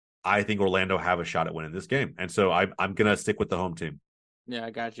 I think Orlando have a shot at winning this game. And so I'm going to stick with the home team. Yeah,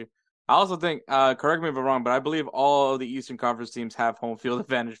 I got you. I also think, correct me if I'm wrong, but I believe all of the Eastern Conference teams have home field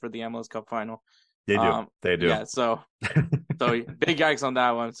advantage for the MLS Cup final. They do. They do. Yeah, so big yikes on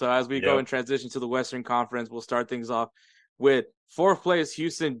that one. So as we go and transition to the Western Conference, we'll start things off with fourth place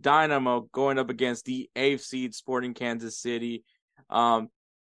Houston Dynamo going up against the 8th seed Sporting Kansas City.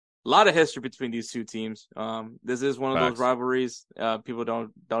 A lot of history between these two teams. This is one of those rivalries. People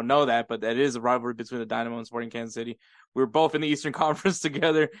don't know that, but that is a rivalry between the Dynamo and Sporting Kansas City. We were both in the Eastern Conference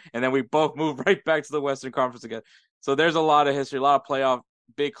together, and then we both moved right back to the Western Conference together. So there's a lot of history, a lot of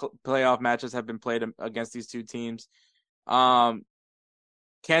big playoff matches have been played against these two teams.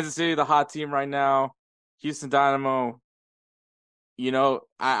 Kansas City, the hot team right now. Houston Dynamo.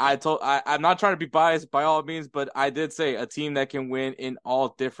 I'm not trying to be biased by all means, but I did say a team that can win in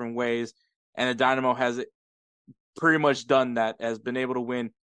all different ways, and the Dynamo has pretty much done that, has been able to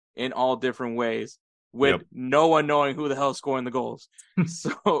win in all different ways with no one knowing who the hell is scoring the goals.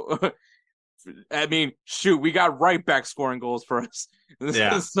 So, I mean, shoot, we got right back scoring goals for us.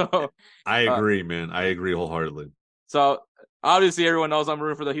 Yeah, so I agree, man. I agree wholeheartedly. So, obviously, everyone knows I'm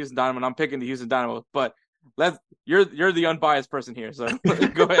rooting for the Houston Dynamo, and I'm picking the Houston Dynamo, but you're the unbiased person here, so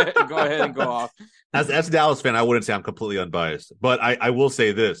go ahead and go off. As a Dallas fan, I wouldn't say I'm completely unbiased, but I will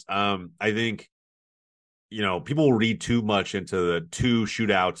say this. I think people will read too much into the 2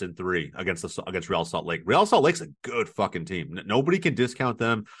 shootouts and 3 against Real Salt Lake. Real Salt Lake's a good fucking team. Nobody can discount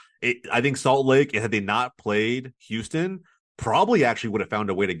them. I think Salt Lake, had they not played Houston, probably actually would have found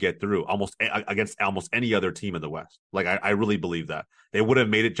a way to get through against almost any other team in the West. Like, I really believe that. They would have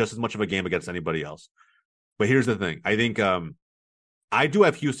made it just as much of a game against anybody else. But here's the thing. I think I do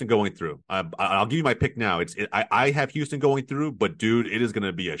have Houston going through. I'll give you my pick now. I have Houston going through, but dude, it is going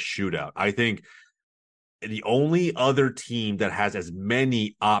to be a shootout. I think the only other team that has as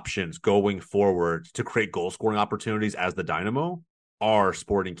many options going forward to create goal scoring opportunities as the Dynamo are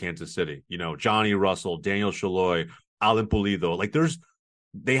Sporting Kansas City. Johnny Russell, Daniel Shalhoub, Alan Pulido. Like,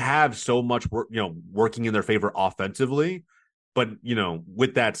 they have so much work, working in their favor offensively. But,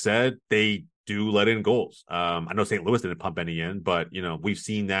 with that said, they do let in goals. I know St. Louis didn't pump any in, but, we've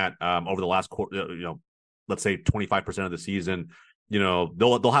seen that over the last quarter, let's say 25% of the season.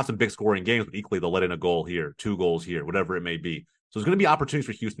 They'll have some big scoring games, but equally they'll let in a goal here, 2 goals here, whatever it may be. So there's going to be opportunities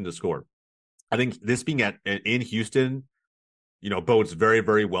for Houston to score. I think this being in Houston, bodes very,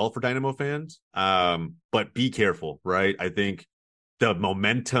 very well for Dynamo fans. But be careful, right? I think the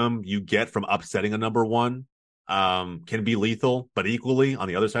momentum you get from upsetting a number 1 can be lethal, but equally on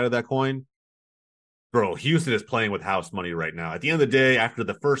the other side of that coin, bro, Houston is playing with house money right now. At the end of the day, after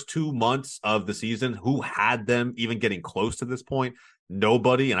the first 2 months of the season, who had them even getting close to this point?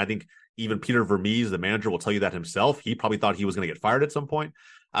 Nobody. And I think even Peter Vermees, the manager, will tell you that himself. He probably thought he was going to get fired at some point.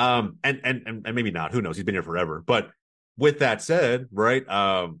 And maybe not. Who knows? He's been here forever. But with that said, right,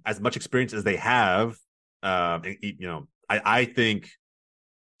 as much experience as they have, I think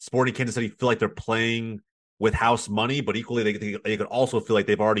Sporting Kansas City feel like they're playing with house money, but equally they could also feel like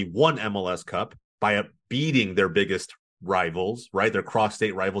they've already won MLS Cup by beating their biggest rivals, right? Their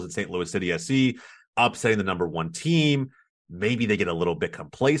cross-state rivals in St. Louis City SC, upsetting the number 1 team. Maybe they get a little bit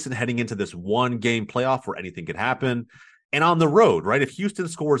complacent heading into this 1-game playoff where anything could happen. And on the road, right? If Houston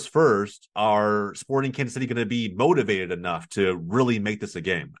scores first, are Sporting Kansas City going to be motivated enough to really make this a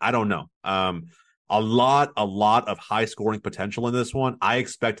game? I don't know. A lot of high-scoring potential in this one. I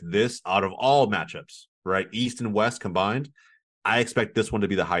expect this out of all matchups, right? East and West combined. I expect this one to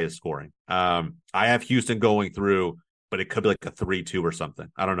be the highest scoring. I have Houston going through, but it could be like a 3-2 or something.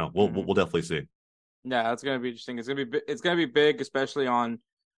 I don't know. We'll definitely see. Yeah, that's gonna be interesting. It's gonna be big, especially on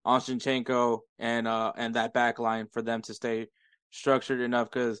Shinchenko and that back line for them to stay structured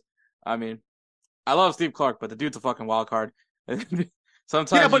enough. Because I mean, I love Steve Clark, but the dude's a fucking wild card.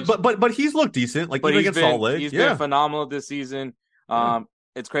 Sometimes, yeah, but he's looked decent. Like, even against Salt Lake, he's been phenomenal this season.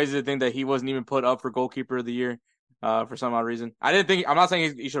 It's crazy to think that he wasn't even put up for goalkeeper of the year. For some odd reason, I'm not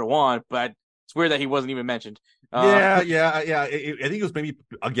saying he should have won, but it's weird that he wasn't even mentioned. I think it was maybe,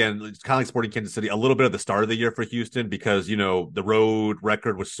 again, it's kind of like Sporting Kansas City, a little bit of the start of the year for Houston because, the road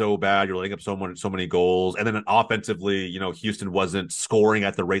record was so bad. You're letting up so many goals. And then offensively, Houston wasn't scoring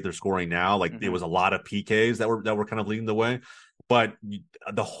at the rate they're scoring now. Like, It was a lot of PKs that were kind of leading the way. But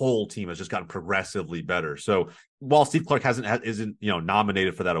the whole team has just gotten progressively better. So while Steve Clark isn't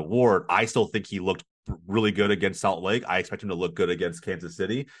nominated for that award, I still think he looked really good against Salt Lake. I expect him to look good against Kansas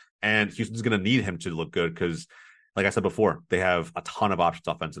City, and Houston's going to need him to look good because, like I said before, they have a ton of options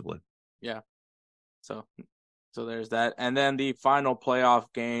offensively. Yeah. So there's that. And then the final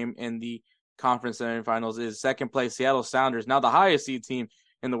playoff game in the conference semifinals is second place Seattle Sounders. Now the highest seed team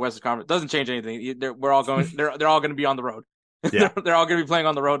in the Western Conference. Doesn't change anything. They're all going to be on the road. Yeah. they're all going to be playing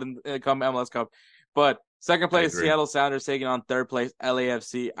on the road and come MLS Cup. But second place Seattle Sounders taking on third place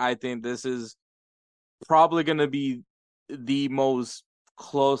LAFC. I think this is probably going to be the most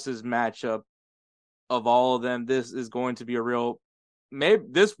closest matchup of all of them. This is going to be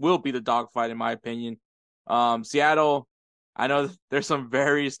this will be the dogfight in my opinion. Seattle, I know there's some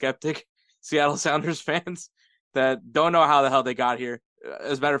very skeptic Seattle Sounders fans that don't know how the hell they got here.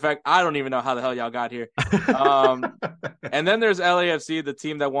 As a matter of fact, I don't even know how the hell y'all got here. And then there's LAFC, the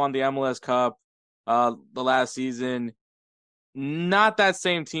team that won the MLS Cup the last season. Not that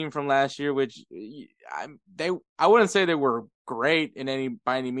same team from last year, which I wouldn't say they were great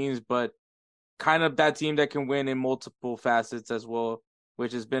by any means, but kind of that team that can win in multiple facets as well,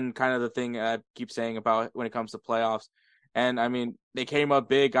 which has been kind of the thing I keep saying about when it comes to playoffs. And I mean, they came up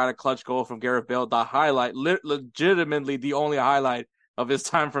big, got a clutch goal from Gareth Bale, the highlight, legitimately the only highlight of his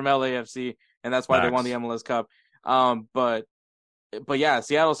time from LAFC, and that's why they won the MLS Cup. But yeah,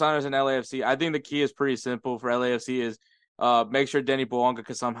 Seattle Sounders and LAFC. I think the key is pretty simple for LAFC is make sure Denny Bouanga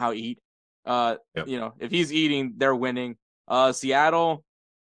can somehow eat. If he's eating, they're winning. Seattle,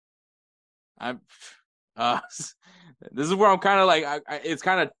 this is where I'm kind of like, it's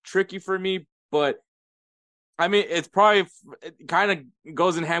kind of tricky for me, but I mean, it kind of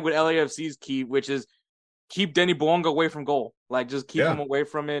goes in hand with LAFC's key, which is keep Denny Bouanga away from goal. Like, just keep him away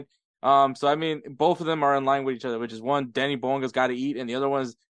from it. So I mean, both of them are in line with each other, which is one, Denny Bouanga's got to eat, and the other one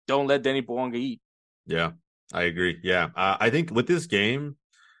is don't let Denny Bouanga eat. Yeah, I agree. Yeah, I think with this game,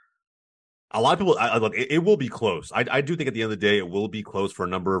 a lot of people, look, it will be close. I do think at the end of the day, it will be close for a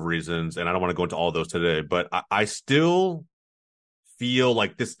number of reasons, and I don't want to go into all those today, but I still feel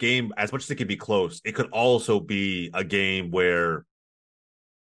like this game, as much as it can be close, it could also be a game where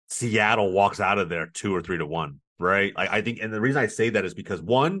Seattle walks out of there 2 or 3-1. Right. I think, and the reason I say that is because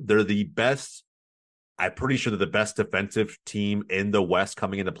one, they're the best. I'm pretty sure they're the best defensive team in the West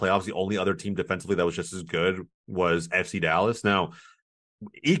coming into playoffs. The only other team defensively that was just as good was FC Dallas. Now,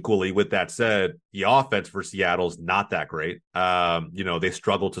 equally with that said, the offense for Seattle is not that great. They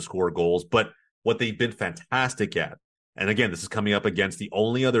struggle to score goals, but what they've been fantastic at, and again, this is coming up against the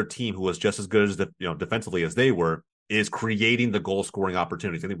only other team who was just as good as defensively as they were, is creating the goal scoring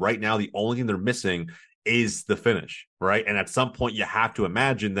opportunities. I think right now the only thing they're missing is the finish, right? And at some point, you have to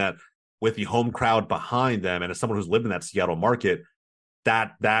imagine that with the home crowd behind them, and as someone who's lived in that Seattle market,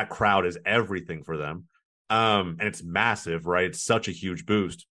 that crowd is everything for them. And it's massive, right? It's such a huge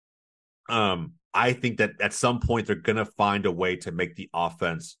boost. I think that at some point, they're going to find a way to make the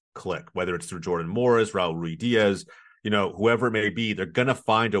offense click, whether it's through Jordan Morris, Raul Ruidiaz, whoever it may be, they're going to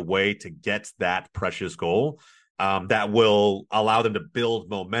find a way to get that precious goal. That will allow them to build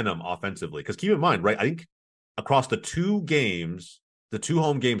momentum offensively. Because keep in mind, right, I think across the two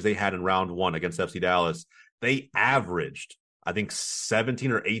home games they had in round one against FC Dallas, they averaged, I think,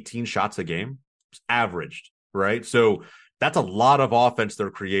 17 or 18 shots a game. Averaged, right? So that's a lot of offense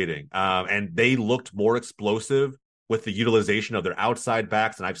they're creating. And they looked more explosive with the utilization of their outside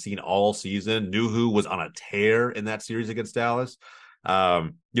backs than I've seen all season. Nuhu was on a tear in that series against Dallas.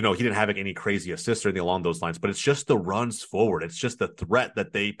 He didn't have any crazy assists or anything along those lines, but it's just the runs forward. It's just the threat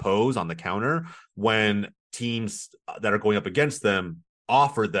that they pose on the counter when teams that are going up against them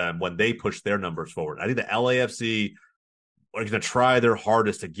offer them when they push their numbers forward. I think the LAFC are going to try their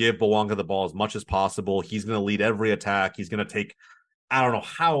hardest to give Bouanga the ball as much as possible. He's going to lead every attack. He's going to take, I don't know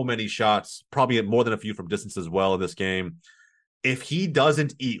how many shots, probably more than a few from distance as well in this game. If he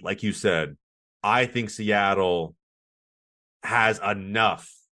doesn't eat, like you said, I think Seattle has enough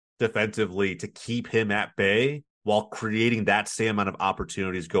defensively to keep him at bay while creating that same amount of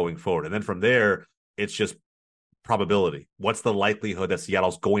opportunities going forward. And then from there, it's just probability. What's the likelihood that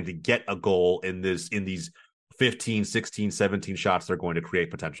Seattle's going to get a goal in these 15, 16, 17 shots they're going to create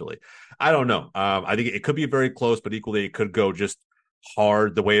potentially? I don't know. I think it could be very close, but equally it could go just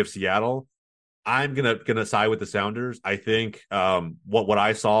hard the way of Seattle. I'm gonna side with the Sounders. I think what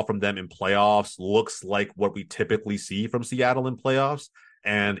I saw from them in playoffs looks like what we typically see from Seattle in playoffs.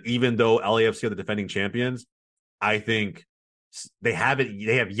 And even though LAFC are the defending champions, I think they have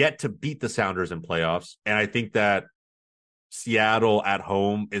yet to beat the Sounders in playoffs. And I think that Seattle at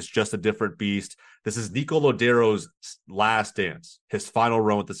home is just a different beast. This is Nico Lodeiro's last dance, his final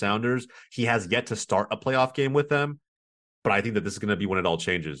run with the Sounders. He has yet to start a playoff game with them. But I think that this is going to be when it all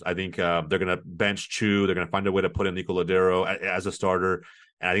changes. I think they're going to bench Chu. They're going to find a way to put in Nico Lodeiro as a starter.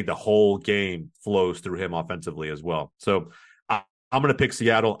 And I think the whole game flows through him offensively as well. So I'm going to pick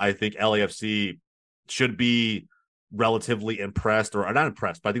Seattle. I think LAFC should be relatively impressed, or not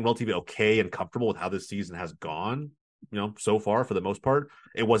impressed, but I think relatively okay and comfortable with how this season has gone, so far for the most part.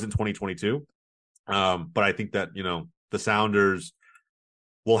 It was in 2022. But I think that, the Sounders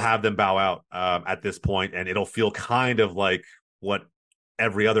will have them bow out at this point, and it'll feel kind of like what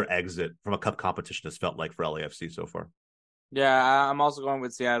every other exit from a cup competition has felt like for LAFC so far. Yeah, I'm also going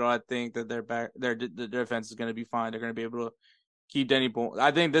with Seattle. I think that their defense is going to be fine. They're going to be able to keep Denny Bouanga.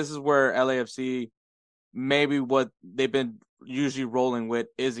 I think this is where LAFC, maybe what they've been usually rolling with,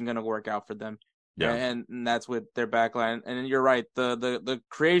 isn't going to work out for them. Yeah, and that's with their backline. And you're right. The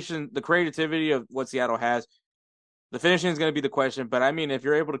creativity of what Seattle has. The finishing is going to be the question, but I mean, if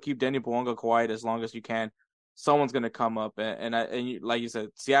you're able to keep Denny Bouanga quiet as long as you can, someone's going to come up. And like you said,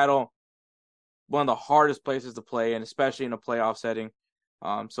 Seattle, one of the hardest places to play, and especially in a playoff setting.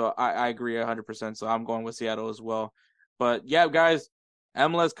 So I agree 100%. So I'm going with Seattle as well. But yeah, guys,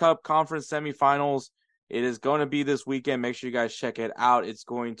 MLS Cup Conference semifinals. It is going to be this weekend. Make sure you guys check it out. It's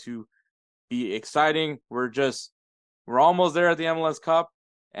going to be exciting. We're almost there at the MLS Cup.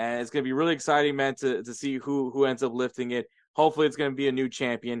 And it's going to be really exciting, man, to see who ends up lifting it. Hopefully it's going to be a new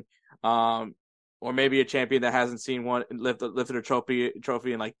champion, or maybe a champion that hasn't seen one lifted a trophy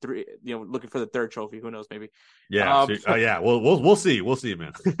in like 3, looking for the third trophy. Who knows, maybe. Yeah. Yeah. We'll see. We'll see,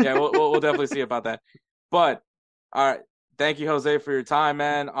 man. Yeah. We'll definitely see about that. But all right. Thank you, Jose, for your time,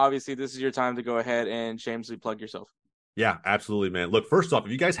 man. Obviously, this is your time to go ahead and shamelessly plug yourself. Yeah, absolutely, man. Look, first off,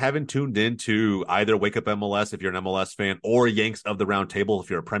 if you guys haven't tuned in to either Wake Up MLS if you're an MLS fan or Yanks of the Round Table if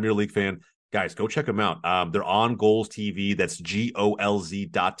you're a Premier League fan, guys, go check them out. They're on Goals TV. That's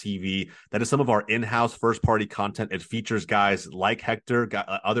GOLZ.TV. That is some of our in-house first-party content. It features guys like Hector,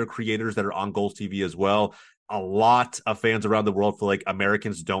 other creators that are on Goals TV as well. A lot of fans around the world feel like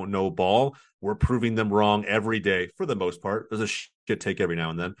Americans don't know ball. We're proving them wrong every day for the most part. There's a shit take every now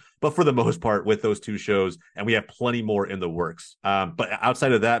and then, but for the most part with those two shows, and we have plenty more in the works. But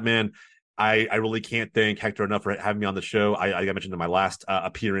outside of that, man, I really can't thank Hector enough for having me on the show. I mentioned in my last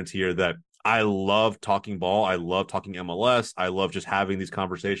appearance here that I love talking ball. I love talking MLS. I love just having these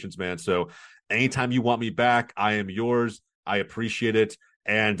conversations, man. So anytime you want me back, I am yours. I appreciate it.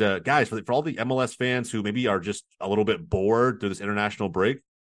 And guys, for all the MLS fans who maybe are just a little bit bored through this international break,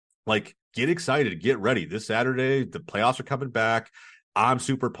 like, get excited, get ready. This Saturday, the playoffs are coming back. I'm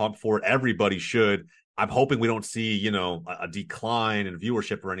super pumped for it. Everybody should. I'm hoping we don't see, a decline in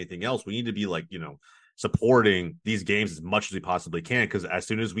viewership or anything else. We need to be supporting these games as much as we possibly can, because as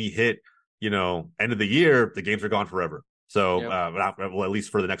soon as we hit, end of the year, the games are gone forever. So, yep. Well, at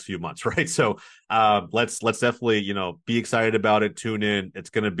least for the next few months, right? So, let's definitely, be excited about it. Tune in. It's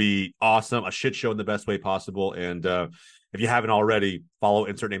going to be awesome. A shit show in the best way possible. And if you haven't already, follow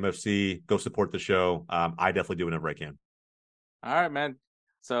Insert Name FC. Go support the show. I definitely do whenever I can. All right, man.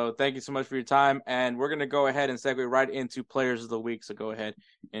 So thank you so much for your time. And we're going to go ahead and segue right into Players of the Week. So go ahead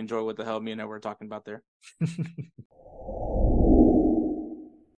and enjoy what the hell me and I were talking about there.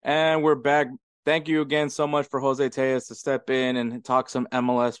 And we're back. Thank you again so much for Jose Tejas to step in and talk some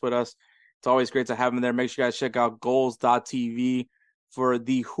MLS with us. It's always great to have him there. Make sure you guys check out goals.tv for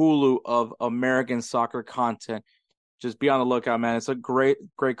the Hulu of American soccer content. Just be on the lookout, man. It's a great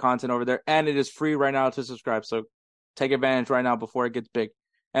content over there. And it is free right now to subscribe. So take advantage right now before it gets big.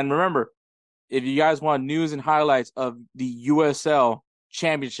 And remember, if you guys want news and highlights of the USL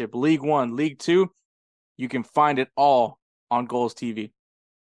Championship, League One, League Two, you can find it all on Goals TV.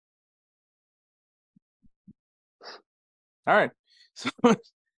 All right. So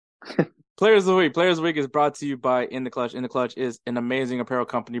Players of the Week. Players of the Week is brought to you by In the Clutch. In the Clutch is an amazing apparel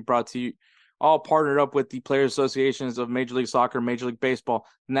company brought to you, all partnered up with the Players Associations of Major League Soccer, Major League Baseball,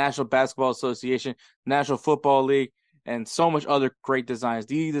 National Basketball Association, National Football League, and so much other great designs.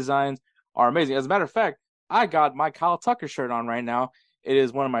 These designs are amazing. As a matter of fact, I got my Kyle Tucker shirt on right now. It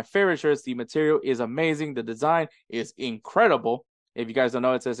is one of my favorite shirts. The material is amazing. The design is incredible. If you guys don't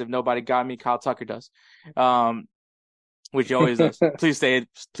know, it says, "If nobody got me, Kyle Tucker does." Which he always does. Please stay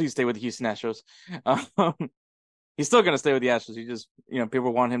with the Houston Astros. He's still going to stay with the Astros. He just,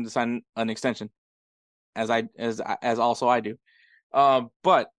 people want him to sign an extension, as also I do.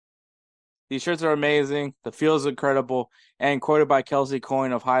 But these shirts are amazing. The feel is incredible. And quoted by Kelsey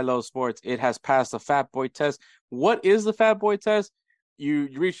Coyne of High Low Sports, it has passed the Fat Boy test. What is the Fat Boy test?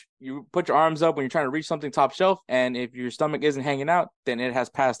 You put your arms up when you're trying to reach something top shelf, and if your stomach isn't hanging out, then it has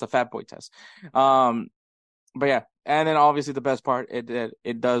passed the Fat Boy test. But yeah, and then obviously the best part,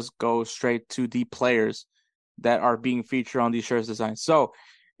 it does go straight to the players that are being featured on these shirts designs. So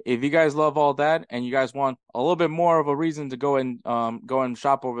if you guys love all that and you guys want a little bit more of a reason to go and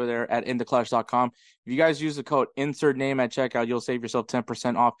shop over there at intheclutch.com, if you guys use the code InsertName at checkout, you'll save yourself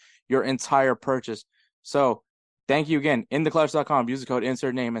 10% off your entire purchase. So thank you again. Intheclutch.com, use the code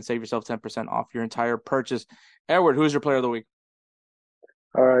InsertName and save yourself 10% off your entire purchase. Edward, who's your player of the week?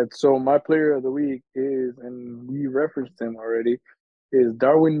 All right, so my player of the week is, and we referenced him already, is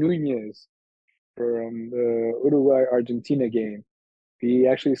Darwin Nunez from the Uruguay-Argentina game. He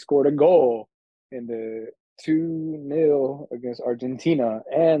actually scored a goal in the 2-0 against Argentina,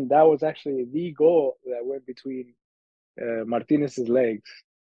 and that was actually the goal that went between Martinez's legs.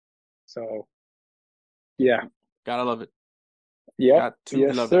 So, yeah. Gotta love it. Yeah,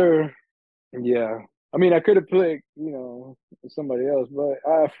 yes, sir. Yeah. I mean, I could have played, somebody else, but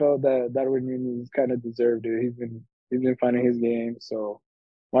I felt that Darwin Nunez kind of deserved it. He's been finding his game, so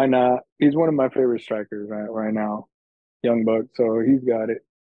why not? He's one of my favorite strikers right now, young buck. So he's got it.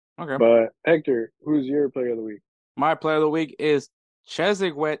 Okay. But Hector, who's your player of the week? My player of the week is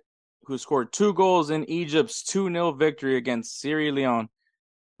Trezeguet, who scored 2 goals in Egypt's 2-0 victory against Sierra Leone.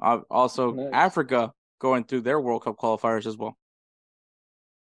 Also, nice. Africa going through their World Cup qualifiers as well.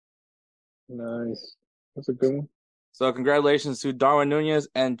 Nice. That's a good one. So congratulations to Darwin Nunez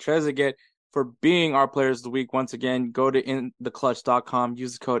and Trezeguet for being our players of the week. Once again, go to intheclutch.com,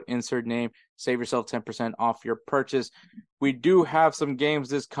 use the code InsertName, save yourself 10% off your purchase. We do have some games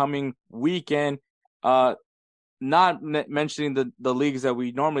this coming weekend. Not mentioning the leagues that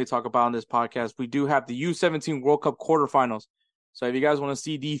we normally talk about on this podcast, we do have the U17 World Cup quarterfinals. So if you guys want to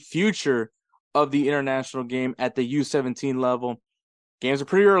see the future of the international game at the U17 level. Games are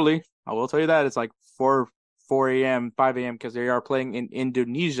pretty early. I will tell you that. It's like 4 a.m., 5 a.m. because they are playing in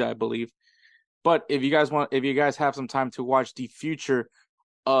Indonesia, I believe. But if you guys have some time to watch the future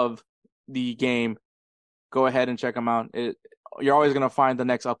of the game, go ahead and check them out. You're always going to find the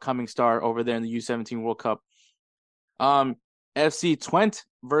next upcoming star over there in the U17 World Cup. FC Twente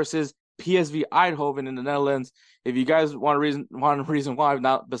versus PSV Eindhoven in the Netherlands. If you guys want a reason why,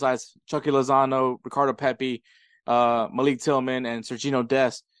 not besides Chucky Lozano, Ricardo Pepi, Malik Tillman, and Sergino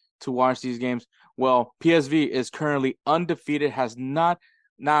Dest to watch these games, well, PSV is currently undefeated, not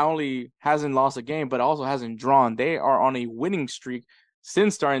only hasn't lost a game, but also hasn't drawn. They are on a winning streak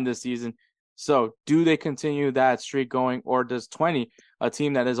since starting this season. So do they continue that streak going, or does Twente, a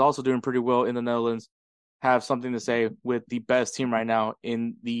team that is also doing pretty well in the Netherlands, have something to say with the best team right now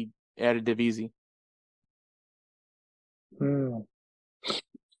in the Eredivisie?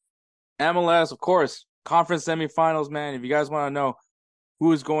 MLS, of course, conference semifinals, man. If you guys want to know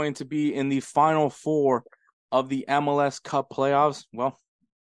who is going to be in the final four of the MLS Cup playoffs, well,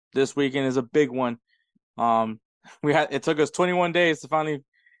 this weekend is a big one. It took us 21 days to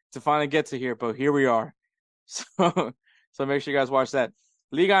finally get to here, but here we are. So make sure you guys watch that.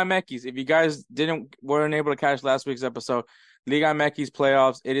 Liga MX, if you guys weren't able to catch last week's episode, Liga MX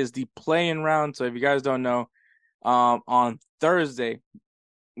playoffs, it is the play-in round. So if you guys don't know, on Thursday,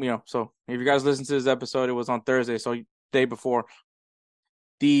 so if you guys listen to this episode, it was on Thursday, so day before,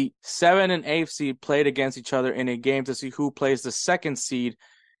 the 7th and 8th seed played against each other in a game to see who plays the 2nd seed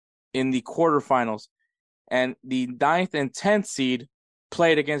in the quarterfinals. And the 9th and 10th seed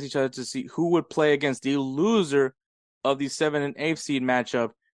played against each other to see who would play against the loser of the 7th and 8th seed matchup.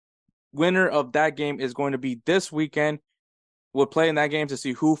 Winner of that game is going to be this weekend. We'll play in that game to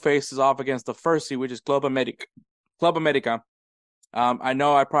see who faces off against the 1st seed, which is Club America. I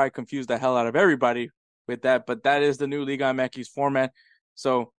know I probably confused the hell out of everybody with that, but that is the new Liga MX format.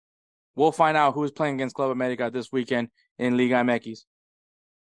 So we'll find out who's playing against Club America this weekend in Liga MX.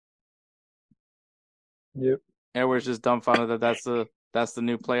 Yep. Edward's just dumbfounded that that's the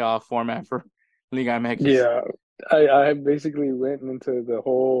new playoff format for Liga MX. Yeah. I basically went into the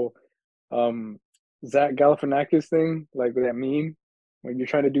whole Zach Galifianakis thing, like that meme when you're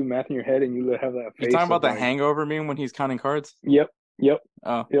trying to do math in your head and you have that face. You're talking about the Hangover meme when he's counting cards? Yep.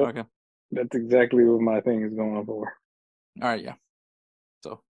 Oh, yep. Okay. That's exactly what my thing is going on for. All right, yeah.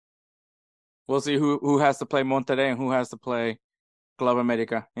 So we'll see who has to play Monterrey and who has to play Club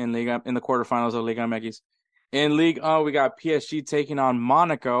America in the quarterfinals of Liga MX. In League we got PSG taking on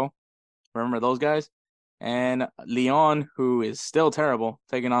Monaco. Remember those guys? And Lyon, who is still terrible,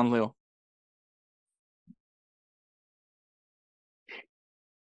 taking on Lille.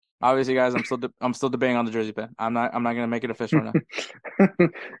 Obviously, guys, I'm still debating on the jersey pen. I'm not gonna make it official right now.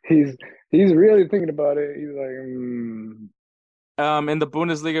 He's really thinking about it. He's like, In the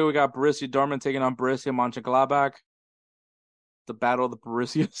Bundesliga, we got Borussia Dortmund taking on Borussia Mönchengladbach. The battle of the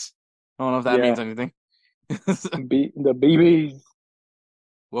Borussias. I don't know if that means anything. The BBs.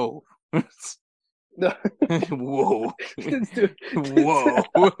 Whoa. Whoa. Whoa.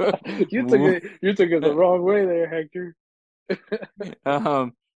 You took it the wrong way there, Hector.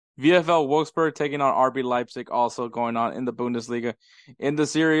 VfL Wolfsburg taking on RB Leipzig, also going on in the Bundesliga. In the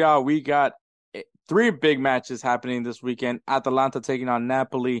Serie A, we got 3 big matches happening this weekend. Atalanta taking on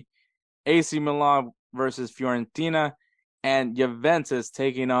Napoli, AC Milan versus Fiorentina, and Juventus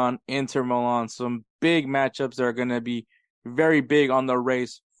taking on Inter Milan. Some big matchups that are going to be very big on the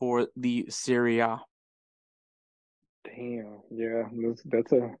race for the Serie A. Damn, yeah,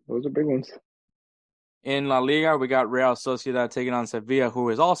 those are big ones. In La Liga, we got Real Sociedad taking on Sevilla, who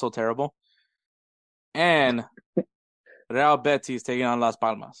is also terrible, and Real Betis taking on Las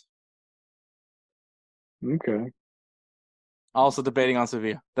Palmas. Okay. Also debating on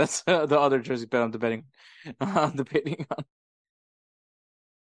Sevilla. That's the other jersey bet I'm debating on.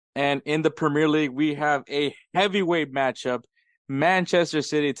 And in the Premier League, we have a heavyweight matchup: Manchester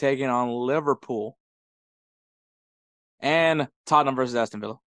City taking on Liverpool, and Tottenham versus Aston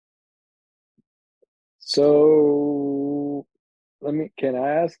Villa. So, can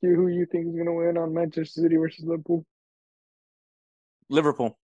I ask you who you think is going to win on Manchester City versus Liverpool?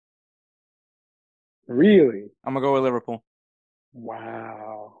 Liverpool. Really? I'm going to go with Liverpool.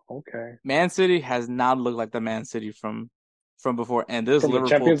 Wow. Okay. Man City has not looked like the Man City from before, and this from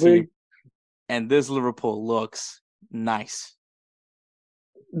Liverpool team, and this Liverpool looks nice.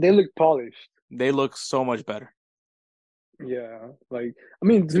 They look polished. They look so much better. Yeah,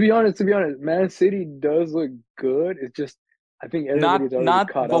 to be honest, Man City does look good. It's just I think Not everybody's already not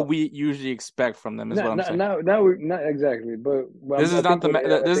caught what up. we usually expect from them is what I'm saying. Not exactly, but This I is not think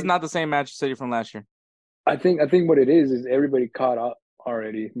this is not the same Manchester City from last year. I think what it is everybody caught up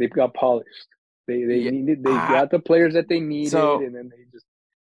already. They've got polished. They Yeah. needed. They got the players that they needed, So and then they just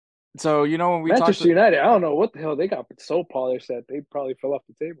so you know when we Manchester talked, United. I don't know what the hell they got so polished that they probably fell off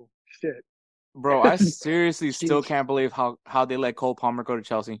the table. Shit, bro, I seriously still Jeez. can't believe how they let Cole Palmer go to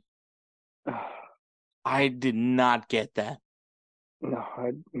Chelsea. I did not get that. No,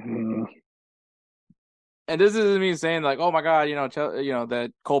 And this isn't me saying like, oh my god,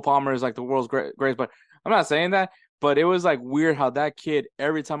 that Cole Palmer is like the world's greatest. But I'm not saying that. But it was like weird how that kid,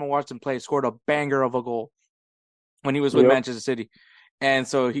 every time I watched him play, scored a banger of a goal when he was with Manchester City. And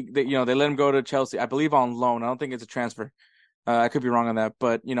so they let him go to Chelsea, I believe on loan. I don't think it's a transfer. I could be wrong on that,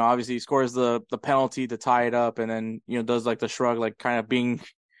 but obviously he scores the penalty to tie it up, and then does like the shrug, like kind of being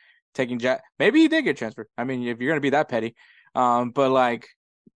taking Jack. Maybe he did get transferred. I mean, if you're gonna be that petty, but like,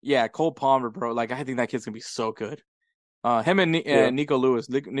 yeah, Cole Palmer, bro. Like, I think that kid's gonna be so good. Him and Nico Lewis.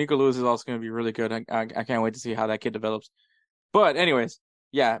 Nico Lewis is also gonna be really good. I can't wait to see how that kid develops. But anyways,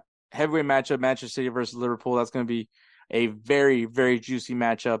 yeah, heavyweight matchup, Manchester City versus Liverpool. That's gonna be a very, very juicy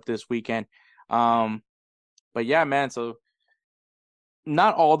matchup this weekend. But yeah, man. So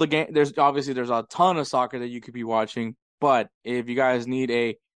not all the game. There's a ton of soccer that you could be watching. But if you guys need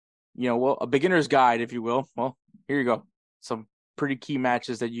a beginner's guide, if you will, well, here you go. Some pretty key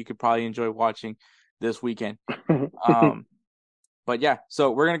matches that you could probably enjoy watching this weekend. But yeah,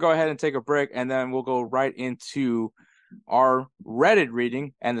 so we're going to go ahead and take a break, and then we'll go right into our Reddit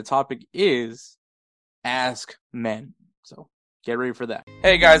reading, and the topic is Ask Men. So get ready for that.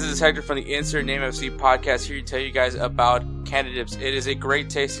 Hey guys, this is Hector from the Insert Name FC podcast, here to tell you guys about Canada Dips. It is a great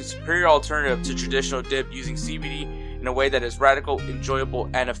tasting, superior alternative to traditional dip, using CBD in a way that is radical, enjoyable,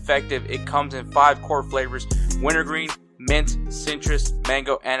 and effective. It comes in 5 core flavors: wintergreen, mint, citrus,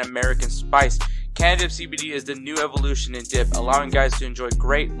 mango, and American spice. Canada Dip CBD is the new evolution in dip, allowing guys to enjoy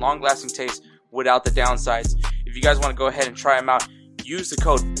great, long-lasting taste without the downsides. If you guys want to go ahead and try them out, use the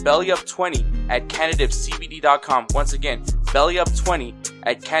code BELLYUP20 at CanadaDipCBD.com. Once again, BELLYUP20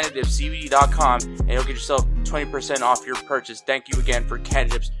 at CanadaDipCBD.com, and you'll get yourself 20% off your purchase. Thank you again for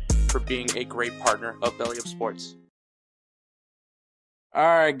Canada Dips for being a great partner of Belly Up Sports. All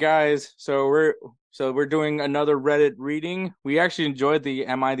right, guys. So we're doing another Reddit reading. We actually enjoyed the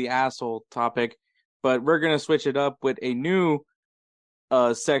 "Am I the Asshole" topic, but we're gonna switch it up with a new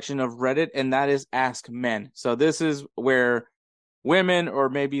section of Reddit, and that is Ask Men. So this is where women, or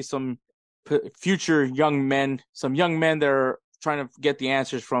maybe some future young men, some young men that are trying to get the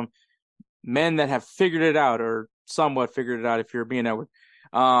answers from men that have figured it out, or somewhat figured it out, if you're being Edward.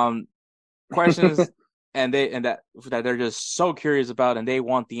 Questions. And that they're just so curious about, and they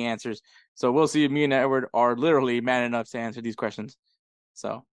want the answers. So we'll see if me and Edward are literally man enough to answer these questions.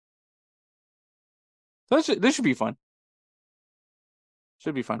 So this should be fun.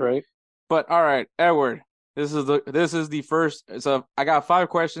 Should be fun, right? But all right, Edward, this is the first. So I got 5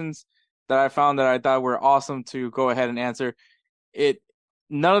 questions that I found that I thought were awesome to go ahead and answer.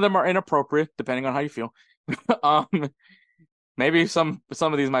 None of them are inappropriate, depending on how you feel. Maybe some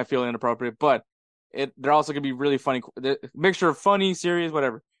of these might feel inappropriate, but they're also gonna be really funny. Mixture of funny, serious,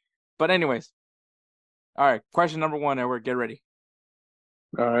 whatever. But anyways, all right. Question number 1, Edward, get ready.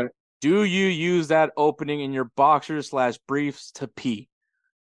 All right. Do you use that opening in your boxers / briefs to pee,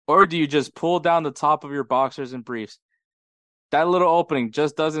 or do you just pull down the top of your boxers and briefs? That little opening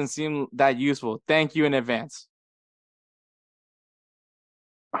just doesn't seem that useful. Thank you in advance.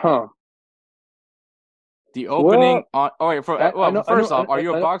 Huh. The opening on. Oh wait. First off, are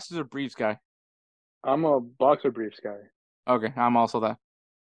you a I boxers or briefs guy? I'm a boxer briefs guy. Okay, I'm also that.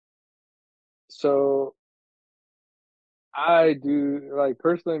 So I do, like,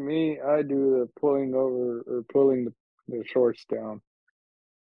 personally, I do the pulling over or pulling the shorts down.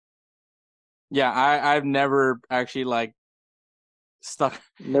 Yeah, I've never actually like stuck.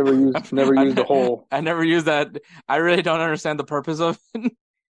 Never used the hole. I never used that. I really don't understand the purpose of it,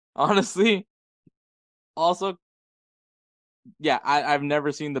 honestly. Also, yeah, I've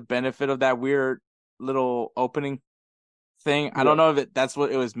never seen the benefit of that weird little opening thing. I don't know if that's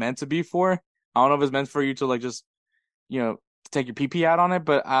what it was meant to be for. I don't know if it's meant for you to like just take your pee out on it,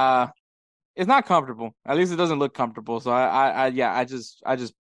 but it's not comfortable. At least it doesn't look comfortable. So I just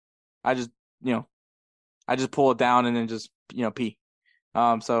pull it down and then just pee.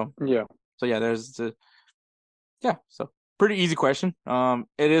 So pretty easy question.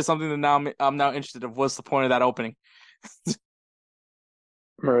 It is something that now I'm now interested in. What's the point of that opening?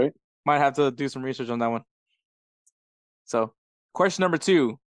 Right. Might have to do some research on that one. So, question number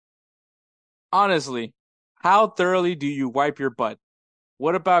 2. Honestly, How thoroughly do you wipe your butt?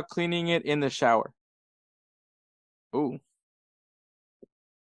 What about cleaning it in the shower? Ooh.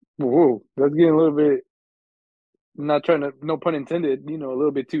 Whoa, that's getting a little bit. I'm not trying to, no pun intended. A little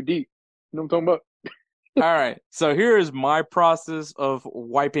bit too deep. You know what I'm talking about? All right. So here is my process of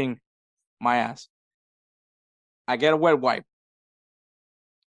wiping my ass. I get a wet wipe.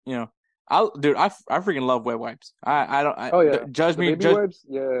 I freaking love wet wipes. Oh yeah, judge the me. baby wipes.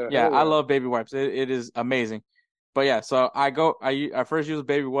 Yeah, Yeah, I love baby wipes. It is amazing. But yeah, so I first use a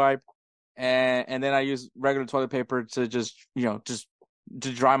baby wipe, and then I use regular toilet paper to just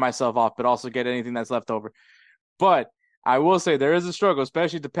to dry myself off, but also get anything that's left over. But I will say there is a struggle,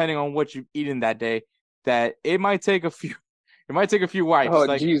 especially depending on what you've eaten that day, that it might take a few wipes.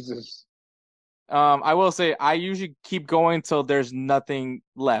 Oh Jesus. I will say I usually keep going till there's nothing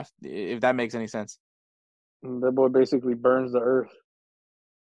left, if that makes any sense. That boy basically burns the earth.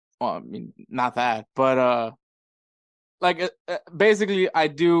 Well, I mean, not that, but basically I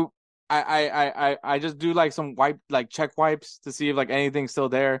do. I just do like some check wipes to see if like anything's still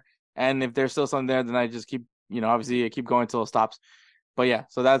there, and if there's still something there, then I just keep obviously I keep going until it stops. But yeah,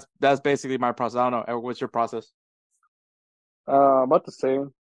 so that's basically my process. I don't know, Eric, what's your process? About the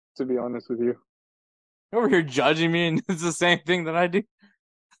same, to be honest with you. You're over here judging me, and it's the same thing that I do.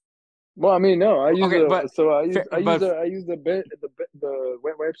 Well, I mean, no, I use okay, I use the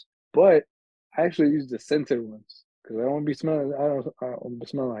wet wipes, but I actually use the scented ones because I don't be smelling. I don't be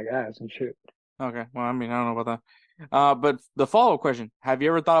smelling like ass and shit. Okay, well, I mean, I don't know about that. But the follow-up question: have you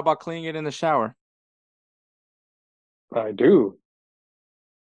ever thought about cleaning it in the shower? I do.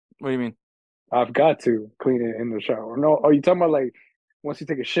 What do you mean? I've got to clean it in the shower. No, are you talking about like once you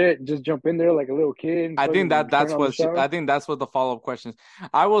take a shit, just jump in there like a little kid? I think that's what the follow-up question is.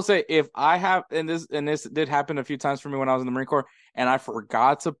 I will say if I have, and this did happen a few times for me when I was in the Marine Corps, and I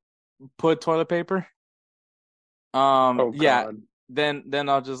forgot to put toilet paper. Yeah, then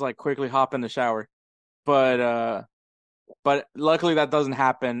I'll just like quickly hop in the shower. But luckily that doesn't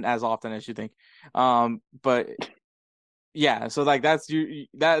happen as often as you think. But yeah, so like that's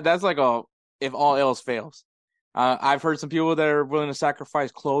like a if all else fails. I've heard some people that are willing to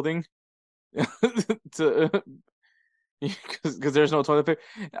sacrifice clothing to because there's no toilet paper.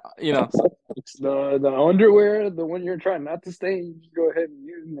 The underwear, the one you're trying not to stain, you just go ahead and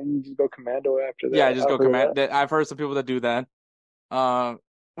use, and then you just go commando after that. Yeah, just go commando. I've heard some people that do that.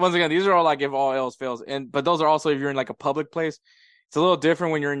 Once again, these are all like if all else fails, but those are also if you're in like a public place. It's a little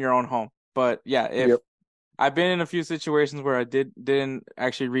different when you're in your own home. But yeah, I've been in a few situations where I didn't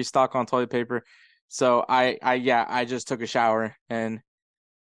actually restock on toilet paper. So I just took a shower, and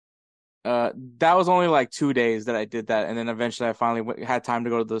that was only like 2 days that I did that, and then eventually I finally had time to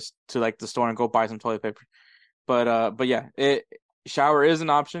go to the store and go buy some toilet paper. But yeah, shower is an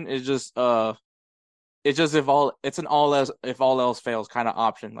option. It's just if all else fails kind of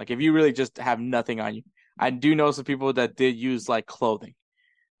option. Like if you really just have nothing on you. I do know some people that did use like clothing.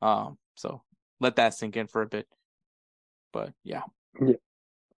 So let that sink in for a bit. But yeah.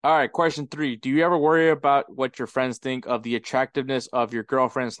 All right, question 3. Do you ever worry about what your friends think of the attractiveness of your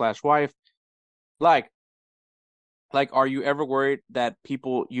girlfriend/wife? Like, are you ever worried that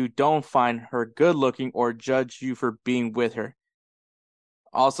people you don't find her good looking or judge you for being with her?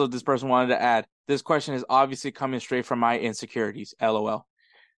 Also, this person wanted to add, this question is obviously coming straight from my insecurities. LOL.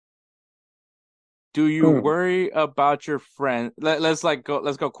 Do you worry about your friend? Let's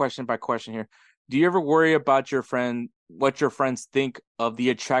go question by question here. Do you ever worry about what your friends think of the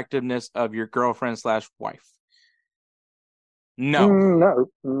attractiveness of your girlfriend/wife? No.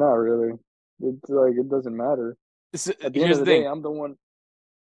 Not really. It's like it doesn't matter. At the end of the day, I'm the one.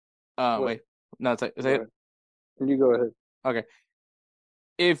 Wait. No, say it. You go ahead. Okay.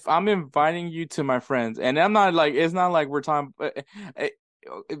 If I'm inviting you to my friends, and I'm not like it's not like we're talking.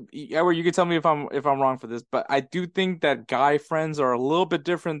 Edward, you can tell me if I'm wrong for this, but I do think that guy friends are a little bit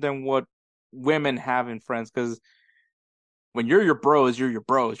different than what women have in friends, because when you're your bros, you're your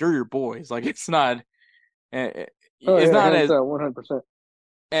bros, you're your boys. Like it's not, not as 100%.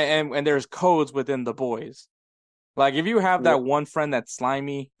 And there's codes within the boys. Like if you have that one friend that's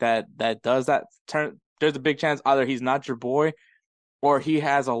slimy that does that, there's a big chance either he's not your boy, or he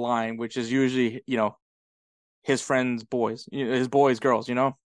has a line, which is usually his friends' boys, his boys' girls,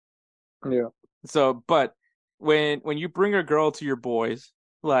 Yeah. So, but when you bring a girl to your boys,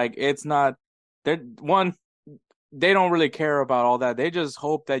 like it's not they don't really care about all that. They just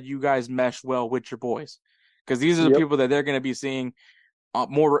hope that you guys mesh well with your boys, because these are the people that they're going to be seeing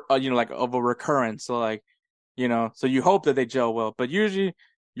more, like of a recurrence. So like, so you hope that they gel well, but usually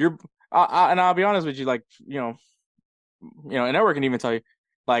and I'll be honest with you, like, and Edward can even tell you,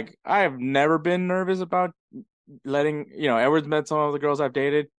 Like I have never been nervous about letting Edward's met some of the girls I've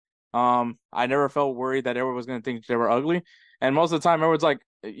dated. I never felt worried that Edward was gonna think they were ugly, and most of the time Edward's like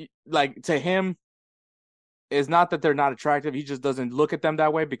to him, it's not that they're not attractive. He just doesn't look at them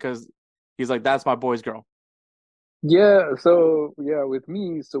that way because he's like, that's my boy's girl. Yeah, so yeah, with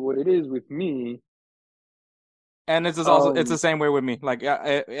me, so what it is with me, And it's the same way with me. Like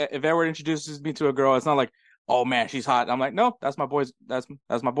if Edward introduces me to a girl, it's not like, oh man, she's hot. I'm like, no, that's my boy's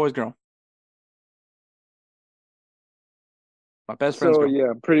girl. My best friend's so girl.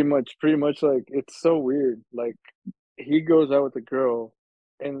 yeah, pretty much like it's so weird. Like he goes out with a girl,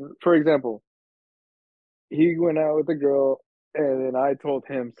 and for example, he went out with a girl, and then I told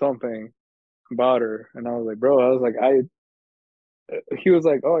him something about her, and I was like, bro, I was like, he was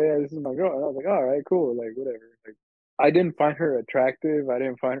like, oh yeah, this is my girl, and I was like, all right, cool, like whatever. Like I didn't find her attractive. But I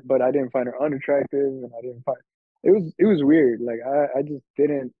didn't find her unattractive, and I didn't find it was weird. Like I just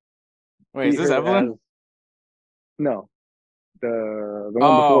didn't Wait, is see this her as Evelyn? no the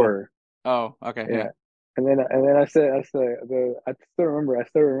one before Oh, her. oh, okay, yeah. Yeah. And then I still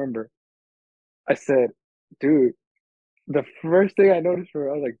remember. I said, dude, the first thing I noticed for her,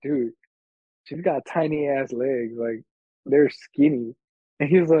 I was like, dude, she's got tiny ass legs, like they're skinny. And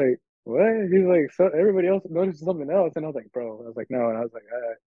he was like, what? He's like, so everybody else noticed something else, and I was like, bro, I was like, no, and I was like,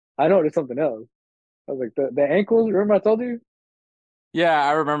 I noticed something else. I was like, the ankles. Remember I told you? Yeah,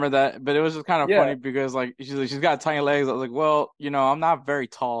 I remember that, but it was just kind of Yeah, funny because like she's got tiny legs. I was like, well, I'm not very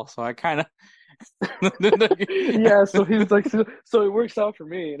tall, so I kind of yeah. So he was like, so it works out for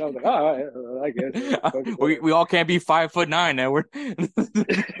me, and I was like, all right, I guess, fuck it, we whatever. we all can't be 5'9" Edward.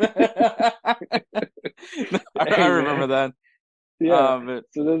 I Hey remember man, that. yeah. But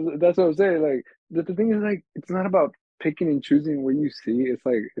So that's what I'm saying. Like the thing is, like, it's not about picking and choosing where you see. It's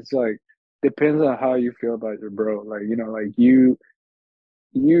like depends on how you feel about your bro. Like like you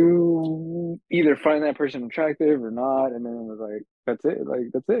either find that person attractive or not, and then it was like that's it. Like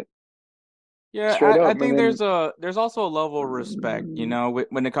that's it, yeah, straight I up. And think then there's also a level of respect,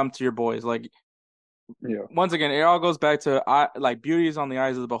 when it comes to your boys. Like yeah, once again, it all goes back to like beauty is on the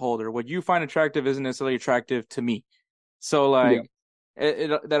eyes of the beholder. What you find attractive isn't necessarily attractive to me. So yeah, like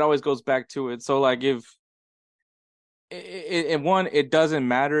it that always goes back to it. So like if it doesn't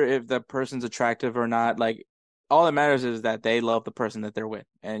matter if the person's attractive or not. Like all that matters is that they love the person that they're with,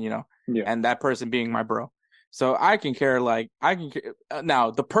 and yeah, and that person being my bro. So I can care. Like I can care.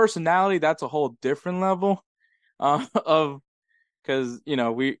 Now the personality, that's a whole different level of because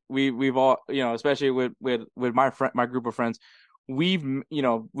we've all especially with my group of friends, we've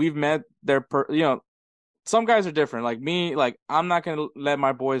met some guys are different. Like me, like I'm not gonna let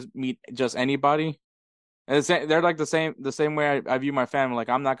my boys meet just anybody. And they're like the same way I view my family. Like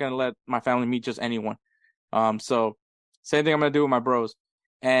I'm not gonna let my family meet just anyone. So same thing I'm gonna do with my bros.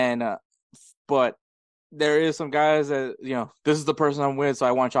 And but there is some guys that this is the person I'm with, so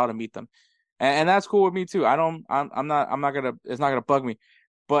I want y'all to meet them, and that's cool with me too. I'm not gonna it's not gonna bug me.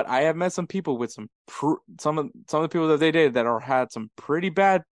 But I have met some people with some of the people that they dated that had some pretty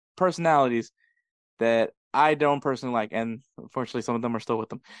bad personalities that I don't personally like, and unfortunately some of them are still with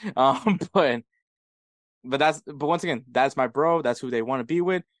them. But once again, that's my bro. That's who they want to be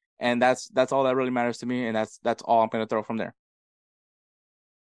with, and that's all that really matters to me, and that's all I'm gonna throw from there.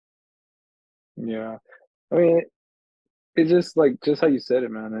 yeah. I mean, it's just like just how you said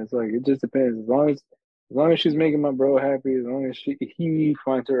it, man. It's like it just depends. As long as she's making my bro happy, as long as he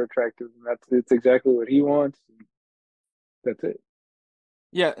finds her attractive, and it's exactly what he wants. That's it.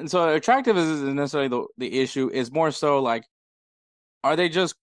 Yeah, and so attractive isn't necessarily the issue. It's more so like, are they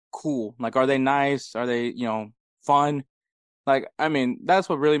just cool? Like, are they nice? Are they fun? Like, I mean, that's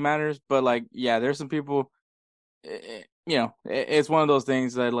what really matters. But like, yeah, there's some people. It's one of those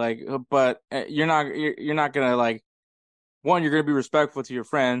things that like, but you're not gonna like one. You're gonna be respectful to your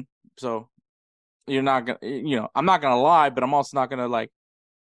friend, so you're not gonna I'm not gonna lie, but I'm also not gonna like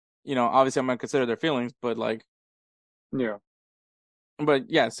obviously I'm gonna consider their feelings, but like, Yeah, but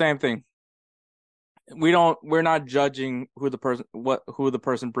yeah, same thing. We're not judging who the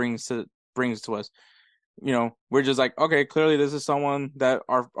person brings to us. We're just like, okay, clearly this is someone that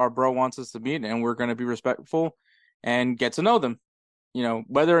our bro wants us to meet, and we're gonna be respectful and get to know them.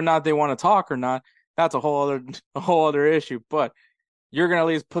 Whether or not they want to talk or not, that's a whole other issue. But you're gonna at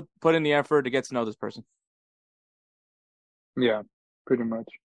least put in the effort to get to know this person. yeah, pretty much.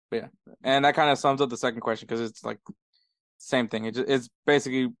 But yeah, and that kind of sums up the second question because it's like same thing. It's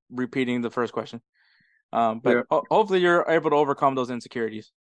basically repeating the first question. But Yeah, hopefully you're able to overcome those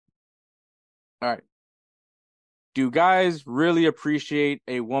insecurities. All right. Do guys really appreciate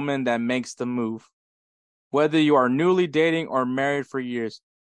a woman that makes the move? Whether you are newly dating or married for years,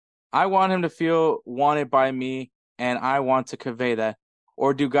 I want him to feel wanted by me, and I want to convey that.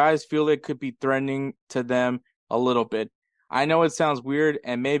 Or do guys feel it could be threatening to them a little bit? I know it sounds weird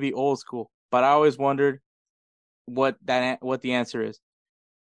and maybe old school, but I always wondered what the answer is.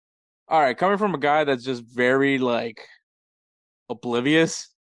 All right, coming from a guy that's just very like oblivious,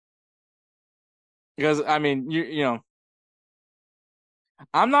 because I mean, you know,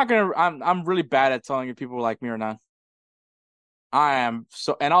 I'm really bad at telling if people like me or not. I am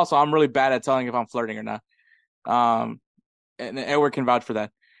so, and also I'm really bad at telling if I'm flirting or not. And Edward can vouch for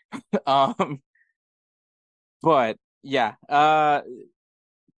that. Um, but yeah,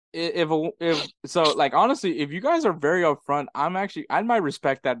 if so, like honestly, if you guys are very upfront, I might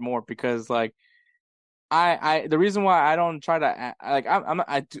respect that more because like I the reason why I don't try to like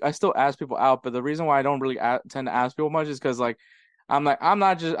I still ask people out, but the reason why I don't really tend to ask people much is because like I'm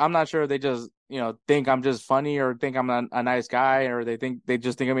not sure if they just think I'm just funny or think I'm a nice guy or they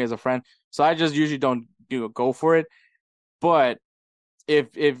just think of me as a friend. So I just usually don't go for it. But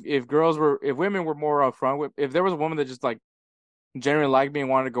if women were more upfront, if there was a woman that just like genuinely liked me and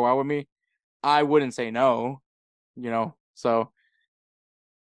wanted to go out with me, I wouldn't say no, So,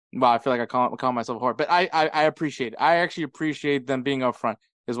 well, I feel like I call myself a whore, but I appreciate it. I actually appreciate them being upfront,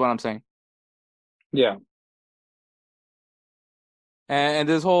 is what I'm saying. Yeah. And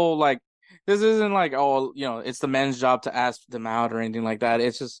this whole like, this isn't like, oh, it's the men's job to ask them out or anything like that.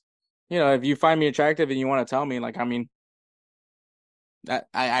 It's just, if you find me attractive and you want to tell me, like, I mean, that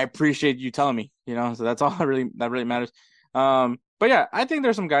I appreciate you telling me, so that's all that really matters. But yeah, I think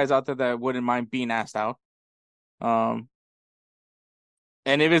there's some guys out there that wouldn't mind being asked out. And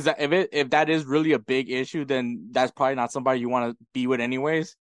if that is really a big issue, then that's probably not somebody you want to be with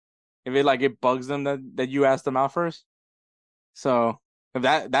anyways. If it bugs them that you asked them out first. So if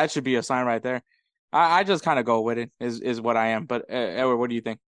that should be a sign right there. I just kind of go with it is what I am. But Edward, what do you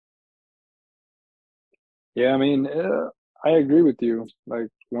think? Yeah, I mean, I agree with you like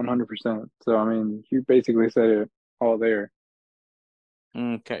 100%. So I mean, you basically said it all there.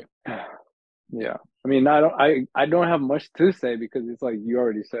 Okay. Yeah. I mean, I don't have much to say because it's like you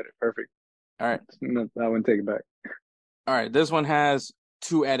already said it perfect. All right. I wouldn't take it back. All right. This one has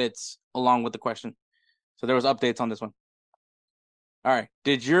 2 edits along with the question. So there was updates on this one. All right.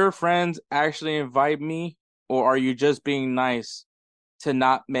 Did your friends actually invite me, or are you just being nice to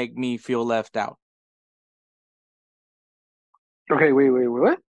not make me feel left out? Okay, wait,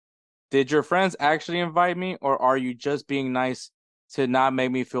 what? Did your friends actually invite me, or are you just being nice to not make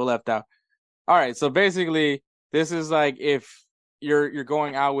me feel left out? All right. So basically, this is like if you're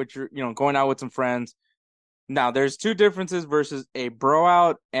going out with going out with some friends. Now, there's 2 differences versus a bro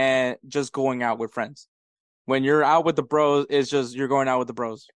out and just going out with friends. When you're out with the bros, it's just you're going out with the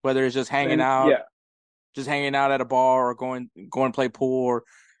bros. Whether it's just hanging out, just hanging out at a bar or going to play pool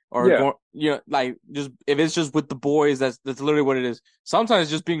or like just if it's just with the boys, that's literally what it is. Sometimes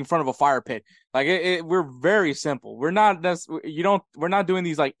just being in front of a fire pit. Like we're very simple. We're not doing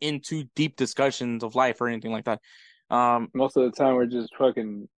these like into deep discussions of life or anything like that. Most of the time we're just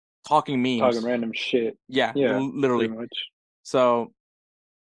fucking talking memes, talking random shit. Yeah, literally. Pretty much. So,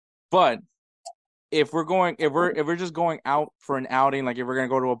 but if we're just going out for an outing, like if we're gonna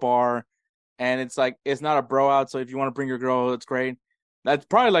go to a bar, and it's like it's not a bro out, so if you want to bring your girl, it's great. That's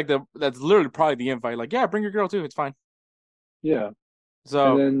literally probably the invite. Like, yeah, bring your girl too. It's fine. Yeah.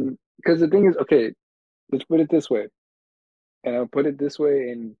 So, and then because the thing is, okay, let's put it this way, and I'll put it this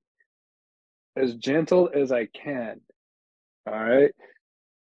way in as gentle as I can. All right.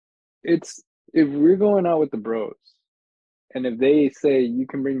 It's if we're going out with the bros, and if they say you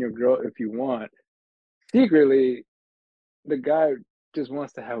can bring your girl if you want, secretly, the guy just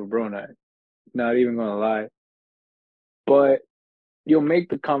wants to have a bro night. Not even gonna lie. But you'll make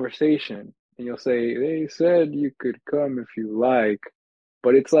the conversation and you'll say, they said you could come if you like.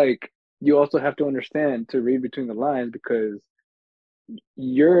 But it's like you also have to understand to read between the lines because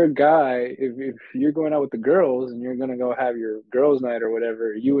you're a guy, if you're going out with the girls and you're gonna go have your girls' night or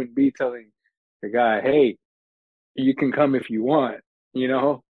whatever, you wouldn't be telling the guy, hey, you can come if you want,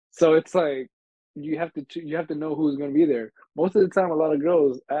 So it's like you have to know who's gonna be there. Most of the time, a lot of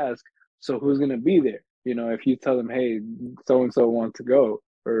girls ask, so who's gonna be there? If you tell them, hey, so and so wants to go,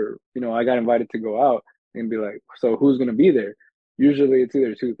 or I got invited to go out, and be like, so who's gonna be there? Usually, it's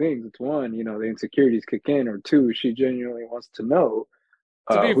either 2 things. It's 1, the insecurities kick in, or 2, she genuinely wants to know.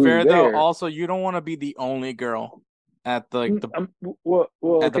 To be fair, though, also you don't want to be the only girl at the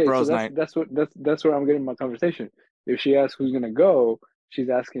bros night. That's where I'm getting my conversation. If she asks who's gonna go, she's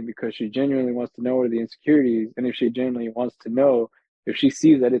asking because she genuinely wants to know what are the insecurities, and if she genuinely wants to know if she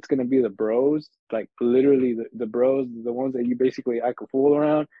sees that it's gonna be the bros, like literally the bros, the ones that you basically act a fool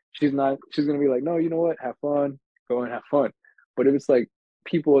around, she's gonna be like, no, you know what, have fun, go and have fun. But if it's like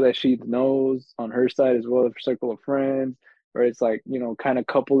people that she knows on her side as well, a circle of friends, or it's like, kind of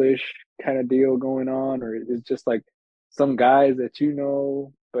couple-ish kind of deal going on, or it's just like some guys that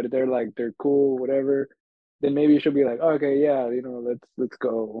but they're cool, whatever, then maybe she'll be like, oh, okay, yeah, let's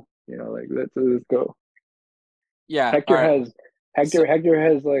go, like let's go. Yeah. Hector all right. has Hector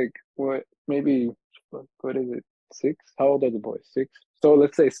has like what is it? 6? How old are the boys? 6. So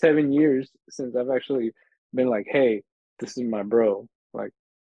let's say 7 years since I've actually been like, hey, this is my bro. Like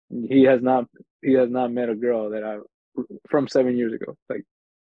he has not met a girl that from 7 years ago. Like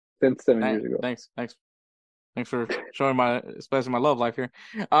since 7 years ago. Thanks for showing especially my love life here.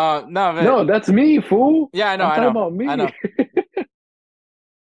 No, that's me, fool. Yeah, I know. I'm talking about me. I know.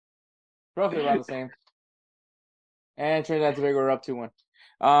 Roughly around the same. And Trinidad and Tobago are up 2-1.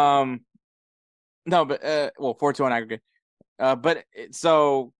 No, but 4-2 aggregate. But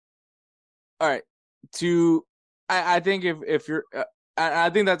so, all right. I think if you're, I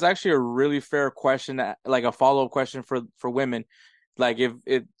think that's actually a really fair question, like a follow up question for women. Like if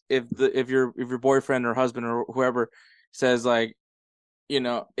your boyfriend or husband or whoever says like,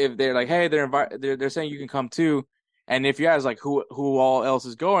 if they're like, hey, they're saying you can come too, and if you ask like who all else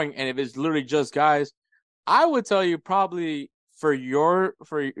is going, and if it's literally just guys, I would tell you probably for your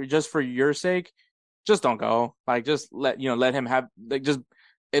sake, just don't go. Like just let him have like just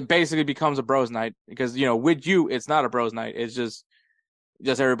it basically becomes a bros night because with you it's not a bros night. It's just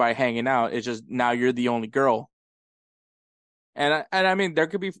everybody hanging out. It's just now you're the only girl. And I mean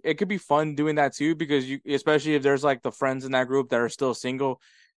it could be fun doing that too because you especially if there's like the friends in that group that are still single,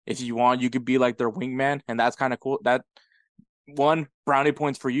 if you want you could be like their wingman and that's kind of cool. That one brownie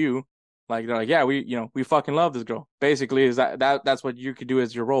points for you. Like they're like, yeah, we fucking love this girl. Basically, is that's what you could do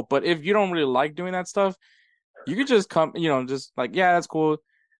as your role. But if you don't really like doing that stuff, you could just come, just like, yeah, that's cool,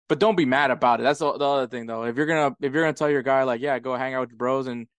 but don't be mad about it. That's the other thing though. If you're gonna tell your guy like, yeah, go hang out with your bros,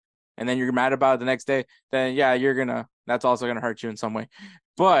 and then you're mad about it the next day, then yeah, that's also gonna hurt you in some way.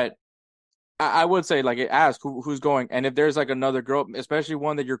 But I would say like ask who's going, and if there's like another girl, especially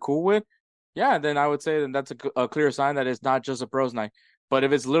one that you're cool with, yeah, then I would say then that's a clear sign that it's not just a bros night. But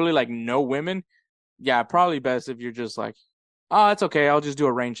if it's literally like no women, yeah, probably best if you're just like, oh, it's okay. I'll just do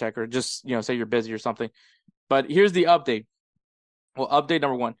a rain check or just, say you're busy or something. But here's the update. Well, update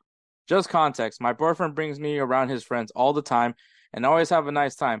number 1. Just context. My boyfriend brings me around his friends all the time and always have a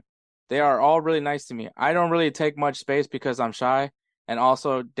nice time. They are all really nice to me. I don't really take much space because I'm shy. And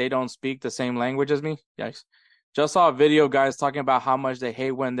also, they don't speak the same language as me. Yikes. Just saw a video, guys, talking about how much they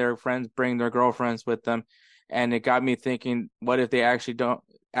hate when their friends bring their girlfriends with them. And it got me thinking, what if they actually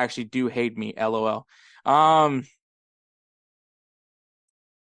do hate me? LOL. I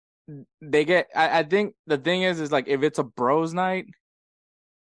think the thing is like if it's a bros night,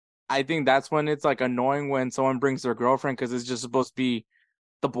 I think that's when it's like annoying when someone brings their girlfriend because it's just supposed to be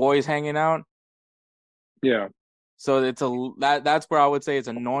the boys hanging out. Yeah. So that's where I would say it's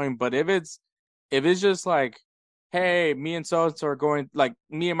annoying. But if it's just like, hey, me and so-and-so are going, like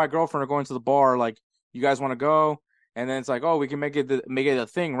me and my girlfriend are going to the bar, like, you guys want to go? And then it's like, oh, we can make it a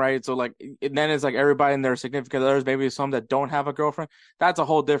thing, right? So like, then it's like everybody and their significant others, maybe some that don't have a girlfriend. That's a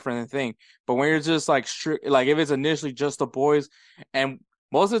whole different thing. But when you're just like strict, like if it's initially just the boys, and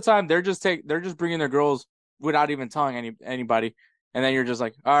most of the time they're just bringing their girls without even telling anybody, and then you're just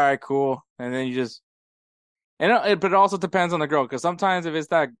like, all right, cool, and then you just, but it also depends on the girl because sometimes if it's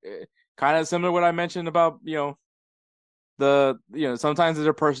that kind of similar to what I mentioned about sometimes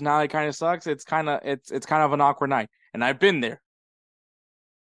their personality kind of sucks. It's kind of an awkward night, and I've been there.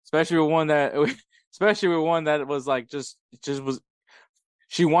 Especially with one that was like just was.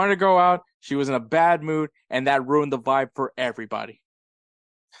 She wanted to go out. She was in a bad mood, and that ruined the vibe for everybody.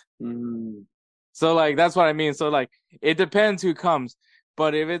 Mm. So like that's what I mean. So like it depends who comes,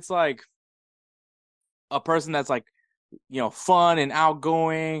 but if it's like a person that's like fun and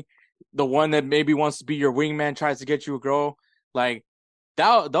outgoing, the one that maybe wants to be your wingman tries to get you a girl, like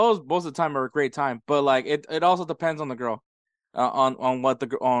those most of the time are a great time. But like it also depends on the girl, on what the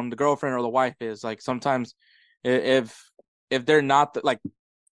girlfriend or the wife is. Like sometimes if they're not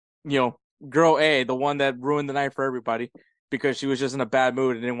girl A, the one that ruined the night for everybody because she was just in a bad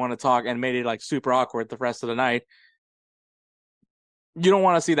mood and didn't want to talk and made it like super awkward the rest of the night, you don't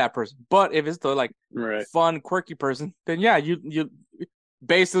want to see that person. But if it's the like fun, quirky person, then yeah, you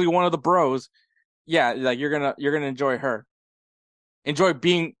basically one of the bros, yeah, like you're gonna enjoy her, enjoy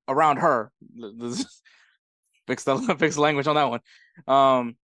being around her. Fix the language on that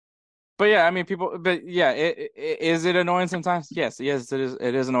one. But yeah, I mean, people. But yeah, is it annoying sometimes? Yes, it is.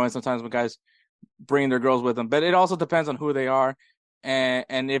 It is annoying sometimes when guys bring their girls with them. But it also depends on who they are,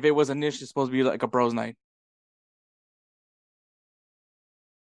 and if it was initially supposed to be like a bros night.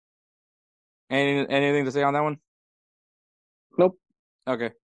 Anything to say on that one? Nope.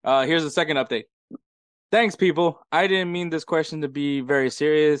 Okay. Here's the second update. Thanks, people. I didn't mean this question to be very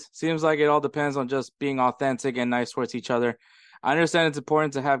serious. Seems like it all depends on just being authentic and nice towards each other. I understand it's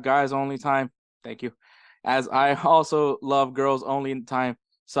important to have guys only time. Thank you. As I also love girls only time.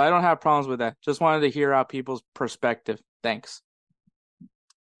 So I don't have problems with that. Just wanted to hear out people's perspective. Thanks.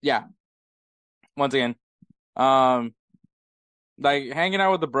 Yeah. Once again, like hanging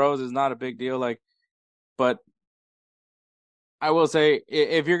out with the bros is not a big deal. Like, but I will say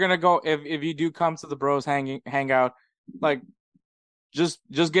if you're gonna go, if you do come to the bros hang out, like just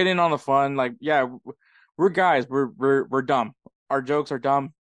get in on the fun. Like, yeah, we're guys. We're dumb. Our jokes are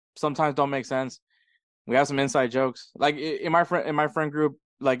dumb. Sometimes don't make sense. We have some inside jokes. Like in my friend group,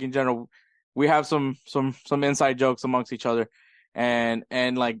 like in general, we have some inside jokes amongst each other, and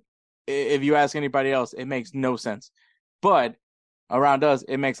like if you ask anybody else, it makes no sense. But around us,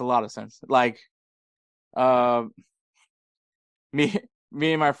 it makes a lot of sense. Like, me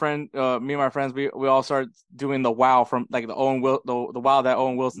and my friends, we all start doing the wow from like the wow that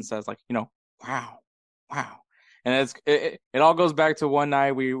Owen Wilson says, like, wow, and it all goes back to one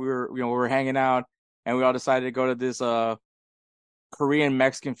night we were hanging out and we all decided to go to this Korean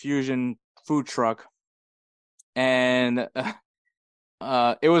Mexican fusion food truck, and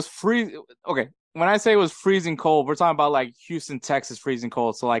it was freezing. Okay, when I say it was freezing cold, we're talking about like Houston, Texas freezing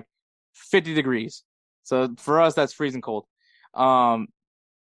cold, so like 50 degrees. So for us, that's freezing cold. And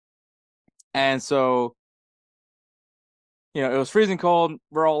so, it was freezing cold.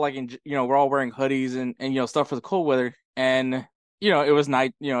 We're all like we're all wearing hoodies and stuff for the cold weather. And, it was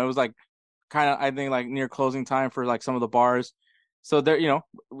night, it was like kind of, I think like near closing time for like some of the bars. So there,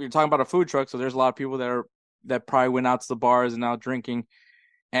 we're talking about a food truck. So there's a lot of people that probably went out to the bars and out drinking.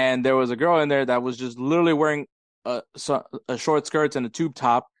 And there was a girl in there that was just literally wearing a short skirts and a tube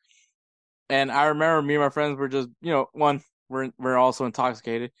top. And I remember me and my friends were just, we're also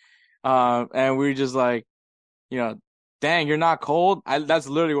intoxicated. And we just like, dang, you're not cold. That's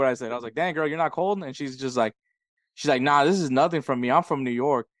literally what I said. I was like, dang, girl, you're not cold. And she's like, nah, this is nothing from me. I'm from New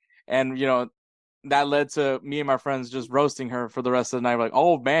York. And, that led to me and my friends just roasting her for the rest of the night. We're like,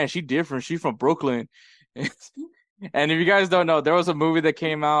 oh man, she different. She's from Brooklyn. And if you guys don't know, there was a movie that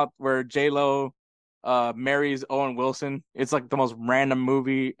came out where J-Lo marries Owen Wilson. It's like the most random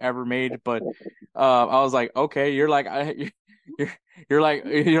movie ever made. But I was like, okay, you're like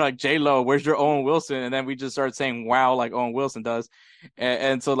J-Lo, where's your Owen Wilson? And then we just started saying wow like Owen Wilson does.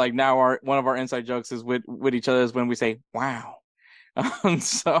 And so like now one of our inside jokes is with each other is when we say wow.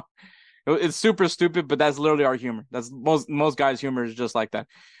 So it's super stupid, but that's literally our humor. That's most guys' humor is just like that.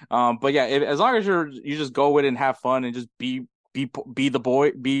 But yeah, as long as you just go with it and have fun and just be the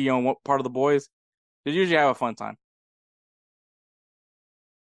boy, be part of the boys, you usually have a fun time.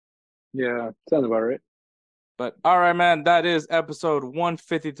 Yeah, sounds about right. But all right, man, that is episode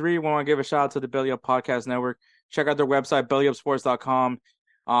 153. We want to give a shout out to the Belly Up Podcast Network. Check out their website, bellyupsports.com.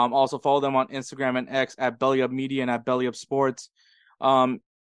 Also follow them on Instagram and X at bellyupmedia and at bellyupsports.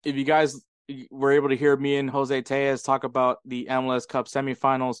 If you guys were able to hear me and Jose Tejas talk about the MLS Cup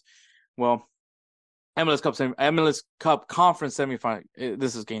semifinals, well, MLS Cup conference semifinal.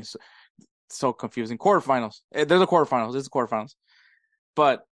 This is games so confusing. Quarterfinals. There's a quarterfinals. It's a quarterfinals.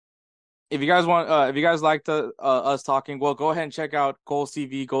 But if you guys like us talking, well, go ahead and check out Goals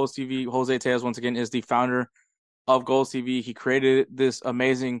TV. Goals TV. Jose Tejas, once again, is the founder of Goals TV. He created this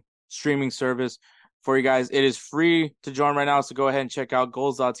amazing streaming service for you guys. It is free to join right now, so go ahead and check out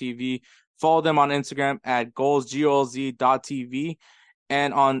goals.tv. Follow them on Instagram at goalsgolz.tv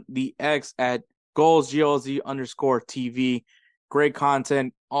and on the X at goalsgolz_TV. Great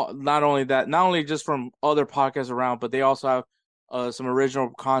content. Not only just from other podcasts around, but they also have some original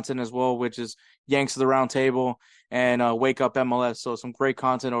content as well, which is Yanks of the Round Table and Wake Up MLS. So some great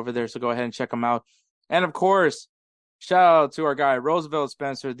content over there. So go ahead and check them out. And of course, shout out to our guy Roosevelt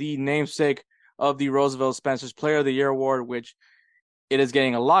Spencer, the namesake of the Roosevelt Spencer's Player of the Year award, which it is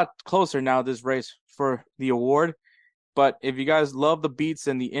getting a lot closer now, this race for the award. But if you guys love the beats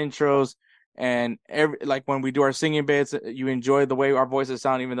and the intros and like when we do our singing bits, you enjoy the way our voices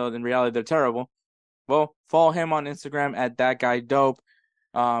sound, even though in reality they're terrible, well, follow him on Instagram at thatguydope.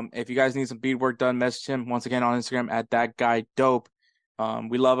 If you guys need some beat work done, message him once again on Instagram at thatguydope.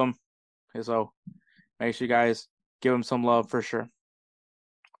 We love him. So make sure you guys give him some love for sure.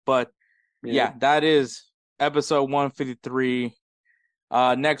 But yeah, that is episode 153.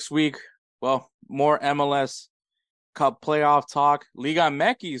 Next week more MLS Cup playoff talk, Liga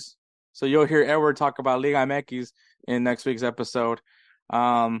MX. So you'll hear Edward talk about Liga MX in next week's episode.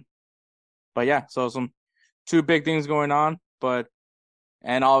 But yeah, so some two big things going on,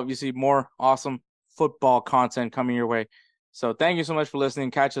 and obviously more awesome football content coming your way. So thank you so much for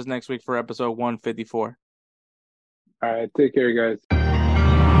listening. Catch us next week for episode 154. All right, take care, guys.